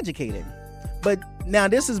didn't sound educated. But now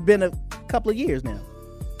this has been a couple of years now.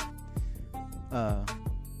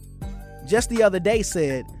 Just the other day they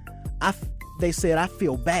said I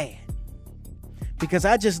feel bad because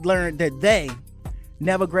I just learned that they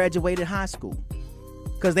never graduated high school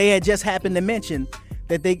because they had just happened to mention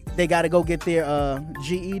that they got to go get their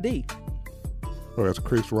GED. Or as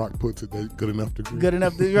Chris Rock puts it, they good enough degree. Good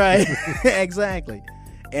enough to right, exactly.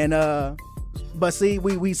 And but see,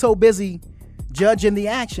 we so busy judging the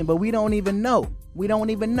action, but we don't even know. You know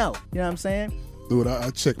what I'm saying? Dude, I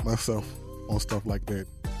check myself on stuff like that.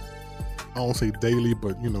 I don't say daily,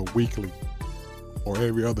 but weekly or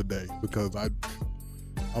every other day, because I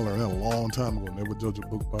learned that a long time ago. Never judge a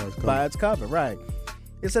book by its cover. By its cover, right?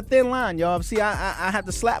 It's a thin line, y'all. See, I have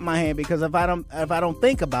to slap my hand because if I don't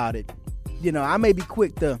think about it, I may be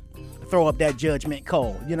quick to throw up that judgment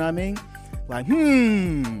call. You know what I mean? Like,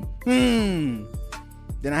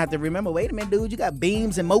 Then I have to remember, wait a minute, dude, you got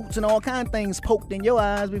beams and motes and all kind of things poked in your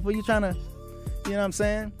eyes before you trying to, you know what I'm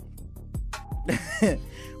saying?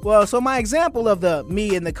 Well, so my example of the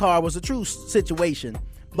me in the car was a true situation.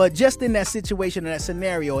 But just in that situation, in that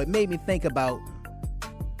scenario, it made me think about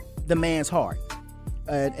the man's heart.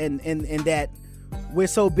 And that we're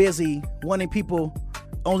so busy wanting people,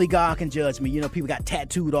 only God can judge me. People got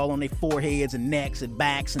tattooed all on their foreheads and necks and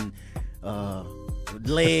backs and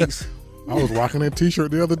legs. I was rocking that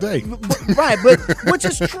t-shirt the other day. Right, but which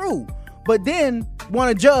is true. But then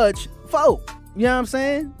want to judge folk. You know what I'm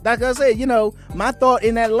saying? Like I said, my thought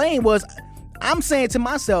in that lane was, I'm saying to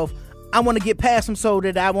myself, I want to get past them so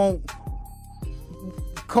that I won't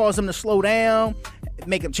cause them to slow down,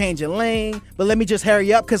 make them change their lane. But let me just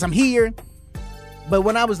hurry up because I'm here. But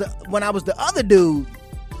when I was the other dude,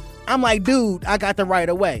 I'm like, dude, I got the right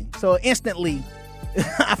of way. So instantly,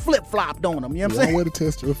 I flip-flopped on them. You know what I'm saying? One way to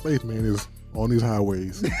test your faith, man, is on these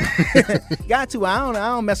highways. Got to. I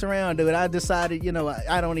don't mess around, dude. I decided,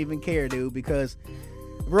 I don't even care, dude, because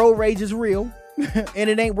road rage is real, and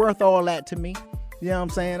it ain't worth all that to me. You know what I'm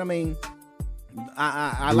saying? I mean,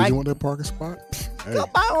 I like. You want that parking spot? Hey.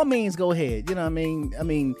 By all means, go ahead. You know what I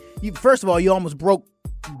mean? First of all, you almost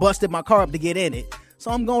busted my car up to get in it,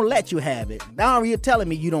 so I'm gonna let you have it. Now you're telling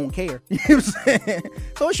me you don't care. You know what I'm saying?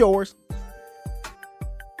 So it's yours.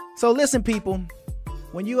 So listen, people,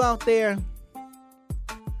 when you out there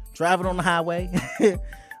driving on the highway,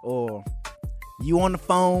 or you on the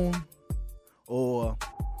phone, or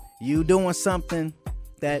you doing something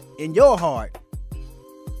that in your heart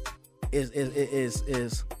is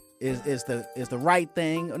the right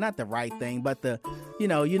thing, or not the right thing, but you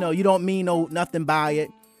don't mean nothing by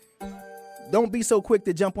it. Don't be so quick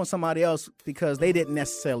to jump on somebody else because they didn't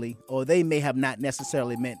necessarily, or they may have not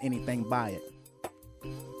necessarily meant anything by it.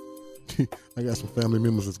 I got some family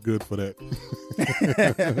members that's good for that.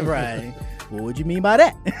 Right. What would you mean by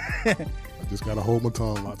that? I just gotta hold my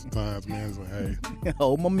tongue lots of times, man. So, hey.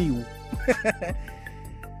 Hold my mule.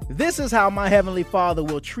 This is how my Heavenly Father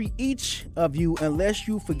will treat each of you unless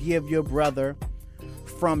you forgive your brother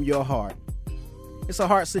from your heart. It's a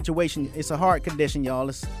hard situation. It's a hard condition, y'all.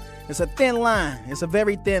 It's a thin line. It's a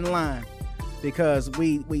very thin line because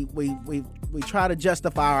we try to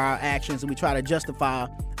justify our actions and we try to justify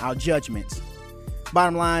our judgments.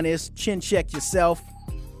 Bottom line is chin check yourself,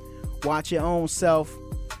 watch your own self,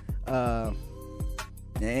 and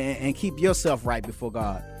keep yourself right before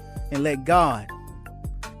God, and let God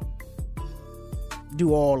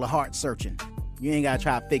do all the heart searching. You ain't gotta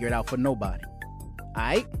try to figure it out for nobody. All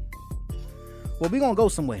right? Well, we're gonna go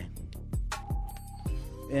somewhere.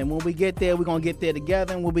 And when we get there, we're going to get there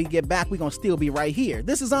together. And when we get back, we're going to still be right here.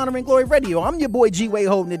 This is Honor and Glory Radio. I'm your boy G-Way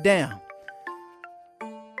holding it down.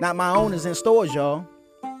 Not my own is in stores, y'all.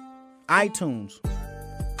 iTunes.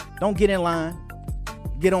 Don't get in line.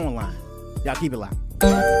 Get online. Y'all keep it locked.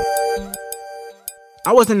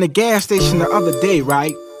 I was in the gas station the other day,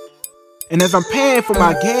 right? And as I'm paying for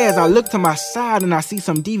my gas, I look to my side and I see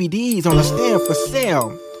some DVDs on the stand for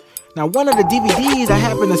sale. Now, one of the DVDs I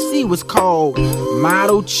happened to see was called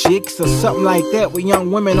Model Chicks or something like that, with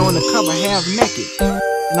young women on the cover half naked.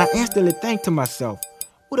 And I instantly think to myself,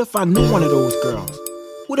 what if I knew one of those girls?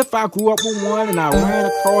 What if I grew up with one and I ran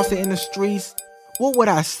across it in the streets? What would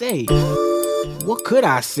I say? What could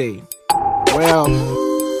I say? Well,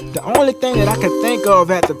 the only thing that I could think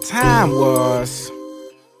of at the time was,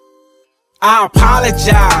 I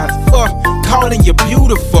apologize for calling you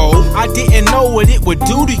beautiful. I didn't know what it would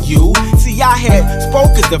do to you. See, I had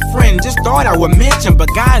spoke as a friend, just thought I would mention, but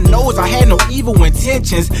God knows I had no evil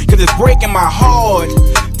intentions, cause it's breaking my heart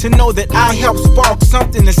to know that I helped spark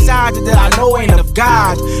something inside you that I know ain't of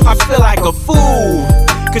God. I feel like a fool,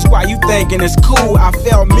 cause while you thinking it's cool, I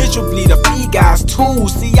fell miserably to be God's tool.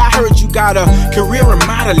 See, I heard you got a career in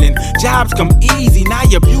modeling, jobs come easy, now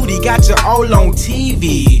your beauty got you all on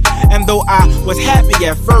TV. And though I was happy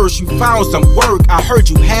at first, you found some work. I heard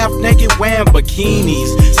you half naked wearing bikinis.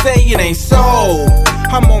 Say it ain't so.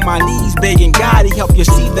 I'm on my knees begging God to help you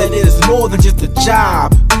see that it is more than just a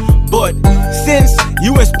job. But since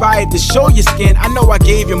you inspired to show your skin, I know I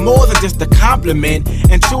gave you more than just a compliment.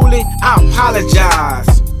 And truly, I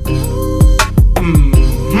apologize.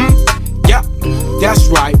 Yep, that's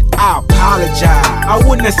right, I apologize. I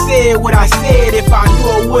wouldn't have said what I said if I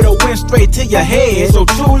knew it would've went straight to your head. So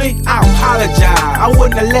truly, I apologize. I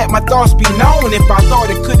wouldn't have let my thoughts be known if I thought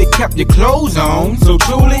it could've kept your clothes on. So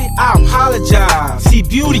truly, I apologize. See,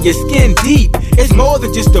 beauty is skin deep. It's more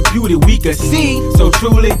than just the beauty we could see. So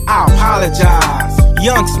truly, I apologize.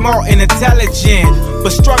 Young, smart, and intelligent,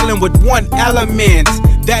 but struggling with one element.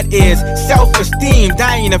 That is self-esteem,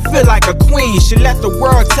 dying to feel like a queen. She let the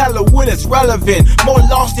world tell her what is relevant. More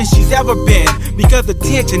lost than she's ever been, because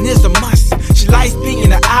attention is a must. She likes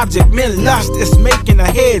being an object, men lust is making her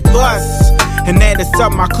head bust. And that is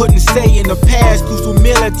something I couldn't say in the past, whose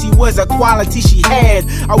humility was a quality she had.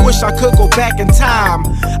 I wish I could go back in time.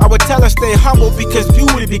 I would tell her stay humble, because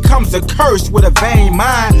beauty becomes a curse with a vain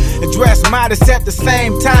mind. Address modest at the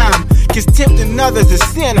same time, cause tempting others is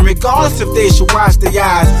sin, regardless if they should wash their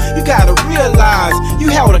eyes. You gotta realize you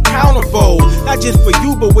held accountable, not just for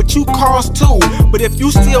you, but what you caused too. But if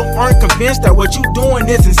you still aren't convinced that what you doing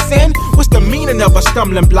isn't sin, what's the meaning of a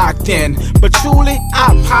stumbling block then? But truly,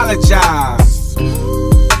 I apologize.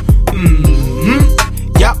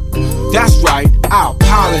 Yep, that's right, I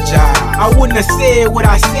apologize. I wouldn't have said what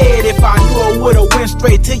I said if I knew it would've went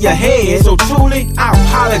straight to your head. So truly, I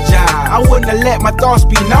apologize. I wouldn't have let my thoughts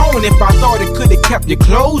be known if I thought it could've kept your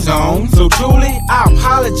clothes on. So truly, I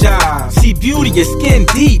apologize. See, beauty is skin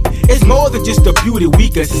deep. It's more than just the beauty we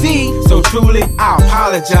could see. So truly, I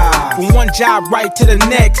apologize. From one job right to the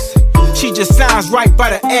next, she just sounds right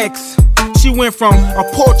by the X. She went from a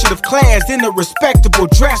portrait of class in a respectable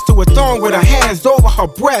dress to a thong with her hands over her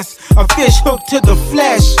breast, a fish hooked to the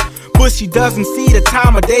flesh. But she doesn't see the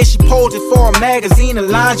time of day she posed for a magazine of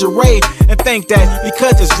lingerie, and think that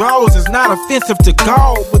because it's rose is not offensive to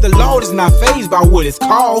God. But the Lord is not fazed by what it's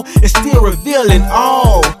called. It's still revealing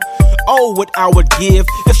all. Oh, what I would give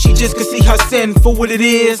if she just could see her sin for what it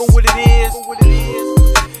is.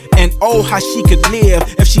 And oh, how she could live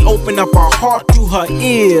if she opened up her heart through her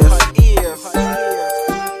ears.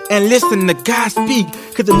 And listen to God speak,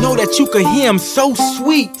 cause I know that you can hear him so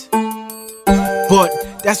sweet. But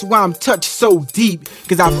that's why I'm touched so deep,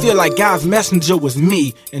 cause I feel like God's messenger was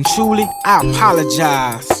me. And truly, I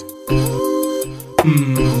apologize.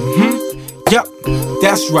 Yep,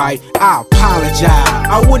 that's right, I apologize.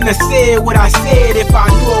 I wouldn't have said what I said if I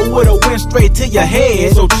knew it would've went straight to your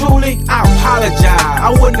head. So truly, I apologize. I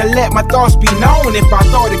wouldn't have let my thoughts be known if I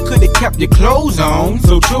thought it could've kept your clothes on.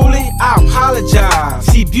 So truly, I apologize.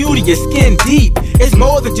 See, beauty is skin deep. It's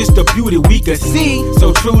more than just the beauty we could see.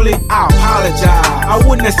 So truly, I apologize. I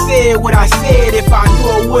wouldn't have said what I said if I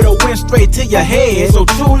knew it would've went straight to your head. So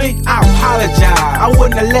truly, I apologize. I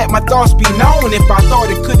wouldn't have let my thoughts be known if I thought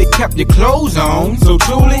it could've kept your clothes on. So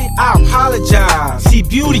truly, I apologize. See,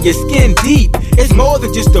 beauty is skin deep. It's more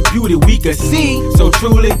than just the beauty we could see. So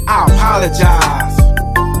truly, I apologize.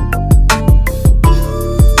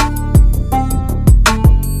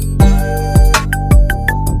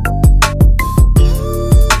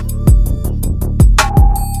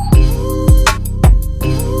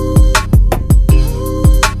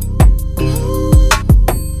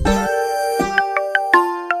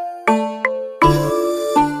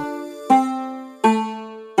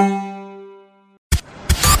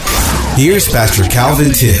 Here's Pastor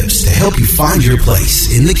Calvin Tibbs to help you find your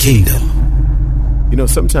place in the kingdom. You know,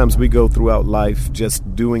 sometimes we go throughout life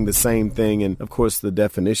just doing the same thing, and of course the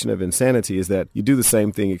definition of insanity is that you do the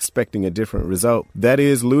same thing expecting a different result. That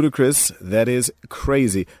is ludicrous. That is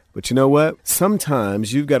crazy. But you know what?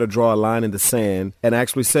 Sometimes you've got to draw a line in the sand and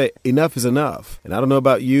actually say enough is enough. And I don't know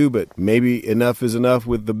about you, but maybe enough is enough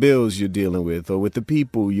with the bills you're dealing with or with the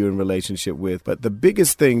people you're in relationship with. But the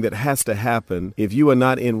biggest thing that has to happen if you are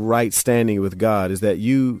not in right standing with God is that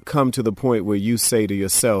you come to the point where you say to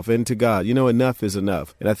yourself and to God, you know, enough is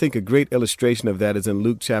enough. And I think a great illustration of that is in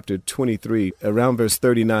Luke chapter 23, around verse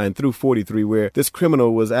 39 through 43, where this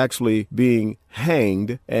criminal was actually being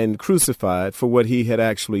hanged and crucified for what he had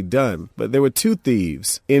actually done. But there were two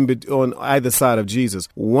thieves on either side of Jesus.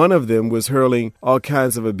 One of them was hurling all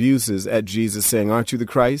kinds of abuses at Jesus, saying, "Aren't you the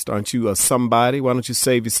Christ? Aren't you a somebody? Why don't you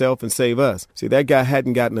save yourself and save us?" See, that guy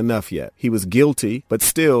hadn't gotten enough yet. He was guilty, but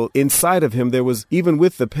still inside of him there was, even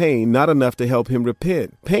with the pain, not enough to help him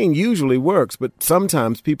repent. Pain usually works, but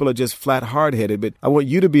sometimes people are just flat hard-headed. But I want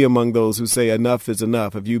you to be among those who say enough is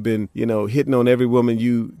enough. If you've been, hitting on every woman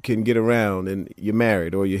you can get around and you're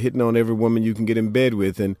married, or you're hitting on every woman you can get in bed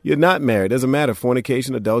with and you're not married, doesn't matter,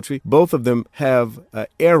 fornication, adultery, both of them have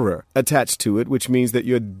error attached to it, which means that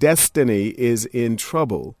your destiny is in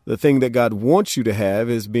trouble. The thing that God wants you to have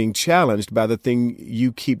is being challenged by the thing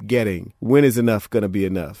you keep getting. When is enough going to be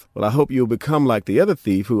enough? Well, I hope you'll become like the other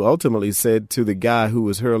thief who ultimately said to the guy who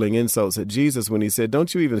was hurling insults at Jesus when he said,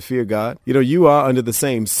 "Don't you even fear God? You are under the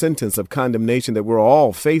same sentence of condemnation that we're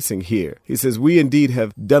all facing here." He says, "We indeed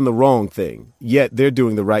have done the wrong thing, yet they're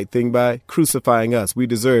doing the right thing by crucifying us. We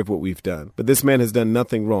deserve what we've done. But this man has done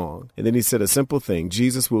nothing wrong." And then he said a simple thing: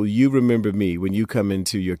 "Jesus, will you remember me when you come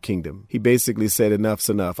into your kingdom?" He basically said, enough's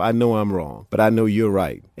enough. I know I'm wrong, but I know you're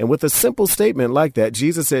right. And with a simple statement like that,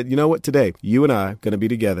 Jesus said, you know what, today, you and I are going to be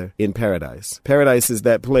together in paradise. Paradise is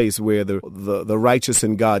that place where the righteous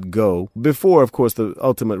and God go before, of course, the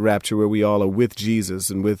ultimate rapture where we all are with Jesus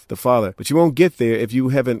and with the Father. But you won't get there if you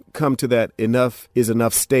haven't come to that enough is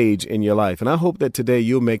enough stage in your life. And I hope that today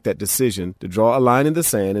you'll make that decision to draw a line in the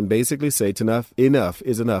sand and basically say to enough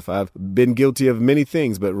is enough. I've been guilty of many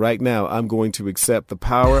things, but right now I'm going to accept the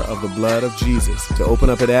power of the blood of Jesus to open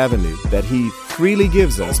up an avenue that he freely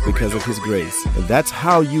gives us because of his grace. And that's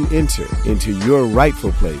how you enter into your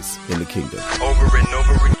rightful place in the kingdom. Over and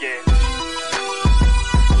over again.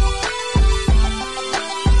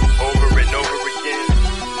 Over and over again.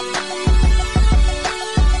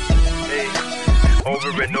 Hey,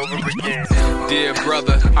 over and over again. Dear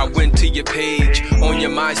brother, I went to your page on your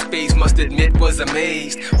MySpace, must admit was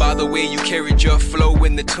amazed by the way you carried your flow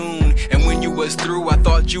in the tune. And when you was through, I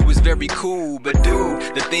thought you was very cool. But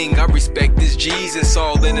dude, the thing I respect is Jesus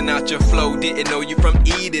all in and out your flow. Didn't know you from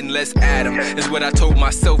Eden, less Adam, is what I told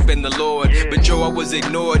myself and the Lord. But Joe, I was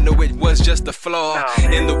ignored, no, it was just a flaw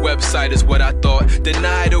in the website is what I thought.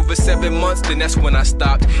 Denied over 7 months, then that's when I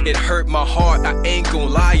stopped. It hurt my heart, I ain't gonna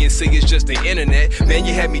lie and say it's just the internet. Man,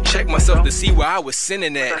 you had me check myself to see where I was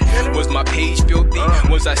sinning at. Was my page filthy?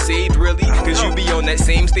 Was I saved really? Cause you be on that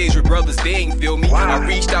same stage with brothers, they ain't feel me. I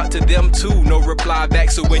reached out to them too, no reply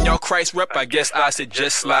back. So when y'all Christ rep, I guess I should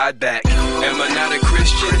just slide back. Am I not a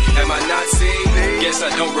Christian? Am I not saved? Guess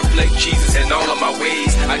I don't reflect Jesus in all of my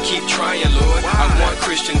ways. I keep trying, Lord. I want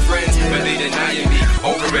Christian friends, but they denying me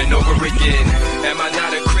over and over again. Am I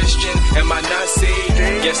not a Christian? Am I not saved?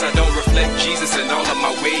 Guess I don't reflect Jesus in all of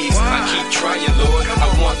my ways. I keep trying, Lord.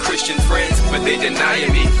 I want Christian friends, but they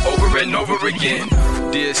denying me over and over again.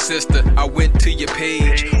 Dear sister, I went to your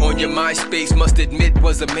page on your MySpace, must admit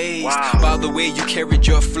was amazed by the way you carried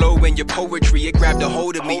your flow and your poetry. It grabbed a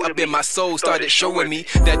hold of me, up in my soul, started showing me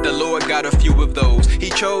that the Lord got a few of those. He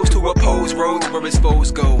chose to oppose roads where his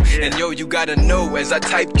foes go. And yo, you gotta know, as I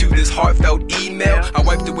typed you this heartfelt email, I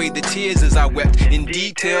wiped away the tears as I wept in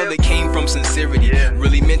detail. It came from sincerity,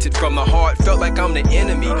 really meant it from the heart. Felt like I'm the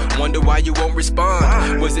enemy, wonder why you won't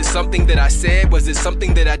respond. Was it something that I said? Was it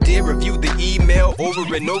something that I did? Review the email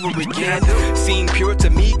over and over again. Seemed pure to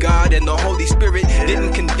me, God and the Holy Spirit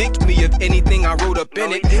didn't convict me of anything I wrote up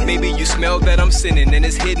in it. Maybe you smell that I'm sinning and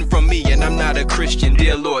it's hidden from me, and I'm not a Christian.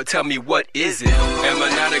 Dear Lord, tell me, what is it? Am I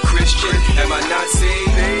not a Christian? Am I not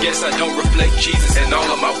saved? Guess I don't reflect Jesus in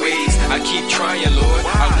all of my ways. I keep trying, Lord.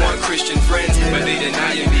 I want Christian friends, but they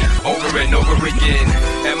denying me over and over again.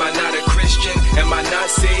 Am I not a Christian? Am I not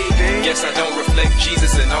saved? Guess I don't reflect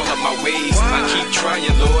Jesus in all of my ways. I keep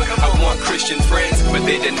trying, Lord. I want Christian friends, but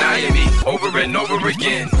they denying me over and over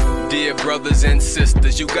again. Dear brothers and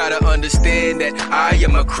sisters, you gotta understand that I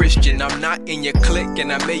am a Christian. I'm not in your clique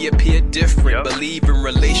and I may appear different. Believe in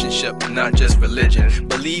relationship, not just religion.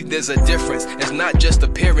 Believe there's a difference, it's not just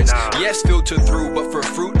appearance. Yes, filter through, but for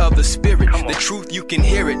fruit of the spirit. The truth, you can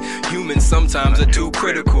hear it. Humans sometimes are too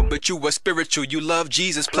critical, but you are spiritual. You love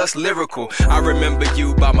Jesus plus lyrical. I remember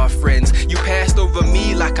you by my friends. You passed over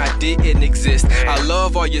me like I didn't exist. I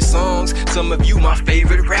love all your songs. Some of you my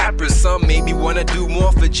favorite rappers. Some made me wanna do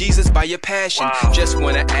more for Jesus by your passion. Just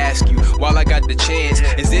wanna ask you, while I got the chance,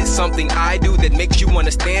 is it something I do that makes you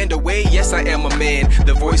wanna stand away? Yes, I am a man,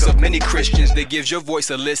 the voice of many Christians, that gives your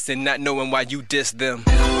voice a listen, not knowing why you diss them.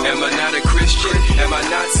 Am I not a Christian? Am I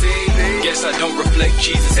not saved? Guess I don't reflect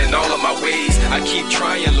Jesus in all of my ways. I keep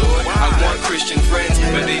trying, Lord. I want Christian friends,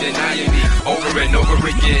 but they denying me over and over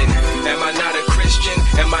again. Am I not a Christian?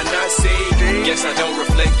 Am I not saved? Guess I don't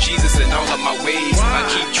reflect Jesus in all of my ways. I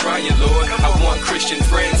keep trying, Lord. I want Christian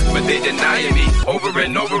friends, but they denying me over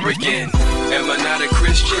and over again. Am I not a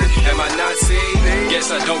Christian? Am I not saved? Guess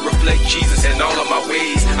I don't reflect Jesus in all of my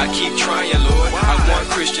ways. I keep trying, Lord. I want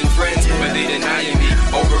Christian friends, but they denying me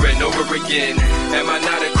over and over again. Am I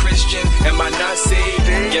not a Christian? Am I not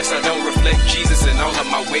saved? Guess I don't reflect Jesus in all of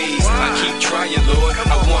my ways. I keep trying, Lord.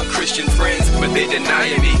 I want Christian friends, but they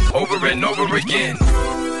denying me over and over again.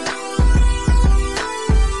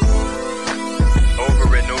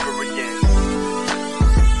 Over and over again.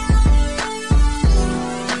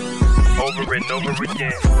 Over and over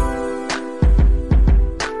again.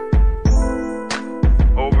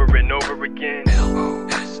 Over and over again.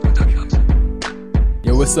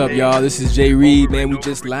 Yo, what's up, y'all? This is Jay Reed, man. We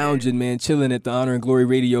just lounging, man, chilling at the Honor and Glory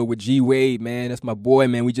Radio with G Wade, man. That's my boy,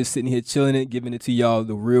 man. We just sitting here chilling it, giving it to y'all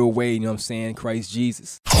the real way, you know what I'm saying? Christ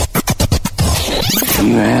Jesus.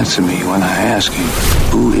 You answer me when I ask you,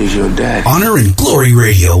 who is your daddy? Honor and Glory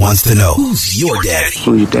Radio wants to know, who's your daddy?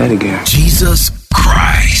 Who your daddy, girl? Jesus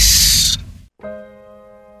Christ.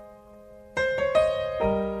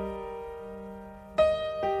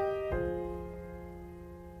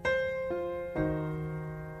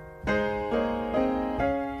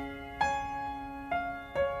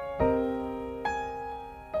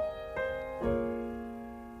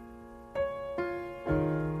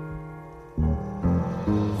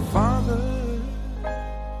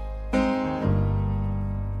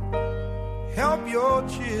 Help your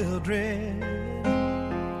children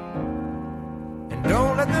and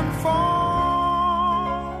don't let them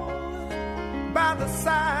fall by the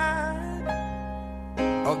side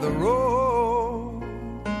of the road,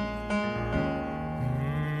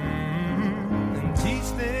 and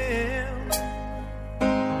teach them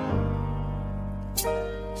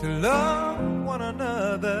to love one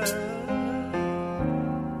another,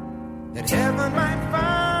 that heaven might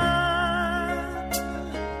find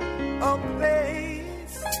a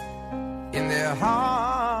place in their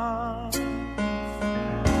hearts,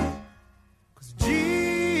 'cause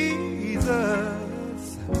Jesus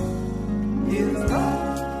is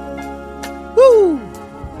love. Woo!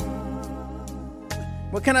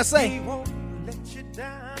 What can I say?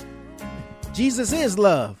 Jesus is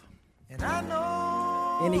love. And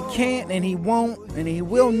he can't and he won't and he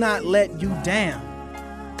will not let you down.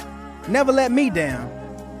 Never let me down.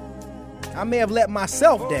 I may have let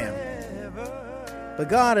myself down, but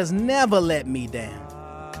God has never let me down.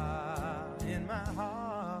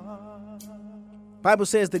 Bible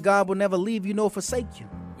says that God will never leave you nor forsake you.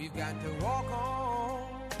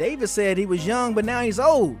 David said he was young, but now he's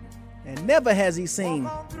old, and never has he seen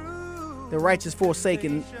the righteous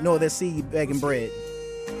forsaken, nor their seed begging bread.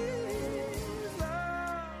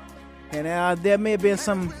 And there may have been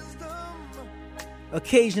some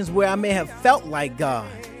occasions where I may have felt like God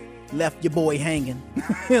left your boy hanging.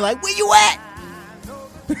 Like, where you at?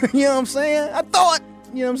 You know what I'm saying? I thought,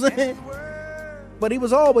 you know what I'm saying? But he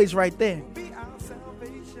was always right there.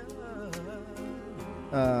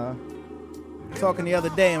 Talking the other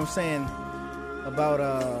day, I'm saying about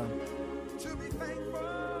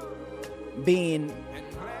we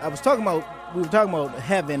were talking about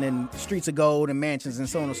heaven and streets of gold and mansions and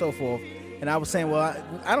so on and so forth. And I was saying, well,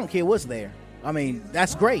 I don't care what's there. I mean,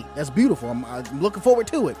 that's great. That's beautiful. I'm looking forward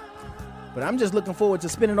to it. But I'm just looking forward to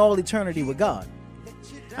spending all eternity with God.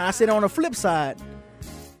 And I said, on the flip side,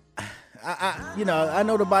 I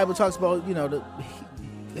know the Bible talks about,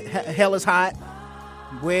 the hell is hot,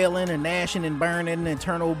 wailing and gnashing and burning,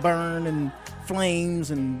 eternal burn and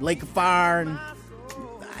flames and lake of fire. And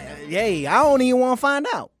I don't even want to find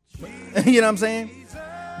out. You know what I'm saying?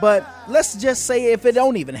 But let's just say if it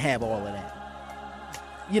don't even have all of that.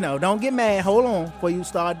 Don't get mad. Hold on before you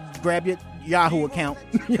start grab your Yahoo account.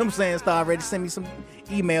 You know what I'm saying? Start ready to send me some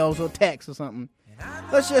emails or texts or something.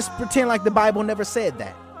 Let's just pretend like the Bible never said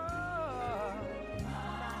that.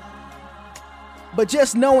 But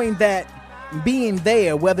just knowing that being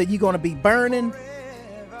there, whether you're going to be burning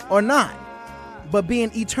or not, but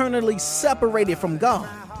being eternally separated from God,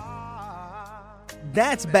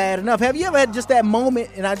 that's bad enough. Have you ever had just that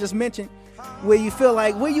moment, and I just mentioned, where you feel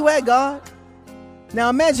like, where you at, God? Now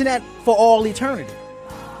imagine that for all eternity.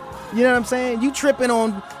 You know what I'm saying? You tripping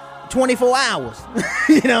on 24 hours.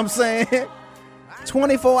 You know what I'm saying?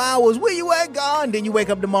 24 hours, where you at, God? And then you wake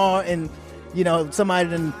up tomorrow and, somebody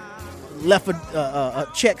done left a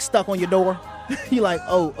check stuck on your door. You like,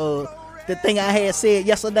 the thing I had said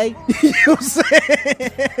yesterday. You know what I'm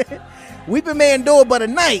saying? Weeping may endure but a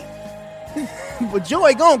night. But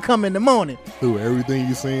joy gonna come in the morning. Through everything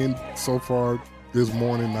you're saying so far, this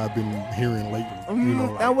morning. I've been hearing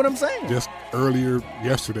lately. That's what I'm saying. Just earlier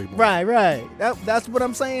yesterday morning. Right. That's what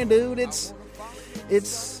I'm saying, dude. It's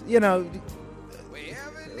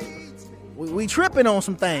we tripping on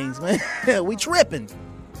some things, man. We tripping.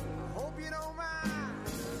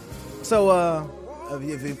 So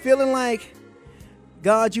if you're feeling like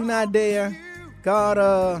God, you not there,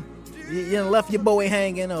 God, you left your boy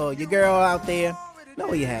hanging or your girl out there.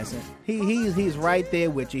 No, he hasn't. He's right there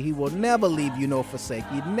with you. He will never leave you nor forsake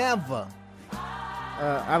you. Never.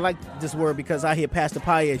 I like this word because I hear Pastor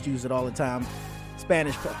Paez use it all the time.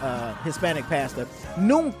 Spanish, Hispanic pastor.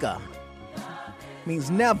 Nunca means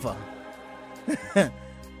never.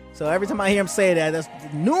 So every time I hear him say that, that's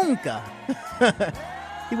nunca.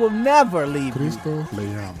 He will never leave Cristo le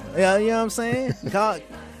llama. Yeah, you know what I'm saying?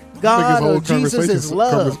 God or Jesus is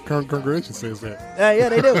love. Congregation says that. Yeah,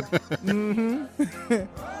 they do. Mm-hmm.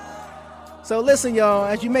 So listen, y'all,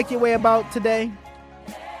 as you make your way about today,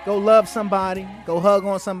 go love somebody. Go hug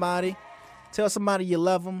on somebody. Tell somebody you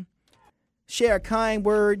love them. Share a kind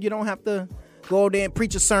word. You don't have to go there and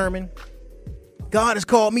preach a sermon. God has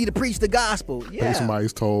called me to preach the gospel. Yeah. Pay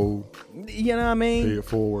somebody's toll. You know what I mean?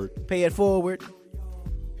 Pay it forward.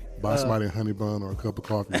 Buy somebody a honey bun or a cup of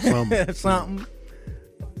coffee or something. Something.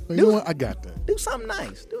 You know what? I got that. Do something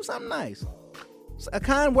nice. A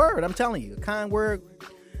kind word, I'm telling you. A kind word.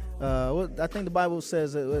 I think the Bible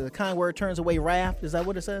says a kind word turns away wrath. Is that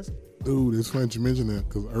what it says? Dude, it's funny you mention that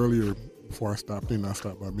because earlier, before I stopped in, I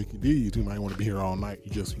stopped by Mickey D's. You might want to be here all night.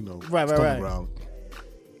 You just, right. around.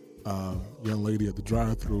 Young lady at the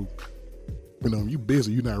drive-thru. You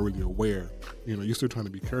busy. You're not really aware. You're still trying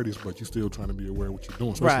to be courteous, but you're still trying to be aware of what you're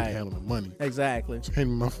doing, especially handling money. Exactly. She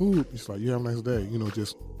handed me my food. She's like, "You have a nice day."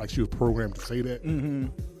 Just like she was programmed to say that. Mm-hmm.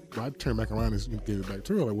 But I turned back around and gave it back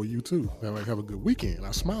to her. Like, "Well, you too. Have a good weekend."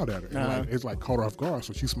 I smiled at her. And it's like caught her off guard,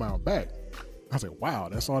 so she smiled back. I said, "Wow,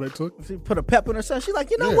 that's all that took." She put a pep in herself. She's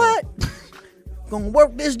like, "You know what? Gonna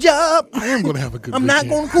work this job. I am gonna have a good I'm weekend.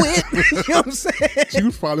 not gonna quit." You know what I'm saying? She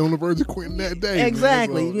was probably on the verge of quitting that day.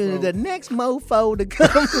 Exactly. The next mofo to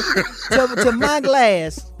come to my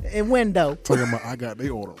glass and window. Talking about I got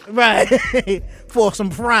their order. Right. For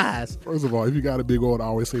some fries. First of all, if you got a big order, I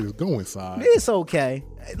always say just go inside. It's okay.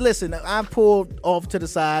 Listen, I pulled off to the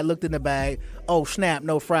side, looked in the bag. Oh, snap,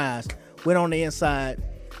 no fries. Went on the inside.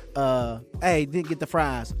 Hey, didn't get the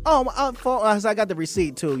fries. Oh, I got the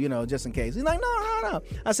receipt too, just in case. He's like, no.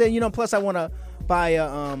 I said, plus I want to buy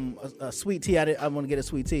a sweet tea. I want to get a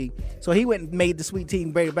sweet tea. So he went and made the sweet tea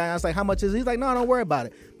and brought it back. I was like, how much is it? He's like, no, don't worry about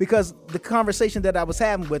it. Because the conversation that I was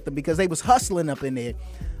having with them, because they was hustling up in there.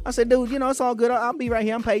 I said, dude, it's all good. I'll be right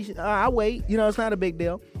here. I'm patient. I'll wait. It's not a big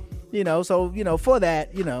deal. So, for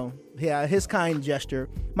that, yeah, his kind gesture,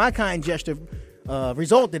 my kind gesture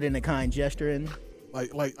resulted in a kind gesture. And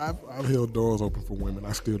Like I've held doors open for women.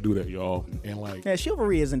 I still do that, y'all. And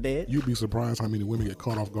chivalry isn't dead. You'd be surprised how many women get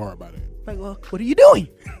caught off guard by that. Like, well, what are you doing?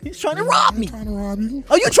 He's trying to rob me. Trying to rob you.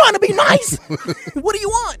 Oh, you trying to be nice? What do you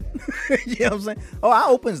want? You know what I'm saying? Oh, I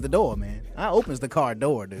opens the door, man. I opens the car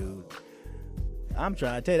door, dude. I'm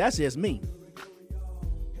trying to tell you, that's just me.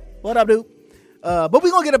 What up, dude? But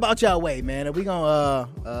we gonna get about y'all way, man. And we gonna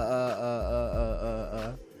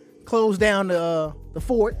close down the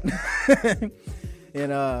fort.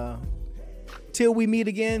 And till we meet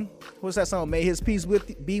again. What's that song? May his peace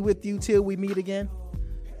be with you till we meet again.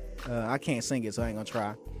 I can't sing it, so I ain't gonna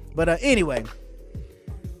try. But anyway,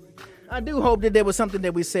 I do hope that there was something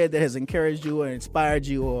that we said that has encouraged you or inspired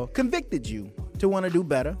you or convicted you to want to do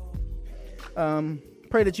better.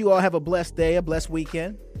 Pray that you all have a blessed day, a blessed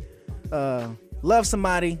weekend. Love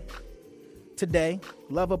somebody today.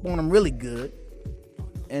 Love up on them really good.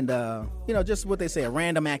 And, just what they say, a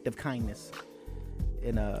random act of kindness.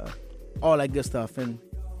 And all that good stuff. And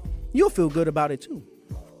you'll feel good about it, too.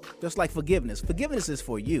 Just like forgiveness. Forgiveness is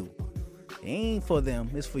for you. It ain't for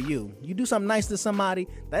them. It's for you. You do something nice to somebody,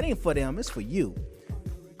 that ain't for them. It's for you.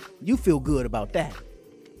 You feel good about that.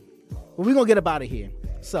 Well, we're going to get up out of here.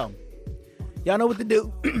 So, y'all know what to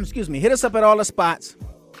do. Excuse me. Hit us up at all the spots.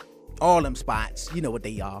 All them spots. You know what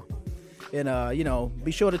they are. And,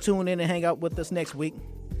 be sure to tune in and hang out with us next week.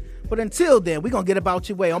 But until then, we're going to get about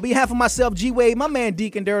your way. On behalf of myself, G-Wade, my man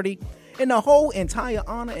Deacon Dirty, and the whole entire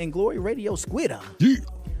Honor and Glory Radio Squidder. Yeah.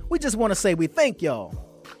 We just want to say we thank y'all.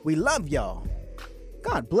 We love y'all.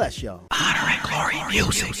 God bless y'all.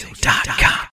 HonorandGloryMusic.com